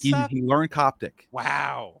Coptic and stuff. He learned Coptic.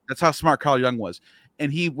 Wow, that's how smart Carl Jung was.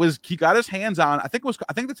 And he got his hands on. I think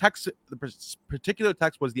the text, the particular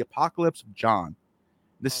text was the Apocalypse of John.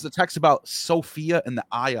 This is a text about Sophia and the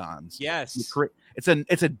Ions. Yes, it's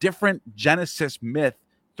a different Genesis myth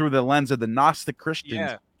through the lens of the Gnostic Christians.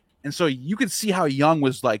 Yeah. And so you could see how Jung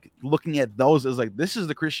was like looking at those as like, this is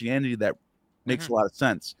the Christianity that makes a lot of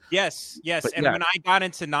sense. Yes. But, and when I got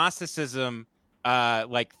into Gnosticism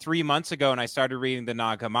like 3 months ago and I started reading the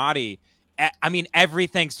Nag Hammadi, I mean,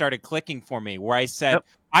 everything started clicking for me where I said,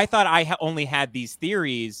 I thought I only had these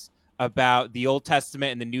theories about the Old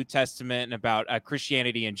Testament and the New Testament and about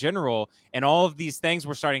Christianity in general. And all of these things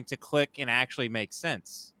were starting to click and actually make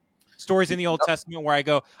sense. Stories in the Old Testament where I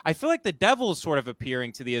go, I feel like the devil is sort of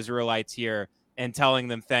appearing to the Israelites here and telling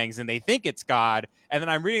them things, and they think it's God. And then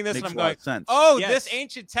I'm reading this and I'm going, this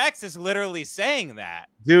ancient text is literally saying that.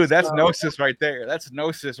 Dude, that's Gnosis right there. That's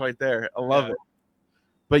Gnosis right there. I love it.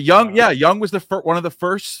 But Jung was one of the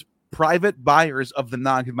first private buyers of the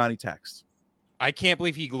Nag Hammadi text. I can't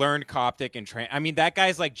believe he learned Coptic and I mean, that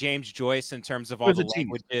guy's like James Joyce in terms of all the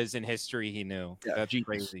languages and history he knew. Yeah, that's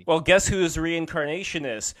crazy. Well, guess who his reincarnation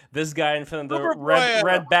is? This guy in front of the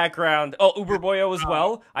red background. Oh, Uberboyo as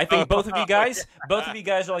well. I think both of you guys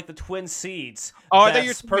are like the twin seeds. Oh, I thought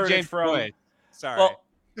you were James Joyce. Sorry. Well,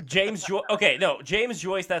 James Joyce. Okay, no, James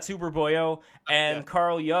Joyce. That's Uberboyo, and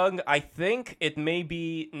Carl Jung. I think it may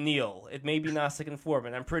be Neil. It may be Gnostic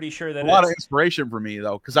Informant. I'm pretty sure that a lot of inspiration for me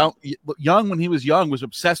though, because Jung, when he was young, was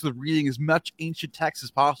obsessed with reading as much ancient text as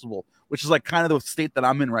possible, which is like kind of the state that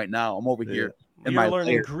I'm in right now. I'm over here. You're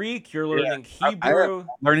learning Greek. You're learning Hebrew. I'm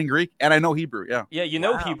learning Greek, and I know Hebrew. Yeah. Yeah, you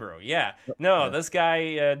know Hebrew. Yeah. No, this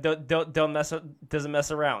guy doesn't mess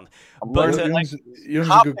around. But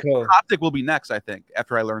Coptic will be next, I think.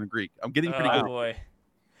 After I learn Greek, I'm getting pretty good. Boy.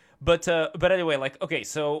 But anyway, like, okay,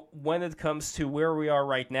 so when it comes to where we are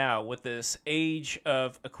right now with this age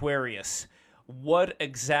of Aquarius, what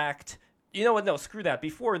exact... You know what? No, screw that.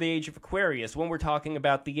 Before the age of Aquarius, when we're talking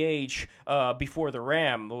about the age before the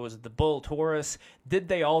Ram, what was it, the Bull, Taurus? Did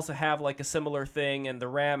they also have like a similar thing, and the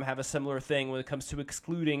Ram have a similar thing when it comes to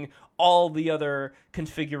excluding all the other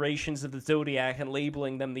configurations of the zodiac and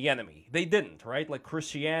labeling them the enemy? They didn't, right? Like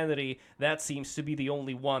Christianity, that seems to be the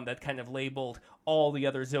only one that kind of labeled all the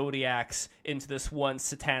other zodiacs into this one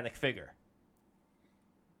satanic figure.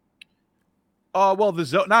 Well, I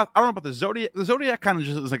don't know about the Zodiac. The Zodiac kind of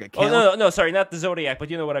just is like a calendar. Oh, no, sorry, not the Zodiac, but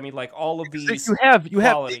you know what I mean. Like all of these. You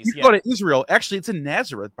go to Israel. Actually, it's in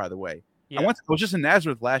Nazareth, by the way. Yeah. I was just in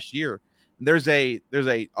Nazareth last year. There's a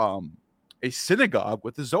synagogue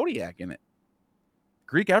with the Zodiac in it.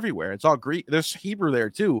 Greek everywhere. It's all Greek. There's Hebrew there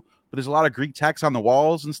too, but there's a lot of Greek text on the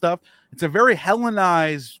walls and stuff. It's a very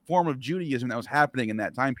Hellenized form of Judaism that was happening in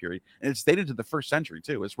that time period, and it's dated to the 1st century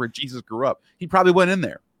too. It's where Jesus grew up. He probably went in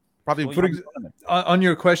there. On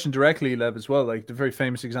your question directly, Lev, as well, like the very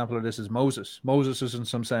famous example of this is Moses. Moses is in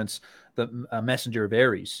some sense a messenger of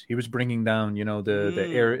Aries. He was bringing down,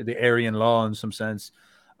 the Aryan law in some sense.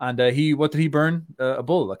 And what did he burn? A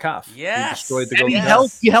bull, a calf. Yes. He destroyed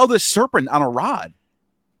he held a serpent on a rod,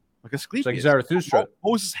 like a Asclepius. Like Zarathustra.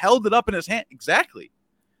 Moses held it up in his hand. Exactly.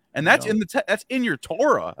 And that's that's in your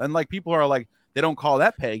Torah. And like people are like, they don't call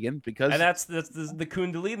that pagan because... And that's the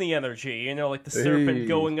Kundalini energy, like the serpent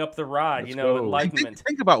going up the rod, enlightenment.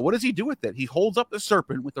 Think about, what does he do with it? He holds up the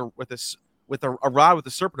serpent with a rod with a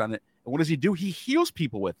serpent on it. And what does he do? He heals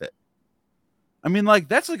people with it. I mean, like,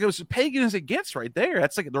 that's like as pagan as it gets right there.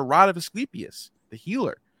 That's like the rod of Asclepius, the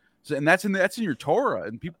healer. So, and that's in your Torah,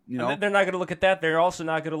 and people, They're not going to look at that. They're also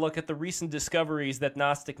not going to look at the recent discoveries that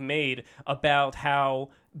Gnostic made about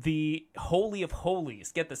how the Holy of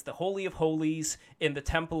Holies, get this, the Holy of Holies in the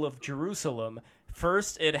Temple of Jerusalem,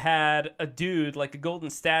 first it had a dude, like a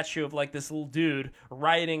golden statue of like this little dude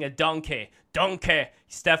riding a donkey. Donkey.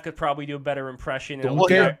 Steph could probably do a better impression.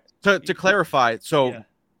 To clarify, so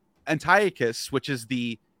Antiochus, which is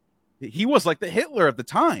he was like the Hitler of the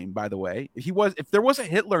time, by the way. If there was a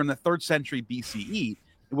Hitler in the 3rd century BCE,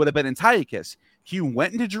 it would have been Antiochus. He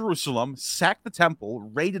went into Jerusalem, sacked the temple,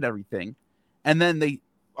 raided everything, and then they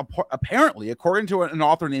apparently, according to an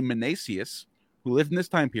author named Menasius, who lived in this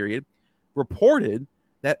time period, reported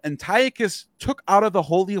that Antiochus took out of the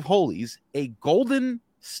Holy of Holies a golden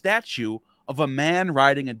statue of a man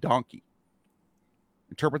riding a donkey.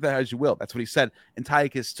 Interpret that as you will. That's what he said.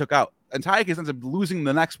 Antiochus took out. Antiochus ends up losing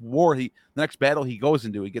the next battle he goes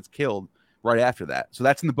into. He gets killed right after that. So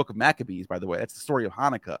that's in the book of Maccabees, by the way. That's the story of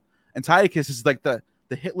Hanukkah. Antiochus is like the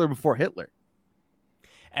Hitler before Hitler.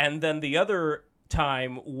 And then the other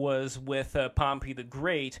time was with Pompey the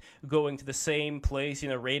Great going to the same place,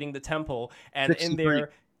 raiding the temple. And 63. In there...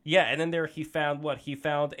 Yeah, and then there he found what? He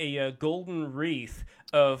found a golden wreath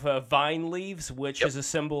of vine leaves, which is a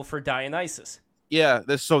symbol for Dionysus. Yeah,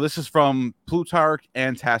 this is from Plutarch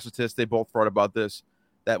and Tacitus. They both wrote about this,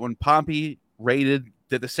 that when Pompey did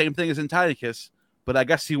the same thing as Antiochus, but I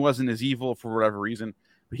guess he wasn't as evil for whatever reason.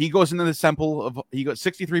 But he goes into the temple he goes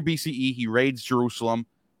 63 BCE, he raids Jerusalem,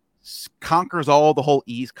 conquers the whole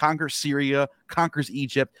east, conquers Syria, conquers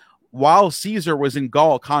Egypt. While Caesar was in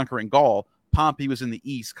Gaul conquering Gaul, Pompey was in the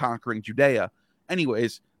east conquering Judea.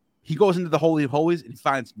 Anyways, he goes into the Holy of Holies and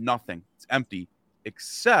finds nothing. It's empty,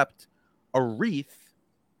 except a wreath.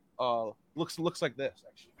 Looks like this,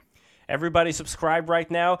 actually. Everybody subscribe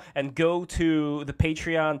right now and go to the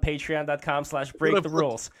Patreon,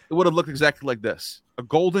 patreon.com/breaktherules. It would have looked exactly like this. A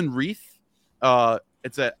golden wreath.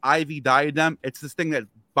 It's an ivy diadem. It's this thing that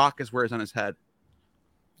Bacchus wears on his head.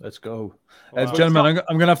 Let's go. Gentlemen,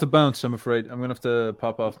 I'm going to have to bounce, I'm afraid. I'm going to have to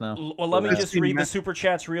pop off now. Well, let me just read the super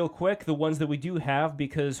chats real quick, the ones that we do have,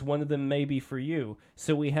 because one of them may be for you.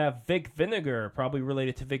 So we have Vic Vinegar, probably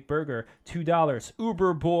related to Vic Burger, $2.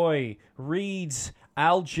 Uberboy, Reeds,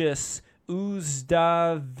 Algis,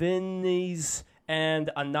 Uzdavinis, and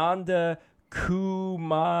Ananda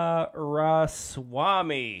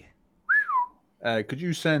Kumaraswamy. Could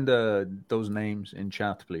you send those names in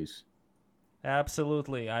chat, please?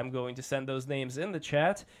 Absolutely. I'm going to send those names in the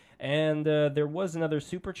chat. And there was another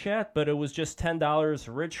super chat, but it was just $10.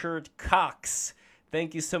 Richard Cox.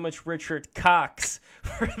 Thank you so much, Richard Cox,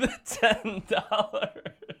 for the $10.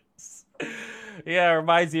 Yeah, it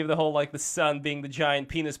reminds me of the whole, like, the sun being the giant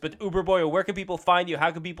penis. But Uberboyo, where can people find you?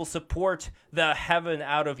 How can people support the heaven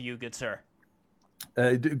out of you, good sir?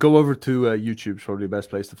 Go over to YouTube. It's probably the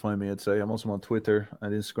best place to find me, I'd say. I'm also on Twitter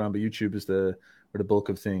and Instagram, but YouTube is where the bulk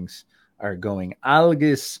of things are going.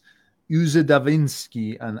 Algis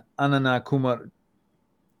Uzedavinsky and Anana Kumar.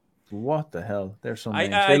 What the hell? There's some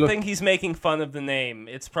names. I think he's making fun of the name.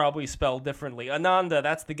 It's probably spelled differently. Ananda,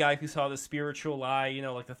 that's the guy who saw the spiritual eye,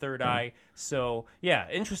 like the third eye. So, yeah,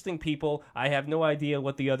 interesting people. I have no idea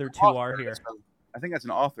what the other two are here. I think that's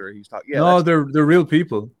an author he's talking. Yeah, no, they're real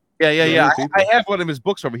people. Yeah. I have one of his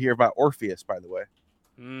books over here about Orpheus, by the way.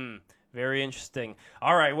 Very interesting.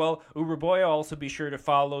 All right, well, Uberboy, also be sure to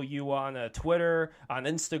follow you on Twitter, on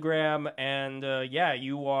Instagram, and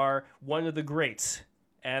you are one of the greats.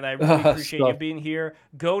 And I really appreciate you being here.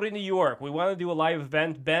 Go to New York. We want to do a live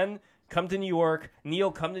event. Ben, come to New York.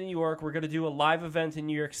 Neil, come to New York. We're going to do a live event in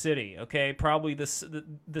New York City, okay? Probably this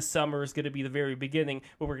summer is going to be the very beginning,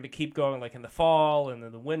 but we're going to keep going like in the fall and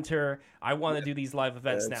in the winter. I want to do these live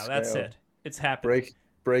events now. That's it. It's happening.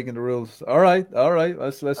 Breaking the rules. All right.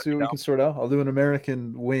 Let's see what we can sort out. I'll do an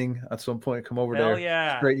American wing at some point. Come over there.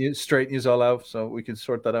 Yeah. Straighten you all out so we can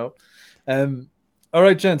sort that out. All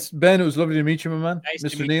right, gents. Ben, it was lovely to meet you, my man. Nice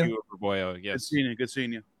Mr. to meet Neil. you, Uberboyo. Yes. Good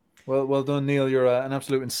seeing you. Well done, Neil. You're an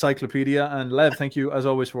absolute encyclopedia. And Lev, thank you as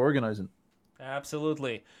always for organizing.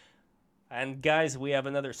 Absolutely. And guys, we have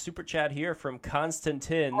another super chat here from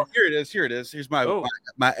Konstantin. Oh, here it is. Here's my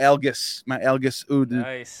Algis Ud.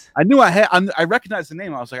 Nice. I knew I recognized the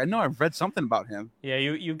name. I was like, I know I've read something about him. Yeah,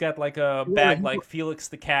 you've got like a bag like Felix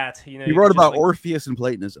the Cat. He wrote about Orpheus and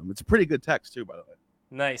Platonism. It's a pretty good text too, by the way.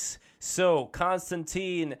 Nice. So,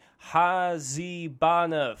 Konstantin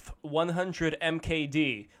Hazibanov, 100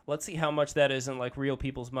 MKD. Let's see how much that is in like real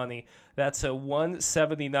people's money. That's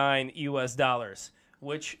 $179 US.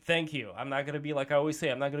 Which, thank you. I'm not going to be like I always say,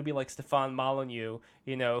 I'm not going to be like Stefan Molyneux,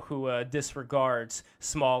 who disregards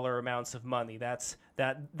smaller amounts of money. That's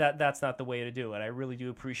that's not the way to do it. I really do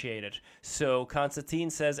appreciate it. So Constantine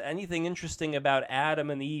says, anything interesting about Adam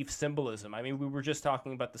and Eve symbolism? I mean, we were just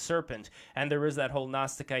talking about the serpent, and there is that whole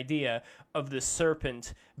Gnostic idea of the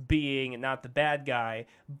serpent being not the bad guy,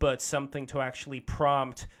 but something to actually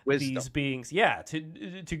prompt Wisdom. these beings,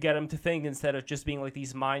 to get them to think, instead of just being like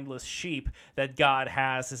these mindless sheep that God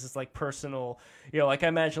has as his like personal, like I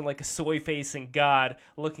imagine like a soy-facing God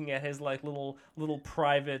looking at his like little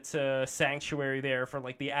private sanctuary there for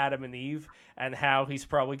like the Adam and Eve, and how he's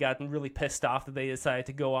probably gotten really pissed off that they decided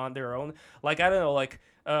to go on their own. Like, I don't know, like,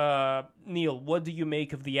 Neil, what do you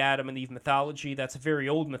make of the Adam and Eve mythology? That's a very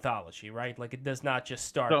old mythology, right? Like, it does not just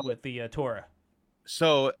start with the Torah.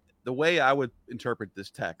 So the way I would interpret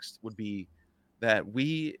this text would be that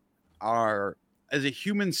we are, as a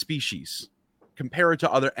human species, compared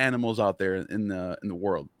to other animals out there in the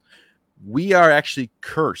world, we are actually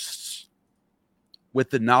cursed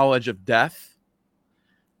with the knowledge of death.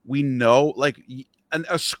 We know, like,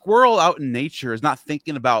 a squirrel out in nature is not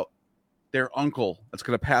thinking about their uncle that's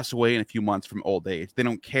going to pass away in a few months from old age. They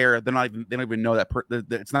don't care. They don't even know that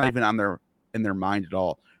it's not even in their mind at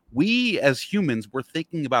all. We as humans, we're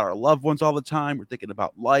thinking about our loved ones all the time. We're thinking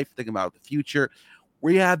about life, thinking about the future.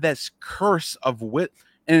 We have this curse of wit,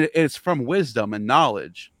 and it's from wisdom and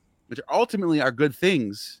knowledge, which ultimately are good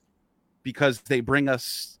things because they bring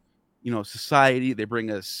us, society. They bring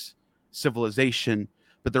us civilization.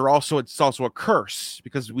 But it's also a curse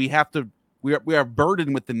because we are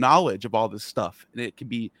burdened with the knowledge of all this stuff, and it can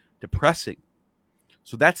be depressing.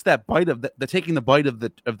 So that's that bite of the taking the bite of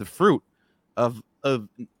the fruit of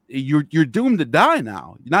you're doomed to die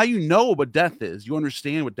now. Now you know what death is. You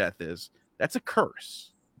understand what death is. That's a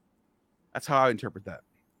curse. That's how I interpret that.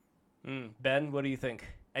 Ben, what do you think?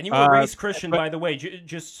 And you were raised Christian, by the way,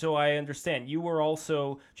 just so I understand. You were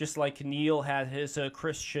also, just like Neil had his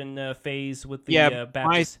Christian phase with the Baptist.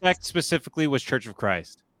 My sect specifically was Church of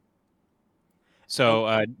Christ.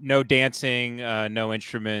 So no dancing, no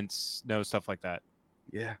instruments, no stuff like that.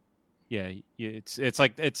 Yeah. Yeah, it's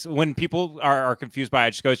like, it's when people are confused by it, I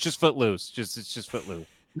just go, it's just Footloose. It's just Footloose.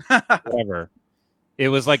 Whatever. It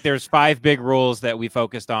was like there's 5 big rules that we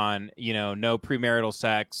focused on, no premarital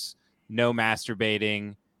sex, no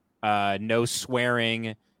masturbating, no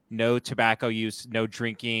swearing, no tobacco use, no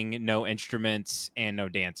drinking, no instruments, and no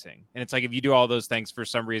dancing. And it's like, if you do all those things for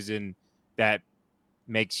some reason, that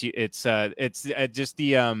makes you, it's just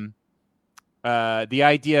the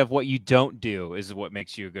idea of what you don't do is what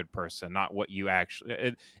makes you a good person, not what you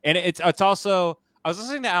actually. It's also, I was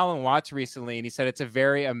listening to Alan Watts recently, and he said it's a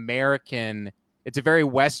very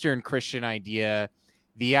Western Christian idea.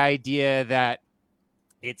 The idea that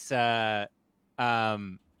it's that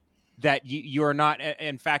you're not,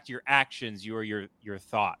 in fact, your actions, you are your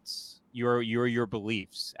thoughts, you're your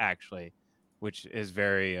beliefs, actually, which is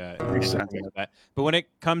very but when it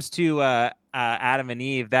comes to Adam and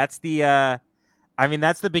Eve, that's the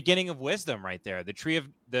that's the beginning of wisdom right there. The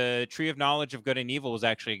tree of knowledge of good and evil was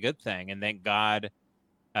actually a good thing, and thank God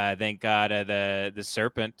the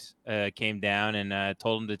serpent came down and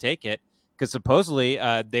told him to take it, because supposedly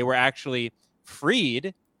they were actually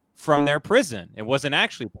freed from their prison. It wasn't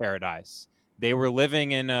actually paradise. They were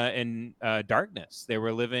living in darkness. They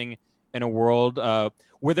were living in a world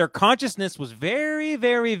where their consciousness was very,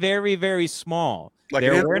 very, very, very small. Like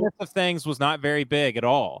their awareness of things was not very big at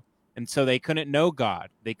all. And so they couldn't know God.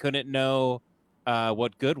 They couldn't know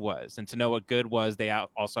what good was. And to know what good was, they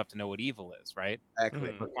also have to know what evil is, right?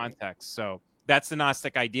 Exactly. For context. So that's the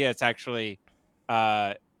Gnostic idea. It's actually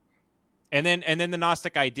and then the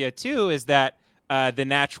Gnostic idea too is that the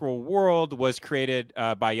natural world was created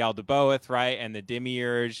by Yaldabaoth, right? And the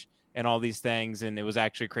demiurge and all these things, and it was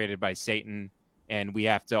actually created by Satan, and we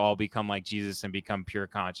have to all become like Jesus and become pure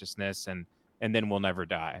consciousness, and then we'll never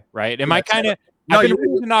die, right? Am I kind of I've been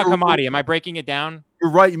reading Nag Hammadi. Am I breaking it down?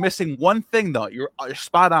 You're right. You're missing one thing though. You're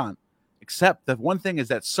spot on. Except that one thing is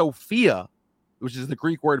that Sophia, which is the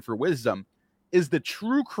Greek word for wisdom, is the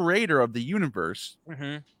true creator of the universe.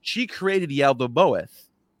 Mm-hmm. She created Yaldabaoth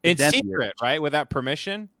in secret, right? Without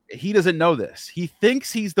permission. He doesn't know this. He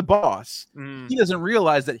thinks he's the boss. He doesn't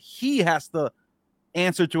realize that he has to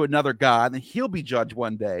answer to another god, and he'll be judged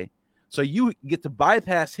one day. So you get to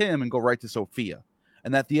bypass him and go right to Sophia.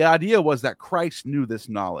 And that the idea was that Christ knew this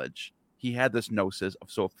knowledge. He had this gnosis of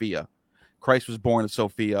Sophia. Christ was born of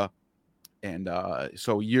Sophia. And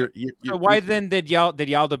so why then did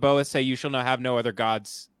Yaldabaoth say, "You shall not have no other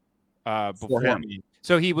gods before me"?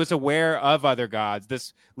 So he was aware of other gods.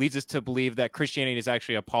 This leads us to believe that Christianity is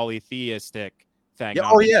actually a polytheistic thing.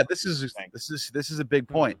 Yeah, this is a big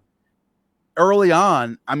point. Early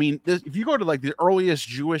on, I mean, if you go to like the earliest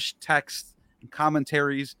Jewish texts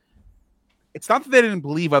commentaries. It's not that they didn't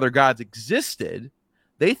believe other gods existed.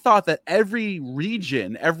 They thought that every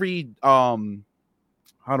region, every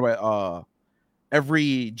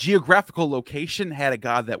every geographical location had a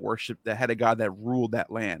god that worshipped, that had a god that ruled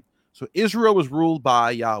that land. So Israel was ruled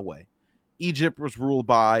by Yahweh. Egypt was ruled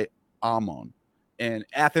by Ammon. And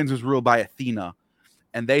Athens was ruled by Athena.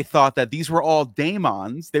 And they thought that these were all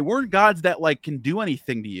daemons. They weren't gods that like can do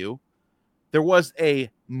anything to you. There was a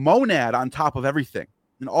monad on top of everything.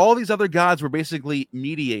 And all these other gods were basically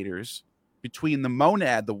mediators between the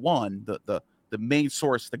monad, the one, the main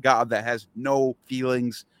source, the god that has no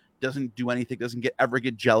feelings, doesn't do anything, doesn't ever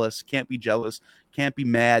get jealous, can't be jealous, can't be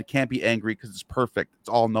mad, can't be angry because it's perfect. It's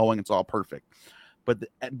all knowing, it's all perfect. But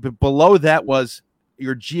below that was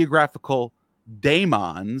your geographical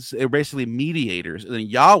daemons. They were basically mediators. And then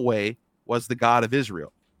Yahweh was the God of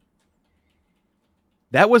Israel.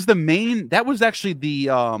 That was the main, that was actually the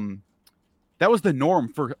that was the norm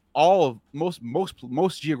for all of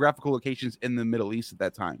most geographical locations in the Middle East at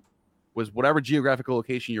that time. Was whatever geographical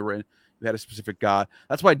location you were in, you had a specific god.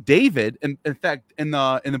 That's why David, and in fact, in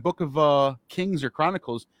the book of Kings or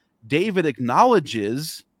Chronicles, David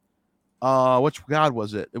acknowledges which god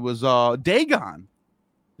was it? It was Dagon.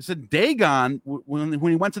 It said Dagon when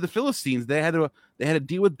he went to the Philistines, they had to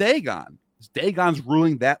deal with Dagon. Dagon's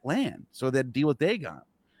ruling that land, so they had to deal with Dagon.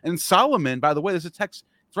 And Solomon, by the way, there's a text.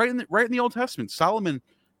 It's right in the Old Testament. Solomon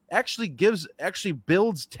actually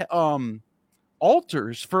builds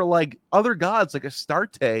altars for like other gods like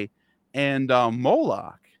Astarte and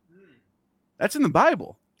Moloch. That's in the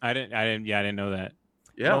Bible. I didn't know that.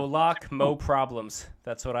 Yeah. Moloch, mo problems.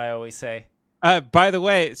 That's what I always say. By the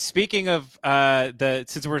way, speaking of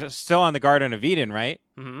since we're still on the Garden of Eden, right?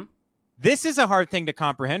 Mm-hmm. This is a hard thing to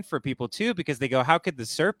comprehend for people too, because they go, how could the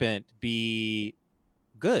serpent be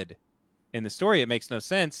good in the story? It makes no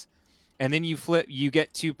sense. And then you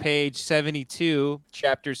get to page 72,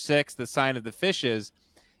 chapter 6, the sign of the fishes.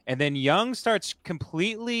 And then Jung starts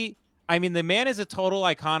completely, I mean, the man is a total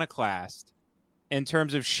iconoclast in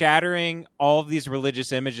terms of shattering all of these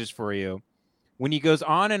religious images for you. When he goes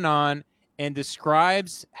on and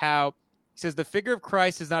describes how, he says, the figure of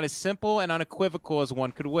Christ is not as simple and unequivocal as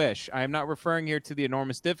one could wish. I am not referring here to the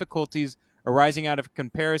enormous difficulties arising out of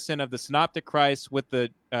comparison of the synoptic Christ with the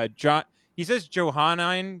John. He says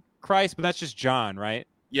Johannine Christ, but that's just John, right?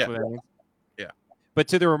 Yeah. Yeah. But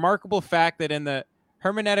to the remarkable fact that in the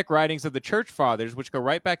hermeneutic writings of the church fathers, which go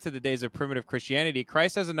right back to the days of primitive Christianity,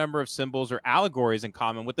 Christ has a number of symbols or allegories in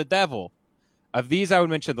common with the devil. Of these, I would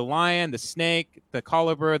mention the lion, the snake, the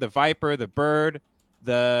colibri, the viper, the bird,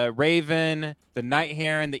 the raven, the night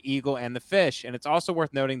heron, the eagle, and the fish. And it's also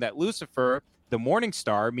worth noting that Lucifer, the morning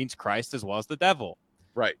star, means Christ as well as the devil.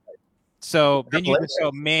 Right. So then you just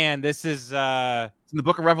go, man, this is it's in the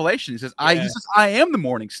book of Revelation. He says, he says, I am the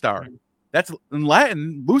morning star. Mm-hmm. That's in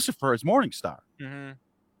Latin, Lucifer is morning star. Mm-hmm.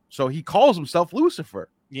 So he calls himself Lucifer.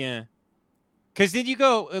 Yeah. Because then you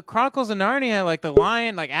go Chronicles of Narnia, like the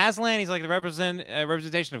lion, like Aslan, he's like the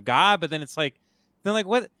representation of God, but then it's like, then like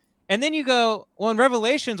what? And then you go, well, in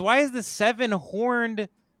Revelations, why is the 7-horned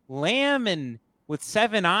lamb and with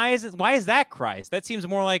 7 eyes? Why is that Christ? That seems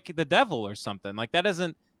more like the devil or something. Like that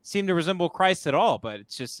doesn't seem to resemble Christ at all. But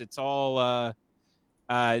it's all.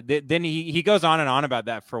 Then he goes on and on about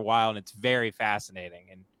that for a while, and it's very fascinating.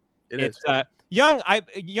 And it's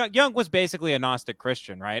Jung was basically a Gnostic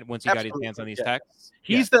Christian, right? Once he got his hands on these texts,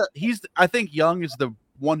 I think Jung is the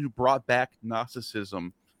one who brought back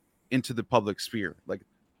Gnosticism into the public sphere. Like,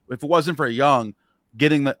 if it wasn't for Jung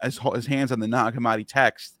getting his hands on the Nag Hammadi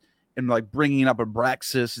text and like bringing up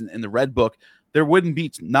Abraxas and the Red Book, there wouldn't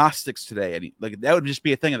be Gnostics today. And like that would just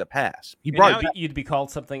be a thing of the past. You'd be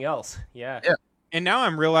called something else. Yeah. And now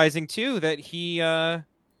I'm realizing too that he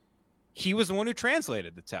was the one who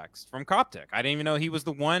translated the text from Coptic. I didn't even know he was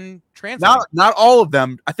the one translating. Not all of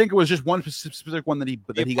them. I think it was just one specific one that he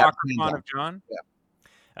got. Of John. Yeah.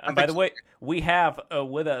 By the way, we have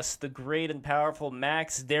with us the great and powerful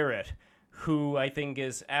Max Derritt, who I think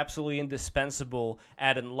is absolutely indispensable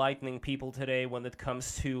at enlightening people today when it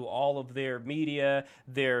comes to all of their media,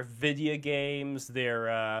 their video games,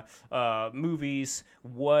 their movies,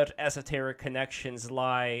 what esoteric connections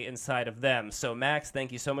lie inside of them. So, Max,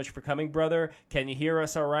 thank you so much for coming, brother. Can you hear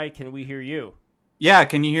us all right? Can we hear you? Yeah,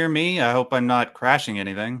 can you hear me? I hope I'm not crashing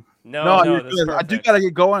anything. No, I do got to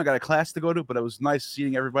get going. I got a class to go to, but it was nice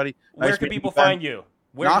seeing everybody. Where can people find you?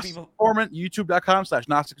 Gnostic Informant,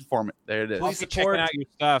 youtube.com/Gnostic Informant. There it is. Please check out your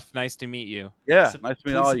stuff. Nice to meet you. Yeah, nice to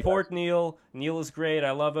meet all you. Support Neil. Neil is great.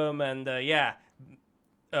 I love him, and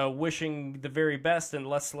wishing the very best. And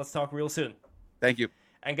let's talk real soon. Thank you.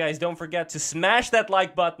 And guys, don't forget to smash that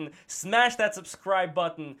like button, smash that subscribe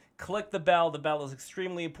button, click the bell. The bell is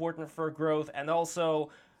extremely important for growth. And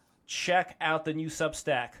also check out the new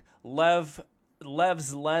Substack,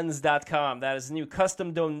 levslens.com. That is a new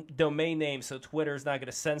custom domain name, so Twitter is not going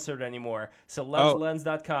to censor it anymore. So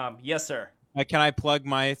levslens.com. Yes, sir. Can I plug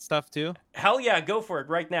my stuff too? Hell yeah, go for it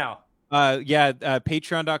right now.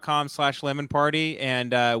 Patreon.com/lemon party.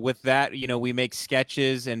 And with that, we make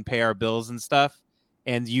sketches and pay our bills and stuff.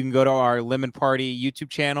 And you can go to our Lemon Party YouTube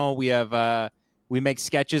channel. We have we make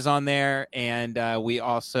sketches on there, and we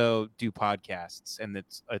also do podcasts, and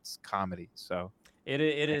it's comedy. So it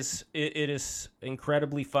is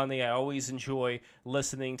incredibly funny. I always enjoy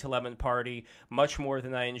listening to Lemon Party much more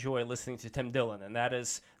than I enjoy listening to Tim Dillon, and that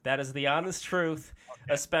is the honest truth.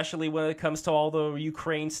 Okay. Especially when it comes to all the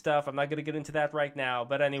Ukraine stuff. I'm not going to get into that right now,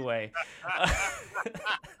 but anyway.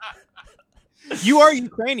 You are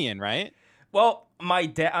Ukrainian, right? Well,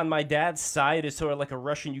 on my dad's side is sort of like a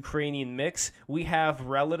Russian-Ukrainian mix. We have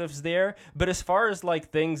relatives there, but as far as like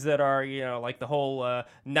things that are, like the whole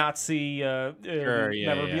Nazi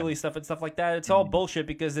memorabilia stuff and stuff like that, it's all bullshit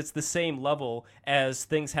because it's the same level as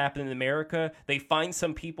things happen in America. They find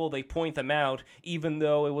some people, they point them out, even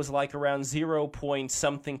though it was like around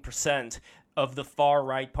 0.something% of the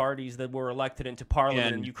far-right parties that were elected into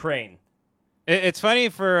parliament in Ukraine. It's funny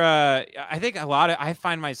for I think I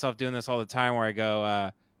find myself doing this all the time where I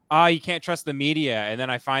go, you can't trust the media, and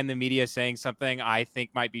then I find the media saying something I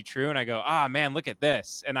think might be true, and I go, man, look at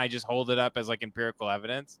this, and I just hold it up as like empirical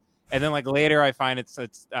evidence, and then like later I find it's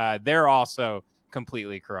they're also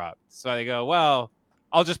completely corrupt. So I go, well,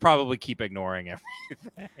 I'll just probably keep ignoring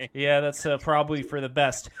everything. Yeah, that's probably for the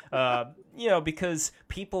best. Because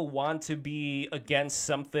people want to be against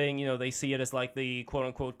something, they see it as like the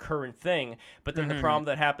quote-unquote current thing. But then the problem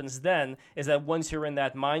that happens then is that once you're in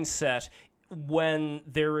that mindset, when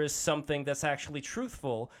there is something that's actually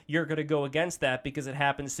truthful, you're going to go against that because it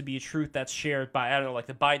happens to be a truth that's shared by, I don't know, like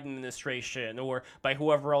the Biden administration or by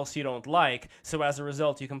whoever else you don't like. So as a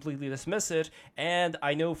result, you completely dismiss it. And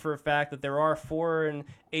I know for a fact that there are foreign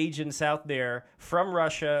agents out there from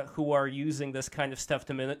Russia who are using this kind of stuff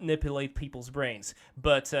to manipulate people's brains.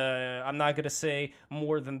 But I'm not going to say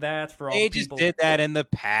more than that for all they people. They just did that in the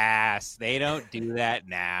past. They don't do that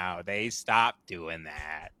now. They stopped doing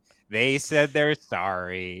that. They said they're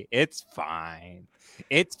sorry. It's fine.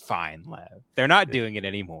 It's fine, Lev. They're not doing it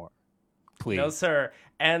anymore. Please. No, sir.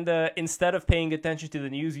 And instead of paying attention to the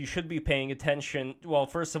news, you should be paying attention, well,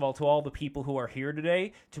 first of all, to all the people who are here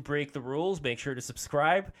today. To break the rules, make sure to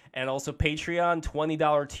subscribe. And also Patreon,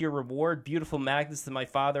 $20 tier reward. Beautiful magnets that my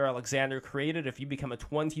father, Alexander, created. If you become a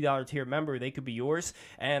 $20 tier member, they could be yours.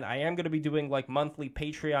 And I am going to be doing like monthly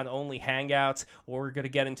Patreon-only hangouts, where we're going to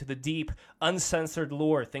get into the deep, uncensored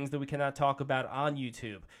lore, things that we cannot talk about on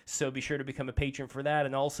YouTube. So be sure to become a patron for that.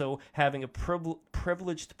 And also having a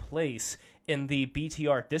privileged place in the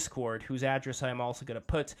BTR Discord, whose address I'm also going to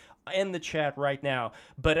put in the chat right now.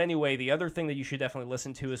 But anyway, the other thing that you should definitely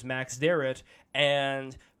listen to is Max Derritt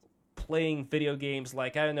and playing video games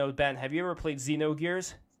like, I don't know, Ben, have you ever played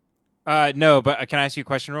Xenogears? No, but can I ask you a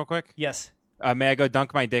question real quick? Yes. May I go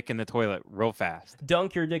dunk my dick in the toilet real fast?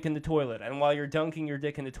 Dunk your dick in the toilet. And while you're dunking your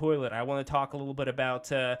dick in the toilet, I want to talk a little bit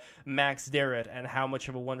about Max Derritt and how much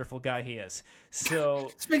of a wonderful guy he is.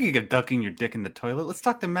 So, speaking of dunking your dick in the toilet, let's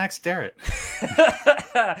talk to Max Derritt.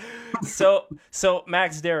 so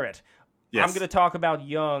Max Derritt. Yes. I'm going to talk about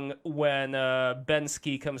Jung when Ben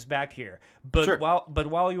Ski comes back here. But sure.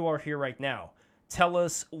 while you are here right now, tell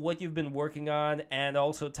us what you've been working on, and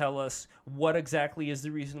also tell us what exactly is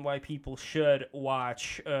the reason why people should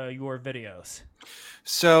watch your videos.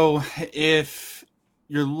 So if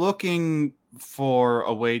you're looking for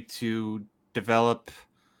a way to develop,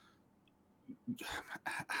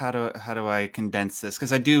 how do I condense this?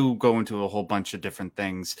 Because I do go into a whole bunch of different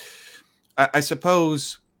things. I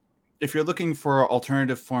suppose if you're looking for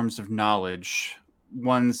alternative forms of knowledge,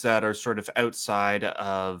 ones that are sort of outside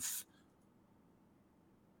of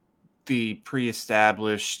the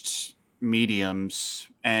pre-established mediums,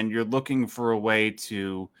 and you're looking for a way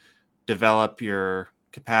to develop your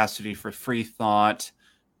capacity for free thought,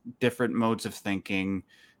 different modes of thinking,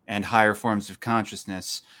 and higher forms of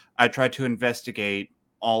consciousness, I try to investigate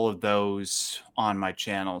all of those on my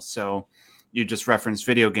channel. So you just referenced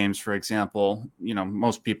video games, for example.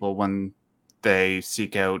 Most people, when they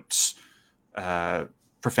seek out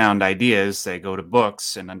profound ideas, they go to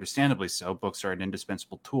books, and understandably so. Books are an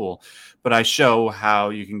indispensable tool. But I show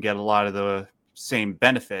how you can get a lot of the same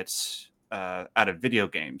benefits out of video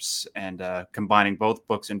games, and combining both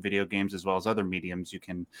books and video games as well as other mediums, you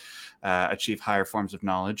can achieve higher forms of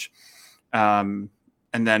knowledge.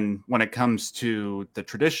 And then when it comes to the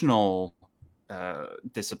traditional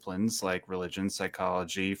disciplines like religion,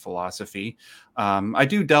 psychology, philosophy, I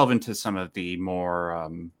do delve into some of the more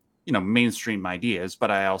mainstream ideas, but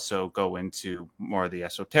I also go into more of the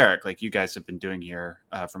esoteric, like you guys have been doing here,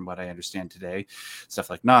 from what I understand today, stuff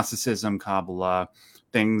like Gnosticism, Kabbalah,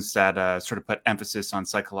 things that sort of put emphasis on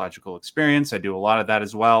psychological experience. I do a lot of that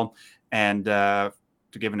as well. And to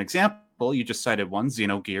give an example, you just cited one,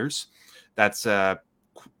 Xenogears. That's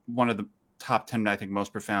one of the top 10, I think,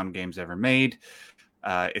 most profound games ever made.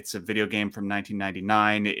 It's a video game from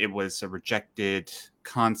 1999. It was a rejected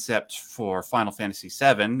concept for Final Fantasy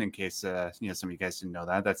VII, in case some of you guys didn't know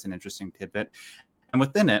that. That's an interesting tidbit. And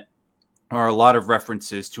within it are a lot of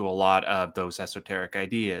references to a lot of those esoteric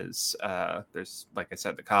ideas. There's, like I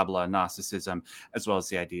said, the Kabbalah, Gnosticism, as well as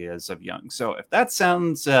the ideas of Jung. So if that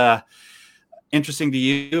sounds interesting to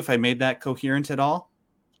you, if I made that coherent at all,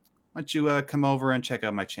 why don't you come over and check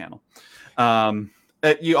out my channel.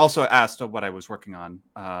 You also asked what I was working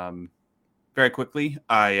on. Very quickly,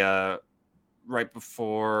 I right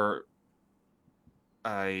before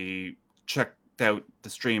I checked out the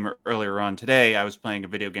stream earlier on today, I was playing a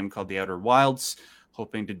video game called The Outer Wilds,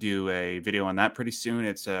 hoping to do a video on that pretty soon.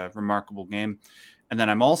 It's a remarkable game. And then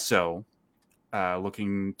I'm also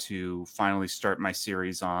looking to finally start my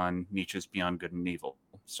series on Nietzsche's Beyond Good and Evil.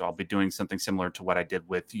 So I'll be doing something similar to what I did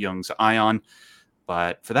with Jung's Ion,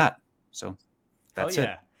 but for that. So that's it.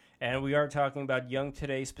 And we are talking about Jung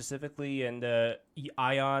today specifically, and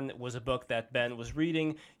Ion was a book that Ben was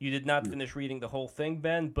reading. You did not finish reading the whole thing,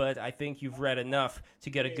 Ben, but I think you've read enough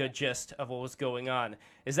to get a good gist of what was going on.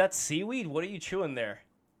 Is that seaweed? What are you chewing there?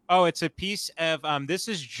 Oh, it's a piece of this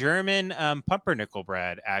is German pumpernickel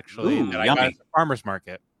bread, actually. Ooh, that I yummy. got at the farmer's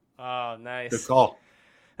market. Oh, nice. Good call.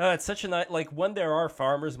 It's such a nice, like, when there are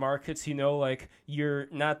farmers markets, like, you're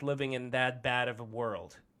not living in that bad of a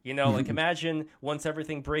world. Like, imagine once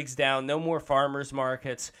everything breaks down, no more farmers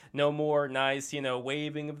markets, no more nice,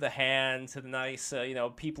 waving of the hand to the nice,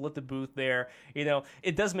 people at the booth there.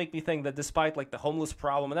 It does make me think that despite, like, the homeless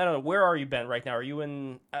problem, and I don't know, where are you, Ben, right now? Are you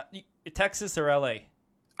in Texas or L.A.?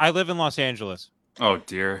 I live in Los Angeles. Oh,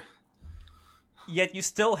 dear. Yet you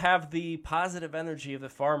still have the positive energy of the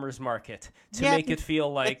farmers market to make it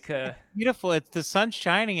feel like... It's beautiful. It's the sun's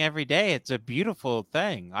shining every day. It's a beautiful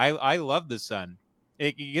thing. I love the sun.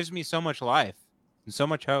 It gives me so much life and so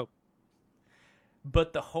much hope.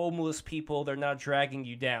 But the homeless people, they're not dragging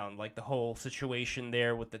you down. Like the whole situation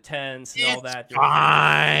there with the tents and all that.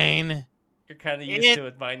 Fine. You're kind of used to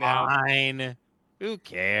it by now. Fine. Who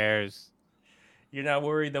cares? You're not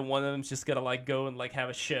worried that one of them's just gonna like go and like have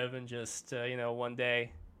a shiv and just one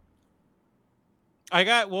day. I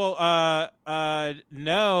got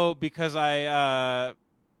no, because I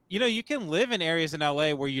you can live in areas in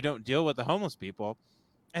LA where you don't deal with the homeless people,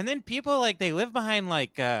 and then people like they live behind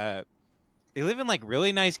like they live in like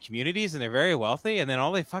really nice communities and they're very wealthy, and then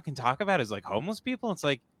all they fucking talk about is like homeless people. It's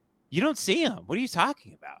like you don't see them. What are you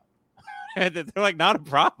talking about? They're like not a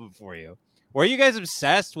problem for you. Or are you guys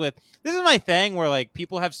obsessed with, this is my thing where like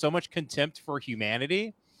people have so much contempt for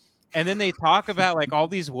humanity, and then they talk about like all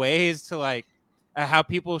these ways to like how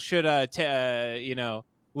people should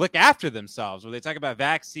look after themselves, where they talk about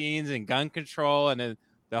vaccines and gun control and then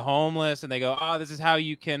the homeless, and they go, oh, this is how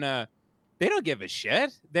you can they don't give a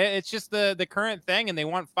shit. It's just the current thing, and they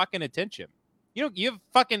want fucking attention. You have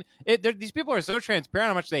fucking these people are so transparent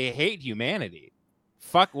how much they hate humanity.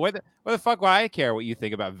 Fuck, what the fuck would I care what you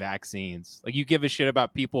think about vaccines? Like, you give a shit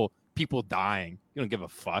about people dying. You don't give a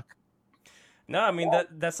fuck. No, I mean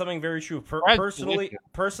that's something very true.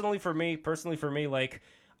 Personally for me, like,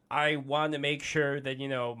 I want to make sure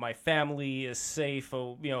that my family is safe,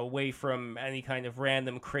 away from any kind of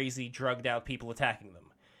random crazy drugged out people attacking them.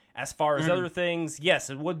 As far as other things, yes,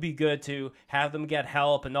 it would be good to have them get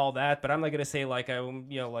help and all that, but I'm not going to say like I'm,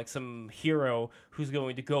 like some hero who's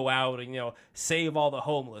going to go out and, save all the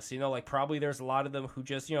homeless. Like probably there's a lot of them who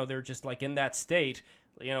just, they're just like in that state,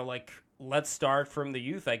 like let's start from the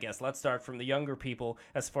youth, I guess. Let's start from the younger people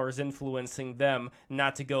as far as influencing them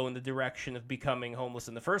not to go in the direction of becoming homeless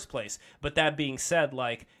in the first place. But that being said,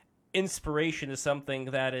 like, inspiration is something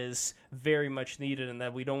that is very much needed and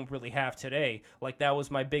that we don't really have today. Like, that was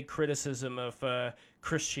my big criticism of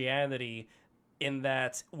Christianity, in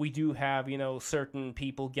that we do have, certain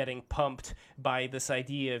people getting pumped by this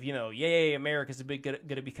idea of, yay, America's going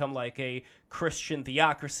to become like a Christian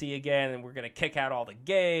theocracy again, and we're going to kick out all the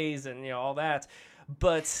gays and, all that.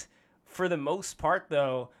 But for the most part,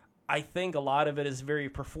 though, I think a lot of it is very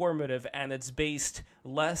performative, and it's based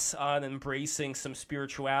less on embracing some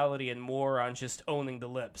spirituality and more on just owning the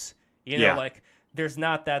libs. Like there's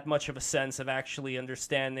not that much of a sense of actually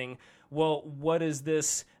understanding, well, what is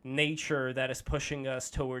this nature that is pushing us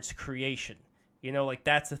towards creation? You know, like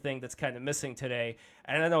that's the thing that's kind of missing today.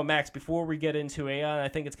 And I know, Max, before we get into AI, I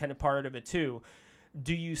think it's kind of part of it too.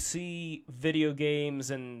 Do you see video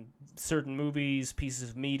games and certain movies, pieces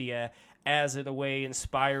of media, as in a way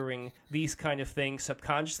inspiring these kind of things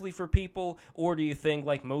subconsciously for people? Or do you think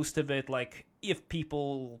like most of it, like if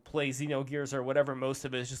people play Xenogears or whatever, most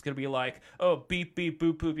of it is just going to be like, oh, beep, beep,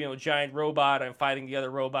 boop, boop, you know, giant robot, I'm fighting the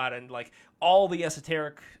other robot, and like all the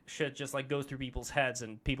esoteric shit just like goes through people's heads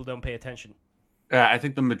and people don't pay attention? I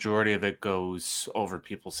think the majority of it goes over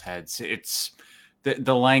people's heads. It's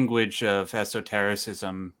the language of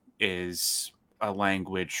esotericism is a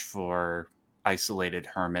language for isolated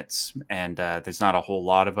hermits, and there's not a whole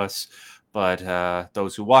lot of us. But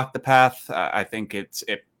those who walk the path, I think it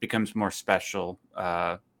becomes more special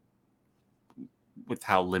with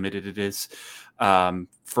how limited it is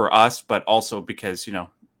for us, but also because, you know,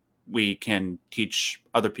 we can teach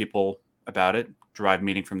other people about it, derive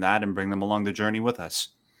meaning from that, and bring them along the journey with us,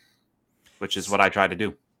 which is what I try to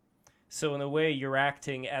do. So in a way, you're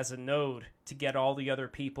acting as a node to get all the other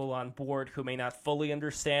people on board who may not fully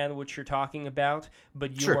understand what you're talking about,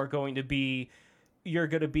 but you are going to be, you're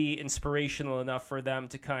going to be inspirational enough for them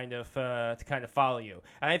to kind of follow you.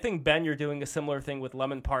 And I think, Ben, you're doing a similar thing with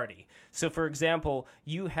Lemon Party. So for example,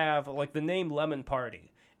 you have like the name Lemon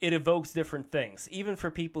Party. It evokes different things. Even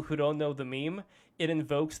for people who don't know the meme, it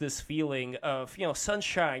invokes this feeling of, you know,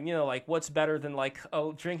 sunshine, you know, like what's better than like,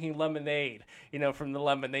 oh, drinking lemonade, you know, from the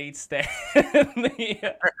lemonade stand.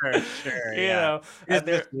 Sure, you know, it's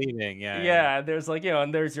misleading, yeah, there's like, you know,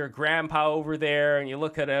 and there's your grandpa over there, and you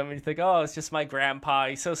look at him and you think, oh, it's just my grandpa,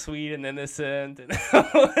 he's so sweet and innocent,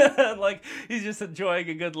 and like he's just enjoying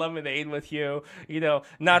a good lemonade with you, you know,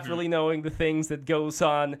 not really knowing the things that goes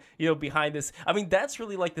on, you know, behind this. I mean, that's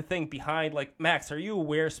really like the thing behind, like, Max, are you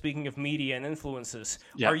aware, speaking of media and influences,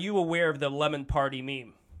 are you aware of the Lemon Party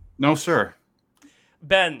meme? No, sir.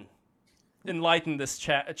 Ben, enlighten this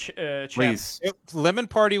please. Lemon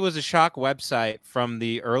Party was a shock website from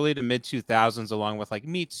the early to mid 2000s, along with like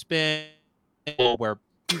Meat Spin, where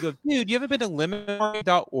you go, dude, you haven't been to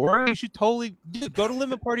lemonparty.org? You should totally go to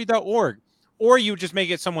lemonparty.org. Or you just make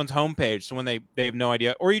it someone's homepage, so when they have no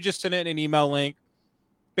idea, or you just send it an email link.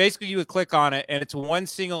 Basically, you would click on it, and it's one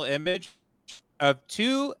single image of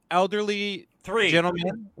two elderly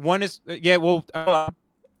gentlemen. One is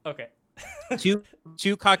okay.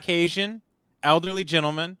 two Caucasian elderly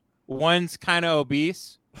gentlemen. One's kind of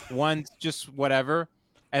obese. One's just whatever,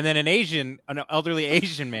 and then an elderly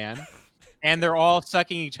Asian man, and they're all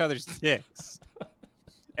sucking each other's dicks,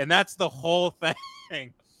 and that's the whole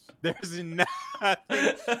thing. There's nothing.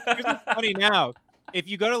 Here's what's funny now. If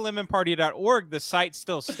you go to lemonparty.org, the site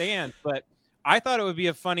still stands, but I thought it would be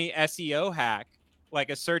a funny SEO hack, like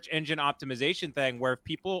a search engine optimization thing, where if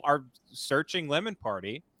people are searching Lemon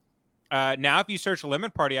Party, now if you search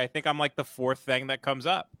Lemon Party, I think I'm like the fourth thing that comes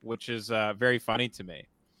up, which is very funny to me.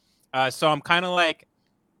 So I'm kind of like,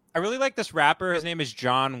 I really like this rapper. His name is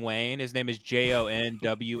John Wayne. His name is JONWAYNE.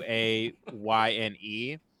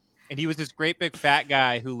 And he was this great big fat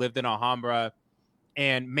guy who lived in Alhambra.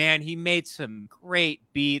 And man, he made some great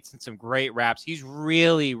beats and some great raps. He's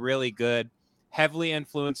really, really good. Heavily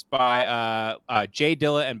influenced by Jay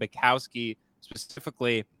Dilla and Bukowski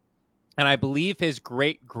specifically. And I believe his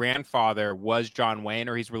great grandfather was John Wayne,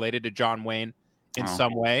 or he's related to John Wayne in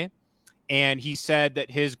some way. And he said that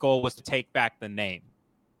his goal was to take back the name.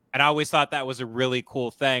 And I always thought that was a really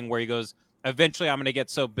cool thing, where he goes, eventually I'm going to get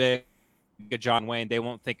so big at John Wayne, they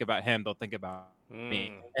won't think about him, they'll think about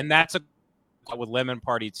me. And that's with Lemon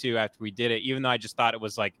Party too, after we did it, even though I just thought it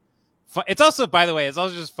was like fun. It's also, by the way, it's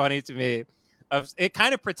also just funny to me. It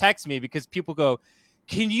kind of protects me because people go,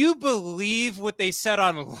 can you believe what they said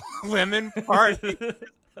on Lemon Party this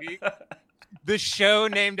week? The show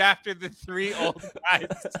named after the three old guys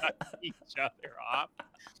sucking each other off.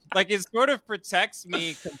 Like, it sort of protects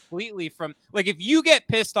me completely from, like, if you get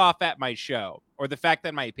pissed off at my show or the fact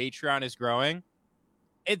that my Patreon is growing,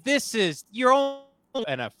 you're all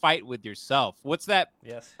in a fight with yourself. What's that?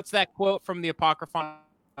 Yes. What's that quote from the Apocryphon?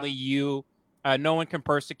 You, no one can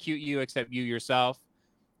persecute you except you yourself.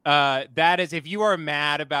 That is, if you are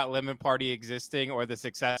mad about Lemon Party existing or the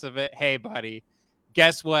success of it, hey, buddy,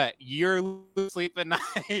 guess what? You're losing sleep at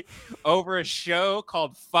night over a show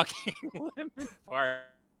called fucking Lemon Party.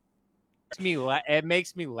 It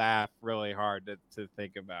makes me laugh really hard to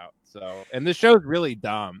think about. So, and the show's really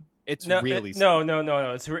dumb. It's No, really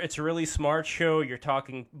no. It's a really smart show. You're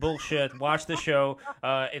talking bullshit. Watch the show.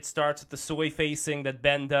 It starts with the soy facing that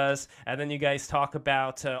Ben does, and then you guys talk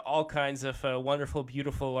about all kinds of wonderful,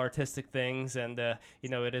 beautiful, artistic things. And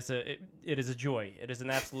it is a joy. It is an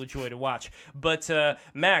absolute joy to watch. But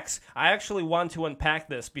Max, I actually want to unpack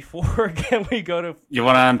this before again we go to. You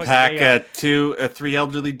want to unpack three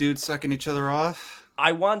elderly dudes sucking each other off?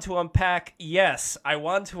 I want to unpack. Yes, I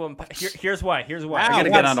want to unpack. Here's why. Wow, I gotta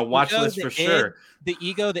get on a watch list for sure. The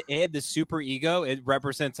ego, the id, the super ego, it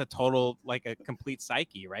represents a total, like a complete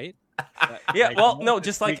psyche, right? Yeah. Like, Well, no,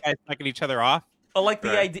 just like guys sucking each other off. like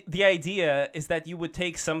Right. the idea is that you would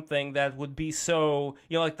take something that would be so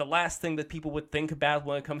like the last thing that people would think about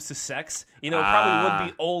when it comes to sex. It probably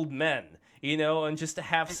would be old men. And just to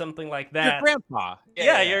have something like that. Your grandpa.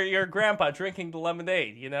 Yeah. Your grandpa drinking the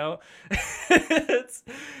lemonade,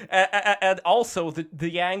 and also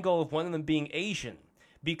the angle of one of them being Asian.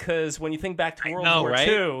 Because when you think back to World War right?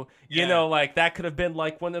 II, like that could have been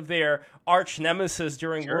like one of their arch nemesis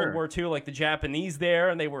during World War II, like the Japanese there,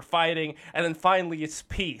 and they were fighting, and then finally it's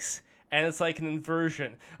peace. And it's like an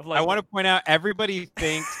inversion of like. I want to point out everybody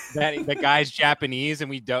thinks that the guy's Japanese, and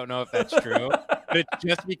we don't know if that's true. But it's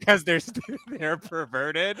just because they're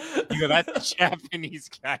perverted, you go, that's a Japanese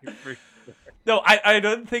guy for sure. No, I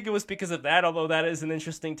don't think it was because of that, although that is an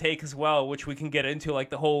interesting take as well, which we can get into, like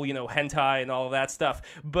the whole, hentai and all of that stuff.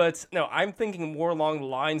 But no, I'm thinking more along the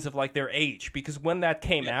lines of like their age, because when that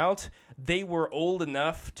came out, they were old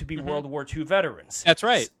enough to be World War II veterans. That's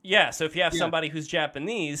right. So if you have somebody who's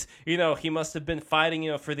Japanese, he must have been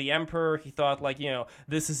fighting, for the emperor. He thought like,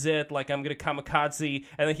 this is it, like I'm going to kamikaze.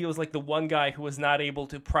 And then he was like the one guy who was not able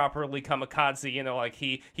to properly kamikaze, like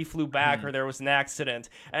he flew back or there was an accident.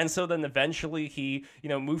 And so then eventually he,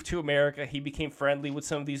 moved to America. He became friendly with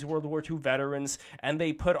some of these World War II veterans, and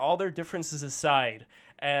they put all their differences aside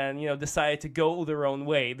and decided to go their own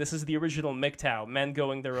way. This is the original MGTOW, men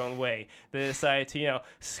going their own way. They decided to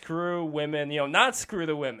screw women, not screw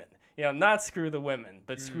the women. Not screw the women,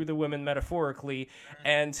 but screw the women metaphorically,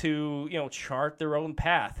 and to, chart their own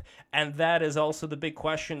path. And that is also the big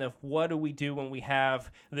question of what do we do when we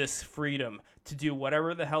have this freedom to do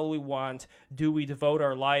whatever the hell we want? Do we devote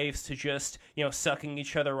our lives to just, sucking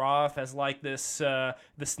each other off as like this, the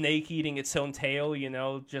snake eating its own tail,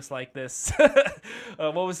 just like this?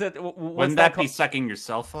 What was it? Wouldn't that be sucking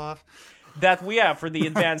yourself off? That we have for the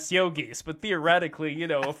advanced yogis, but theoretically,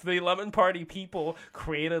 if the lemon party people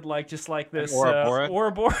created like just like this Ouroboros,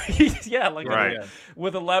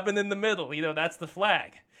 with a lemon in the middle, that's the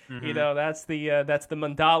flag. That's the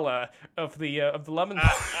mandala of the lemon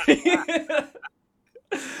party.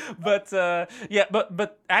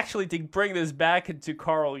 But actually, to bring this back into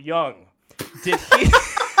Carl Jung, did he?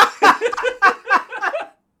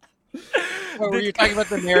 Were you talking about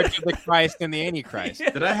the marriage of the Christ and the Antichrist?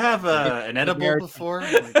 Did I have an edible before?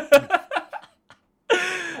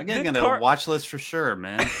 I'm getting on a watch list for sure,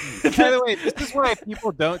 man. By the way, this is why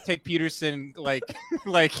people don't take Peterson like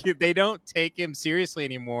they don't take him seriously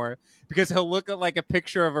anymore, because he'll look at like a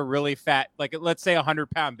picture of a really fat, like let's say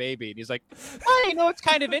 100-pound baby, and he's like, "Oh, it's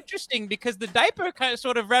kind of interesting because the diaper kind of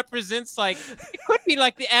sort of represents like it could be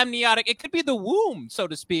like the amniotic, it could be the womb, so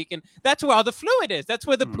to speak, and that's where all the fluid is. That's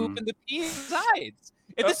where the poop and the pee resides.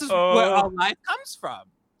 And this is where all life comes from."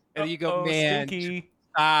 And you go, "Man, stinky.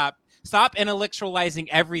 Stop intellectualizing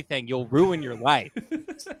everything. You'll ruin your life."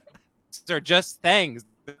 They're just things,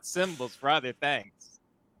 symbols for other things."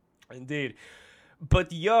 Indeed.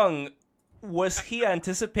 But Jung, was he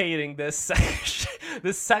anticipating this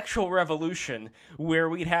this sexual revolution where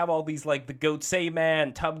we'd have all these like the Goatsay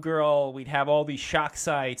Man, Tub Girl, we'd have all these shock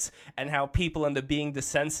sites, and how people end up being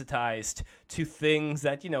desensitized to things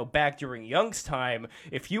that, back during Jung's time,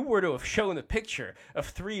 if you were to have shown a picture of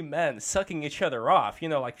three men sucking each other off,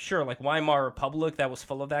 like Weimar Republic, that was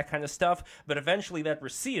full of that kind of stuff, but eventually that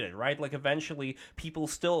receded, right? Like eventually people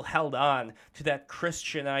still held on to that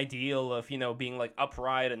Christian ideal of, being like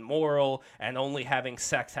upright and moral and only having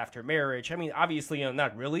sex after marriage. I mean, obviously,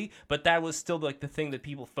 not really, but that was still like the thing that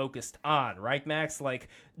people focused on, right, Max? Like,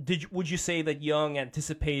 would you say that Jung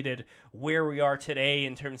anticipated where we are today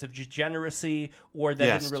in terms of degeneracy, or that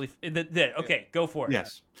Yes. didn't really? Okay, go for it.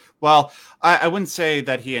 Yes. Well, I wouldn't say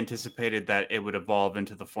that he anticipated that it would evolve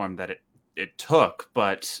into the form that it took,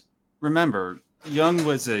 but remember, Jung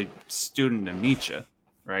was a student of Nietzsche,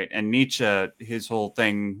 right? And Nietzsche, his whole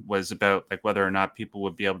thing was about like whether or not people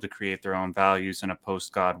would be able to create their own values in a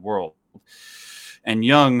post-God world. And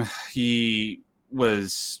Jung, he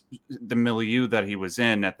was, the milieu that he was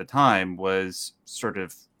in at the time was sort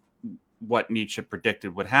of what Nietzsche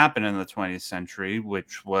predicted would happen in the 20th century,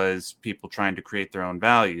 which was people trying to create their own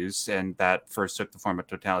values. And that first took the form of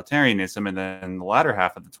totalitarianism. And then in the latter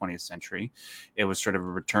half of the 20th century, it was sort of a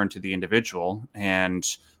return to the individual. And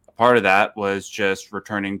a part of that was just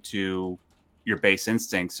returning to your base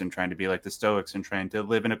instincts and trying to be like the Stoics and trying to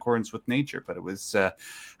live in accordance with nature. But it was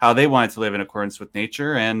how they wanted to live in accordance with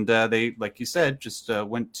nature. And they, like you said, just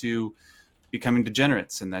went to becoming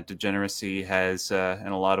degenerates, and that degeneracy has in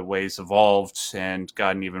a lot of ways evolved and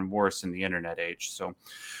gotten even worse in the internet age. So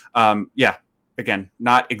yeah, again,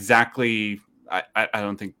 not exactly, I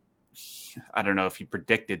don't know if he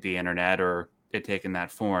predicted the internet or it taking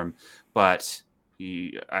that form, but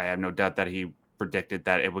I have no doubt that he predicted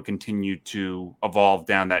that it would continue to evolve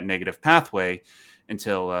down that negative pathway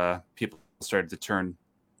until people started to turn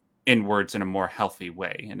inwards in a more healthy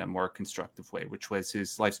way, in a more constructive way, which was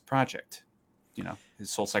his life's project, his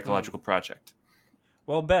soul psychological project.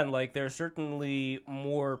 Well, Ben, like, there's certainly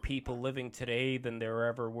more people living today than there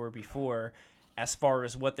ever were before as far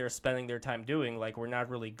as what they're spending their time doing. Like, we're not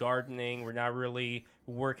really gardening, we're not really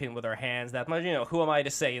working with our hands that much. Who am I to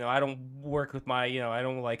say? I don't work with my, I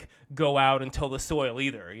don't like go out and till the soil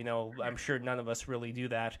either. I'm sure none of us really do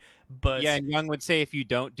that. But yeah, and Jung would say if you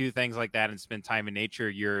don't do things like that and spend time in nature,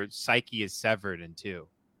 your psyche is severed in two.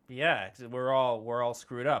 Yeah, we're all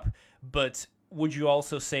screwed up. But would you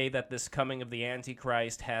also say that this coming of the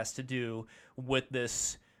Antichrist has to do with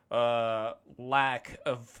this lack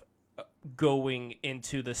of going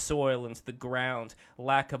into the soil, into the ground,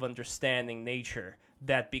 lack of understanding nature,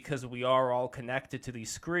 that because we are all connected to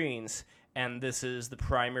these screens and this is the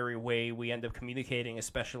primary way we end up communicating,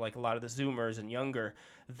 especially like a lot of the Zoomers and younger,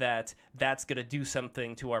 that's going to do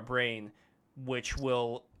something to our brain which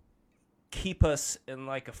will keep us in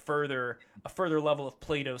like a further level of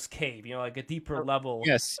Plato's cave, like a deeper level.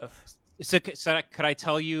 Yes. So could I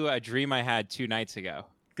tell you a dream I had 2 nights ago?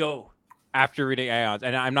 Go. After reading Aeons,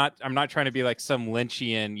 and I'm not trying to be like some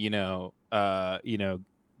Lynchian,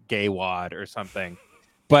 gay wad or something,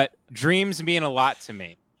 but dreams mean a lot to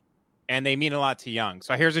me, and they mean a lot to Jung.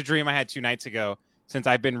 So here's a dream I had 2 nights ago, since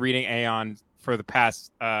I've been reading Aeon for the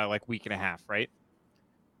past like week and a half, right?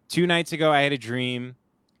 2 nights ago, I had a dream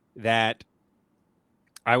that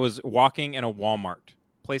I was walking in a Walmart,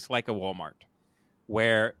 place like a Walmart,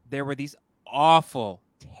 where there were these awful,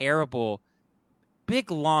 terrible,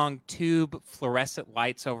 big long tube fluorescent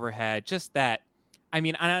lights overhead. Just that,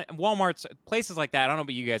 Walmart's, places like that, I don't know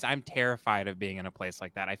about you guys, I'm terrified of being in a place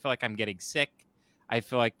like that. I feel like I'm getting sick. I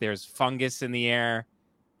feel like there's fungus in the air.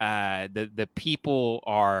 The people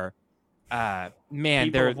are people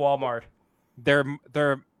of Walmart.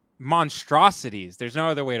 They're monstrosities. There's no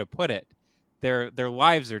other way to put it. Their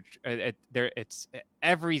lives are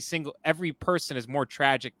every person is more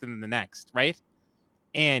tragic than the next, right?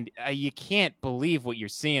 And you can't believe what you're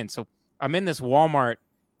seeing. So I'm in this Walmart,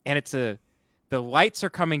 and the lights are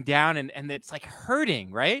coming down, and it's like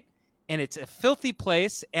hurting, right? And it's a filthy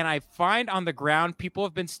place. And I find on the ground, people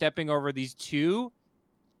have been stepping over these two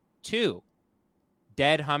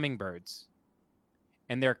dead hummingbirds,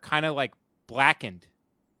 and they're kind of like blackened,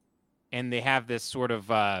 and they have this sort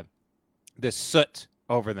of this soot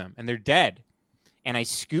over them, and they're dead. And I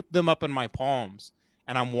scoop them up in my palms.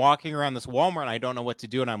 And I'm walking around this Walmart, and I don't know what to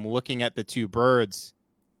do. And I'm looking at the 2 birds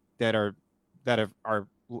that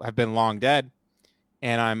have been long dead.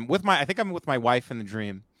 And I think I'm with my wife in the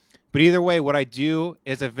dream. But either way, what I do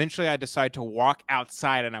is eventually I decide to walk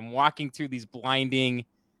outside, and I'm walking through these blinding,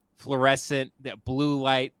 fluorescent, blue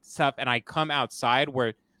light stuff. And I come outside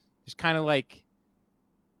where there's kind of like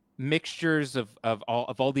mixtures of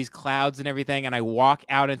all these clouds and everything. And I walk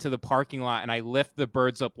out into the parking lot, and I lift the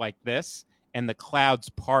birds up like this. And the clouds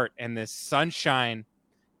part, and this sunshine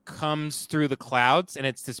comes through the clouds, and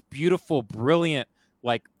it's this beautiful, brilliant,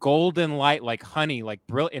 like golden light, like honey, like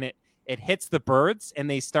brilliant. And it hits the birds, and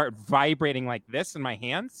they start vibrating like this in my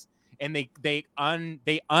hands, and they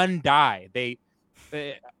undie.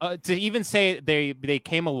 To even say they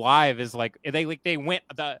came alive is like they went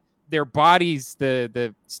their bodies,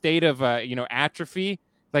 the state of atrophy,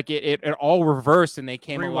 like it all reversed, and they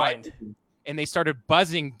came alive, and they started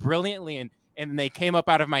buzzing brilliantly, and they came up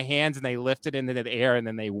out of my hands, and they lifted into the air, and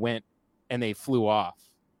then they went and they flew off.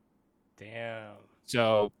 Damn.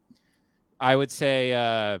 So I would say,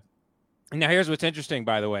 now here's what's interesting,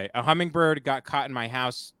 by the way. A hummingbird got caught in my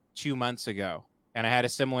house 2 months ago, and I had a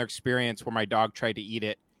similar experience where my dog tried to eat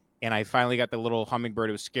it, and I finally got the little hummingbird.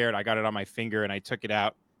 It was scared. I got it on my finger, and I took it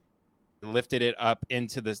out, lifted it up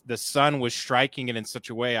into the sun was striking it in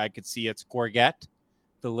such a way I could see its gorget,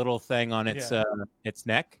 the little thing on its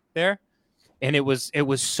neck there. And it was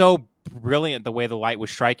so brilliant the way the light was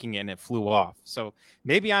striking it and it flew off. So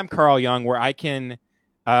maybe I'm Carl Jung, where I can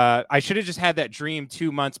I should have just had that dream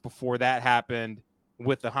 2 months before that happened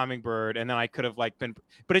with the hummingbird, and then I could have like been.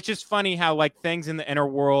 But it's just funny how like things in the inner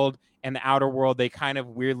world and the outer world, they kind of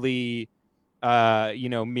weirdly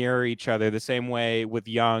mirror each other, the same way with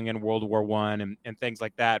Jung and World War I and things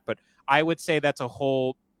like that. But I would say that's a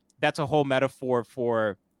whole metaphor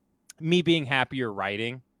for me being happier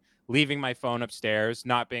writing, leaving my phone upstairs,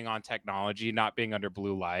 not being on technology, not being under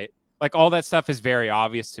blue light. Like all that stuff is very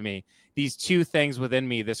obvious to me. These two things within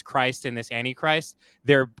me, this Christ and this Antichrist,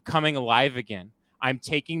 they're coming alive again. I'm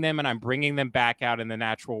taking them and I'm bringing them back out in the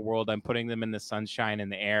natural world. I'm putting them in the sunshine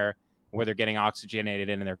and the air where they're getting oxygenated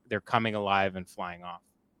and they're coming alive and flying off.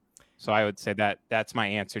 So I would say that's my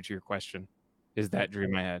answer to your question, is that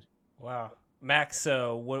dream I had. Wow. Max,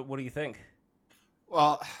 what do you think?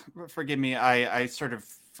 Well, forgive me. I sort of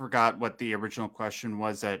forgot what the original question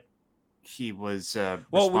was that he was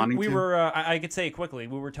responding we to. were, I could say it quickly.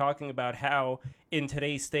 We were talking about how in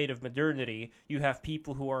today's state of modernity, you have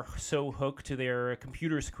people who are so hooked to their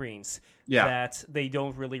computer screens that they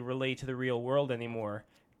don't really relate to the real world anymore.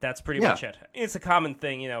 That's pretty much it. It's a common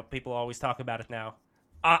thing, people always talk about it now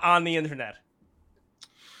on the internet.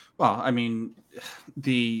 Well, I mean,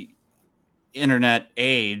 the internet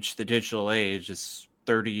age, the digital age is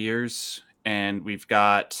 30 years, and we've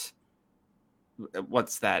got,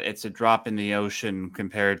 what's that? It's a drop in the ocean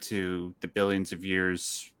compared to the billions of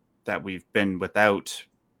years that we've been without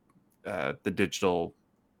the digital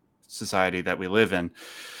society that we live in.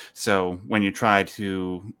 So when you try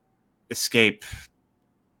to escape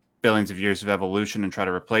billions of years of evolution and try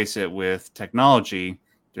to replace it with technology,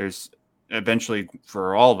 there's eventually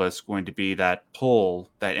for all of us going to be that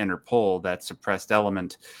pull, that inner pull, that suppressed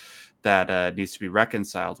element that needs to be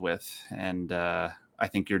reconciled with. And I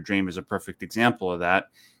think your dream is a perfect example of that.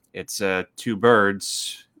 It's two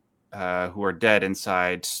birds who are dead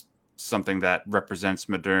inside something that represents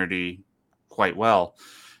modernity quite well.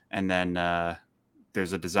 And then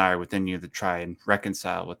there's a desire within you to try and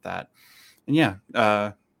reconcile with that. And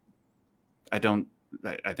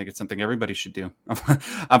I think it's something everybody should do.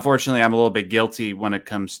 Unfortunately, I'm a little bit guilty when it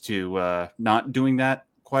comes to not doing that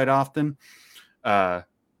quite often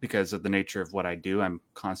because of the nature of what I do. I'm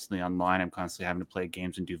constantly online. I'm constantly having to play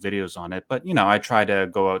games and do videos on it. But, I try to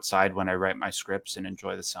go outside when I write my scripts and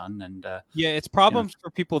enjoy the sun. And it's problems for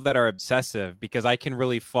people that are obsessive, because I can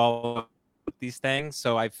really follow these things.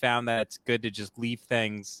 So I've found that it's good to just leave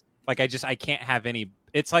things. Like I can't have any.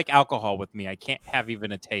 It's like alcohol with me. I can't have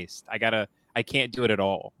even a taste. I can't do it at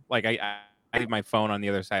all. Like I leave my phone on the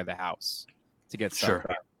other side of the house to get stuff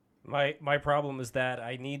done. My problem is that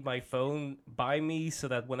I need my phone by me so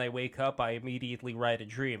that when I wake up, I immediately write a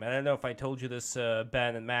dream. And I don't know if I told you this,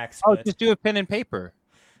 Ben and Max. Oh, just do a pen and paper.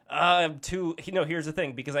 Here's the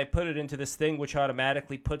thing, because I put it into this thing which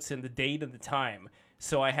automatically puts in the date and the time.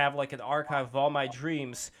 So I have like an archive of all my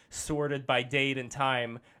dreams sorted by date and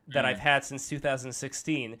time that I've had since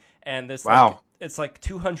 2016. And this it's like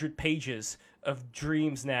 200 pages of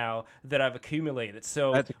dreams now that I've accumulated.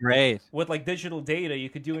 So that's great. With like digital data, you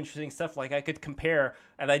could do interesting stuff. Like I could compare,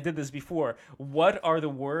 and I did this before, what are the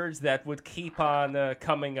words that would keep on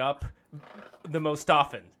coming up the most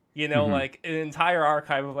often? Like an entire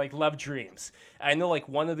archive of like love dreams. I know like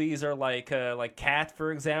one of these are like cat,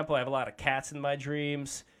 for example. I have a lot of cats in my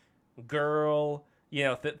dreams. Girl,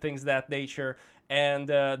 things of that nature. And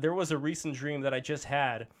there was a recent dream that I just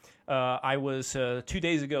had. I was 2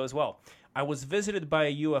 days ago as well. I was visited by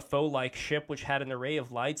a UFO-like ship which had an array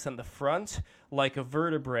of lights on the front, like a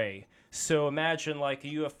vertebrae. So imagine like a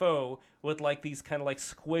UFO with like these kind of like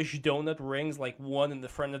squished donut rings, like one in the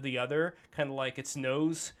front of the other, kind of like its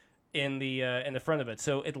nose in the front of it.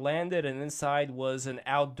 So it landed, and inside was an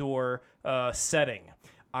outdoor setting.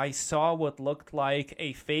 I saw what looked like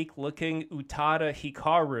a fake-looking Utada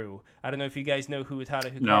Hikaru. I don't know if you guys know who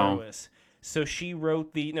Utada Hikaru is. So she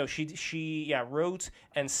wrote she wrote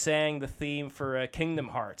and sang the theme for Kingdom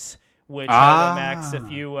Hearts, which I don't know,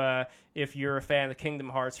 Max, if you're a fan of Kingdom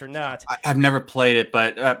Hearts or not. I've never played it,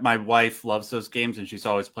 but my wife loves those games, and she's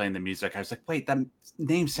always playing the music. I was like, wait, that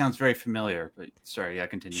name sounds very familiar. But sorry,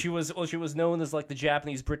 continue. She was known as like the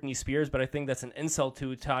Japanese Britney Spears, but I think that's an insult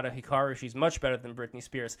to Utada Hikaru. She's much better than Britney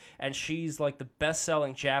Spears, and she's like the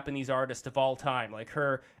best-selling Japanese artist of all time. Like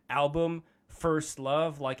her album First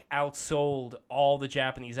Love like outsold all the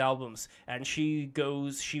Japanese albums, and she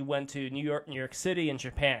went to New York City and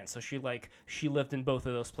Japan, so she lived in both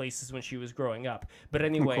of those places when she was growing up. But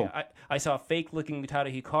anyway, cool. I saw a fake looking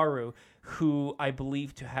Utada Hikaru who I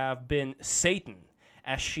believe to have been Satan,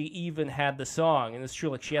 as she even had the song, and it's true,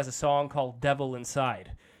 like she has a song called Devil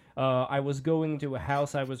Inside. I was going to a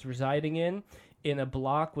house I was residing in a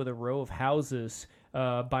block with a row of houses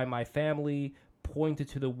by my family, pointed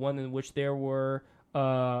to the one in which there were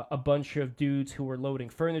a bunch of dudes who were loading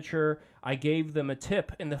furniture. I gave them a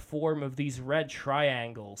tip in the form of these red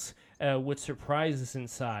triangles with surprises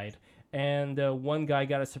inside. And one guy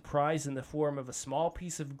got a surprise in the form of a small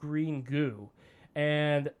piece of green goo.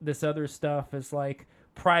 And this other stuff is like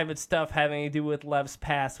private stuff having to do with Lev's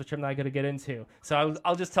past, which I'm not going to get into. So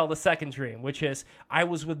I'll just tell the second dream, which is I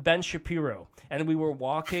was with Ben Shapiro, and we were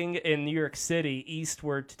walking in New York City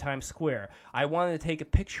eastward to Times Square. I wanted to take a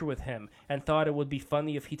picture with him and thought it would be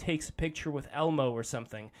funny if he takes a picture with Elmo or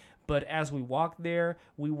something. But as we walked there,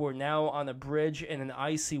 we were now on a bridge in an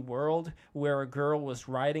icy world where a girl was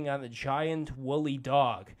riding on a giant woolly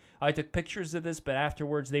dog. I took pictures of this, but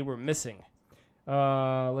afterwards they were missing.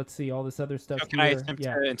 Let's see all this other stuff. So can here. I attempt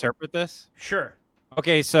to interpret this? Sure.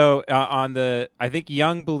 Okay, so I think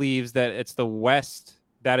Jung believes that it's the West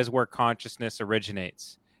that is where consciousness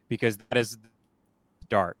originates, because that is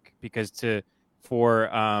dark. Because to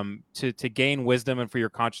gain wisdom and for your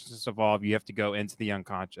consciousness to evolve, you have to go into the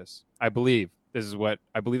unconscious. I believe this is what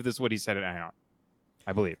he said at Ion.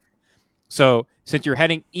 I believe. So since you're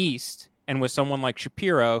heading east and with someone like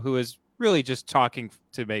Shapiro, who is really just talking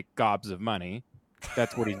to make gobs of money,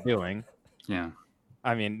 that's what he's doing. Yeah.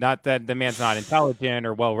 I mean, not that the man's not intelligent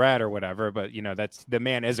or well-read or whatever, but, that's the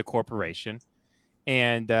man is a corporation.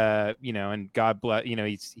 And, and God bless,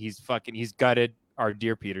 he's gutted our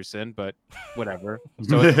dear Peterson, but whatever.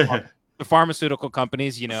 So the pharmaceutical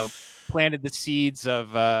companies, planted the seeds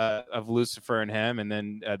of Lucifer in him, and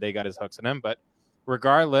then they got his hooks in him. But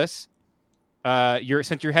regardless,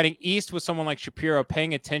 since you're heading east with someone like Shapiro,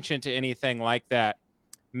 paying attention to anything like that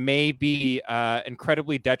may be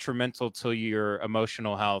incredibly detrimental to your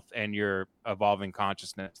emotional health and your evolving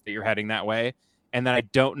consciousness, that you're heading that way. And then I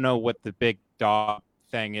don't know what the big dog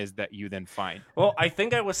thing is that you then find. Well, I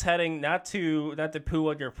think I was heading not to poo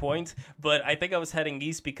on your point, but I think I was heading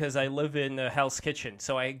east because I live in Hell's Kitchen,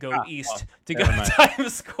 so I go east to go to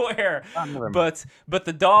Times Square. But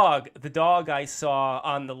the dog I saw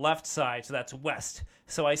on the left side, so that's west.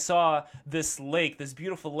 So I saw this lake, this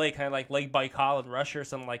beautiful lake, kind of like Lake Baikal in Russia or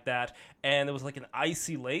something like that, and it was like an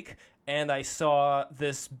icy lake. And I saw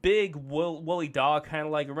this big woolly dog, kind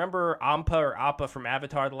of like, remember Ampa or Appa from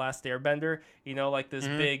Avatar: The Last Airbender? Like this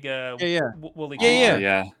big woolly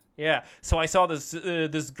dog. Yeah. So I saw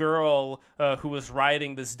this girl who was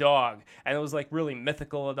riding this dog, and it was like really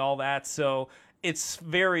mythical and all that. So it's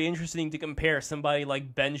very interesting to compare somebody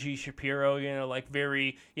like Benji Shapiro, like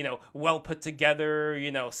very, well put together,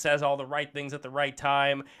 says all the right things at the right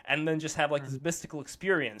time, and then just have like this mystical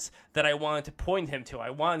experience that I wanted to point him to. I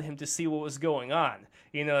wanted him to see what was going on.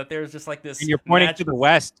 That there's just like this. And you're pointing to the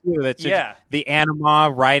West too. That's the anima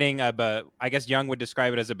riding I guess Jung would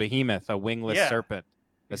describe it as a behemoth, a wingless serpent.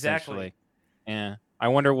 Exactly. Yeah. I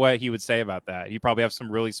wonder what he would say about that. He probably have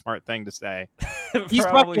some really smart thing to say. He's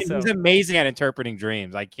amazing at interpreting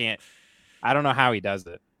dreams. I don't know how he does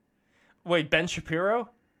it. Wait, Ben Shapiro?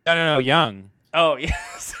 No, Jung. Oh,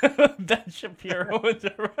 yes. Ben Shapiro. I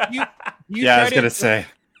was going to say.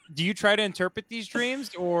 Do you try to interpret these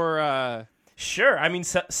dreams or... Sure. I mean,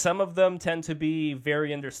 some of them tend to be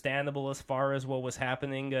very understandable as far as what was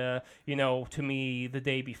happening, to me the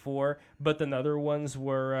day before. But then other ones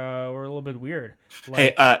were a little bit weird.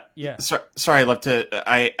 Like, hey, sorry,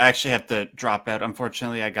 I actually have to drop out.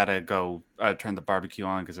 Unfortunately, I gotta go turn the barbecue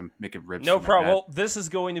on because I'm making ribs. No problem. Well, this is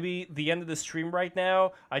going to be the end of the stream right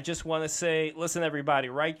now. I just want to say, listen, everybody,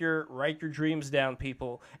 write your dreams down,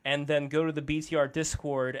 people, and then go to the BTR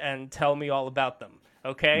Discord and tell me all about them.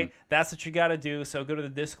 Okay, That's what you got to do. So go to the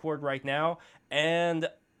Discord right now. And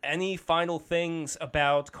any final things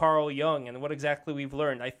about Carl Jung and what exactly we've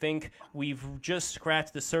learned? I think we've just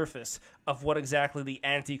scratched the surface of what exactly the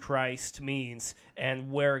Antichrist means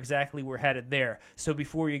and where exactly we're headed there. So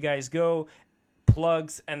before you guys go,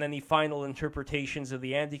 plugs and any final interpretations of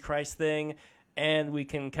the Antichrist thing. And we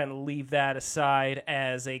can kind of leave that aside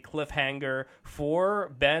as a cliffhanger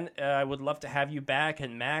for Ben. I would love to have you back,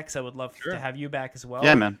 and Max, I would love to have you back as well.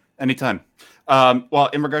 Yeah, man, anytime. Well,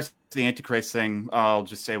 in regards to the Antichrist thing, I'll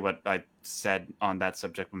just say what I said on that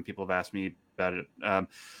subject when people have asked me about it.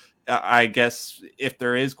 I guess if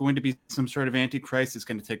there is going to be some sort of Antichrist, it's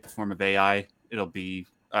going to take the form of AI. It'll be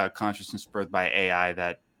consciousness birthed by AI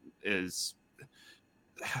that is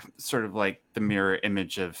sort of like the mirror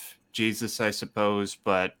image of Jesus, I suppose,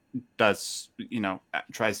 but does,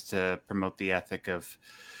 tries to promote the ethic of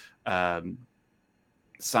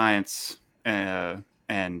science and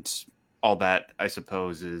all that, I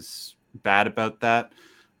suppose, is bad about that.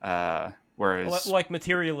 Whereas, like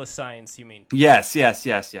materialist science, you mean? yes. That's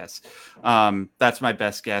my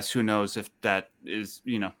best guess. Who knows if that is,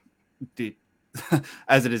 the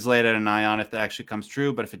as it is laid at an ion, if that actually comes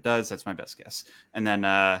true. But if it does, that's my best guess. And then,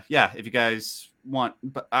 if you guys want,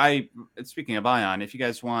 speaking of ion, if you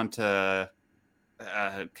guys want a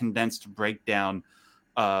condensed breakdown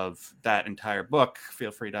of that entire book, feel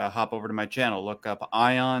free to hop over to my channel, look up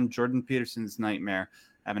Ion, Jordan Peterson's Nightmare.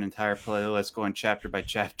 I have an entire playlist going chapter by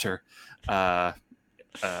chapter for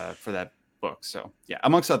that book. So yeah,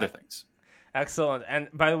 amongst other things. Excellent. And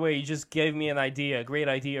by the way, you just gave me a great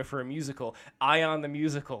idea for a musical. Ion the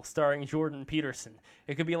Musical, starring Jordan Peterson.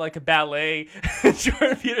 It could be like a ballet.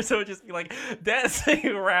 Jordan Peterson would just be like dancing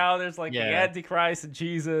around. There's like the Antichrist and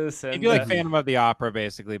Jesus. And, It'd be like Phantom of the Opera,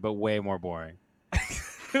 basically, but way more boring.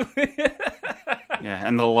 Yeah,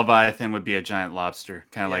 and the Leviathan would be a giant lobster,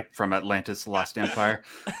 kind of like from Atlantis, The Lost Empire.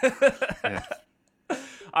 Yeah.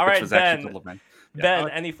 All right, Ben. Yeah. Ben,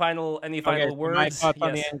 any final words? My thoughts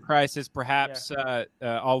on the Antichrist is perhaps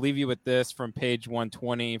I'll leave you with this from page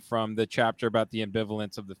 120 from the chapter about the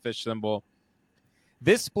ambivalence of the fish symbol.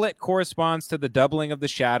 This split corresponds to the doubling of the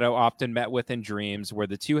shadow often met with in dreams, where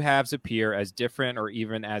the two halves appear as different or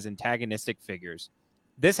even as antagonistic figures.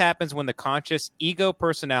 This happens when the conscious ego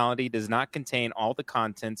personality does not contain all the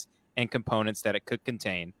contents and components that it could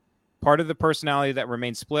contain. Part of the personality that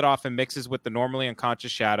remains split off and mixes with the normally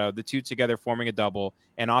unconscious shadow, the two together forming a double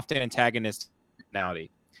and often antagonistic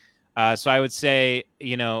personality. So I would say,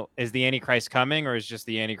 is the Antichrist coming, or is just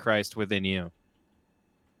the Antichrist within you?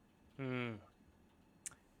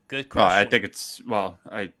 Good question. Well, I think it's,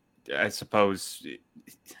 I suppose,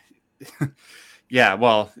 yeah,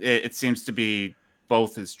 well, it seems to be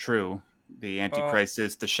both is true. The Antichrist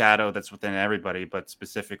is the shadow that's within everybody, but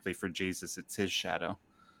specifically for Jesus, it's his shadow.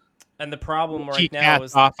 And the problem right now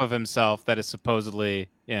is off of himself that is supposedly,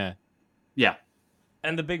 yeah.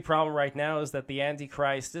 And the big problem right now is that the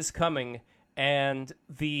Antichrist is coming, and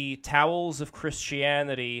the towels of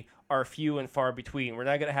Christianity are few and far between. We're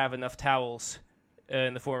not going to have enough towels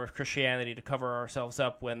in the form of Christianity to cover ourselves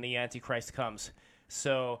up when the Antichrist comes.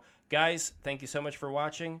 So, guys, thank you so much for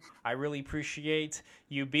watching. I really appreciate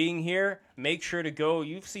you being here. Make sure to go.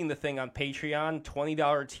 You've seen the thing on Patreon.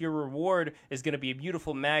 $20 tier reward is going to be a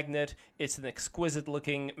beautiful magnet. It's an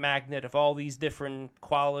exquisite-looking magnet of all these different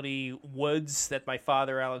quality woods that my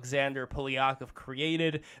father, Alexander Polyakov,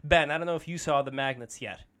 created. Ben, I don't know if you saw the magnets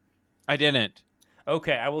yet. I didn't.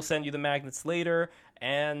 Okay, I will send you the magnets later,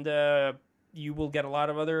 and you will get a lot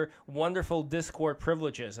of other wonderful Discord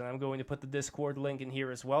privileges, and I'm going to put the Discord link in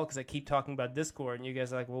here as well, because I keep talking about Discord, and you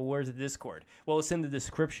guys are like, well, where's the Discord? Well, it's in the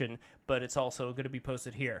description, but it's also going to be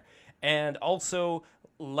posted here. And also,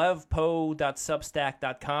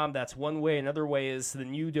 levpo.substack.com. That's one way. Another way is the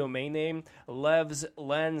new domain name,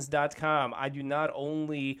 levslens.com. I do not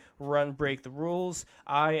only run Break the Rules,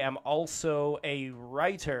 I am also a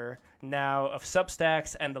writer now of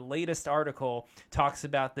Substacks, and the latest article talks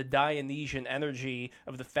about the Dionysian energy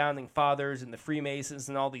of the Founding Fathers and the Freemasons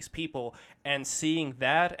and all these people, and seeing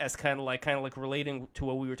that as kind of like relating to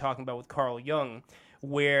what we were talking about with Carl Jung,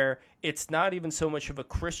 where it's not even so much of a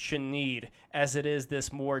Christian need as it is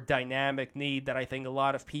this more dynamic need that I think a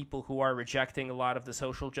lot of people who are rejecting a lot of the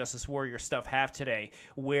social justice warrior stuff have today,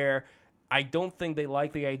 where I don't think they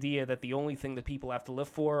like the idea that the only thing that people have to live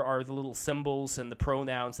for are the little symbols and the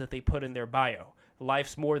pronouns that they put in their bio.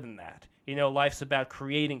 Life's more than that. Life's about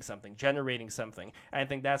creating something, generating something. And I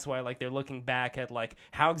think that's why, they're looking back at,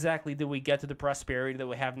 how exactly did we get to the prosperity that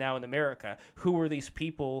we have now in America? Who are these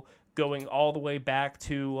people going all the way back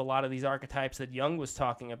to a lot of these archetypes that Jung was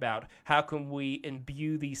talking about? How can we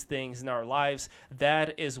imbue these things in our lives?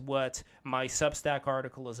 That is what my Substack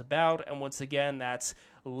article is about. And once again, that's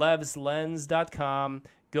levslens.com.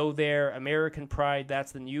 Go there. American Pride,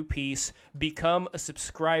 that's the new piece. Become a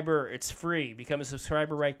subscriber. It's free. Become a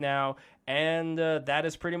subscriber right now. And that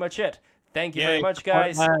is pretty much it. Thank you very much,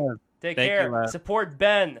 guys. Take care. Support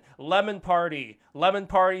Ben. Lemon Party.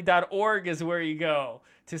 Lemonparty.org is where you go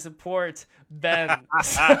to support Ben.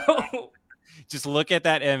 Just look at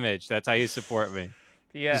that image. That's how you support me.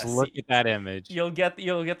 Yes. Just look at that image. You'll get the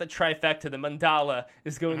trifecta. The mandala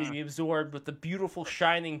is going to be absorbed with the beautiful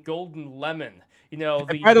shining golden lemon.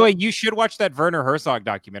 By the way, you should watch that Werner Herzog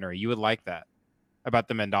documentary. You would like that about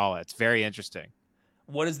the mandala. It's very interesting.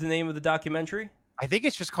 What is the name of the documentary? I think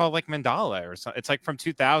it's just called Mandala or something. It's from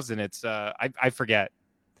 2000. It's I forget.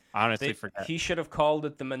 I honestly forget. He should have called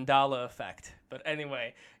it the Mandala Effect. But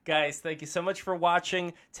anyway, guys, thank you so much for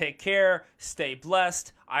watching. Take care. Stay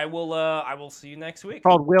blessed. I will see you next week. It's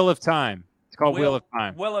called Wheel of Time. It's called Wheel of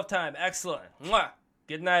Time. Wheel of Time. Excellent. Mwah.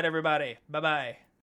 Good night, everybody. Bye-bye.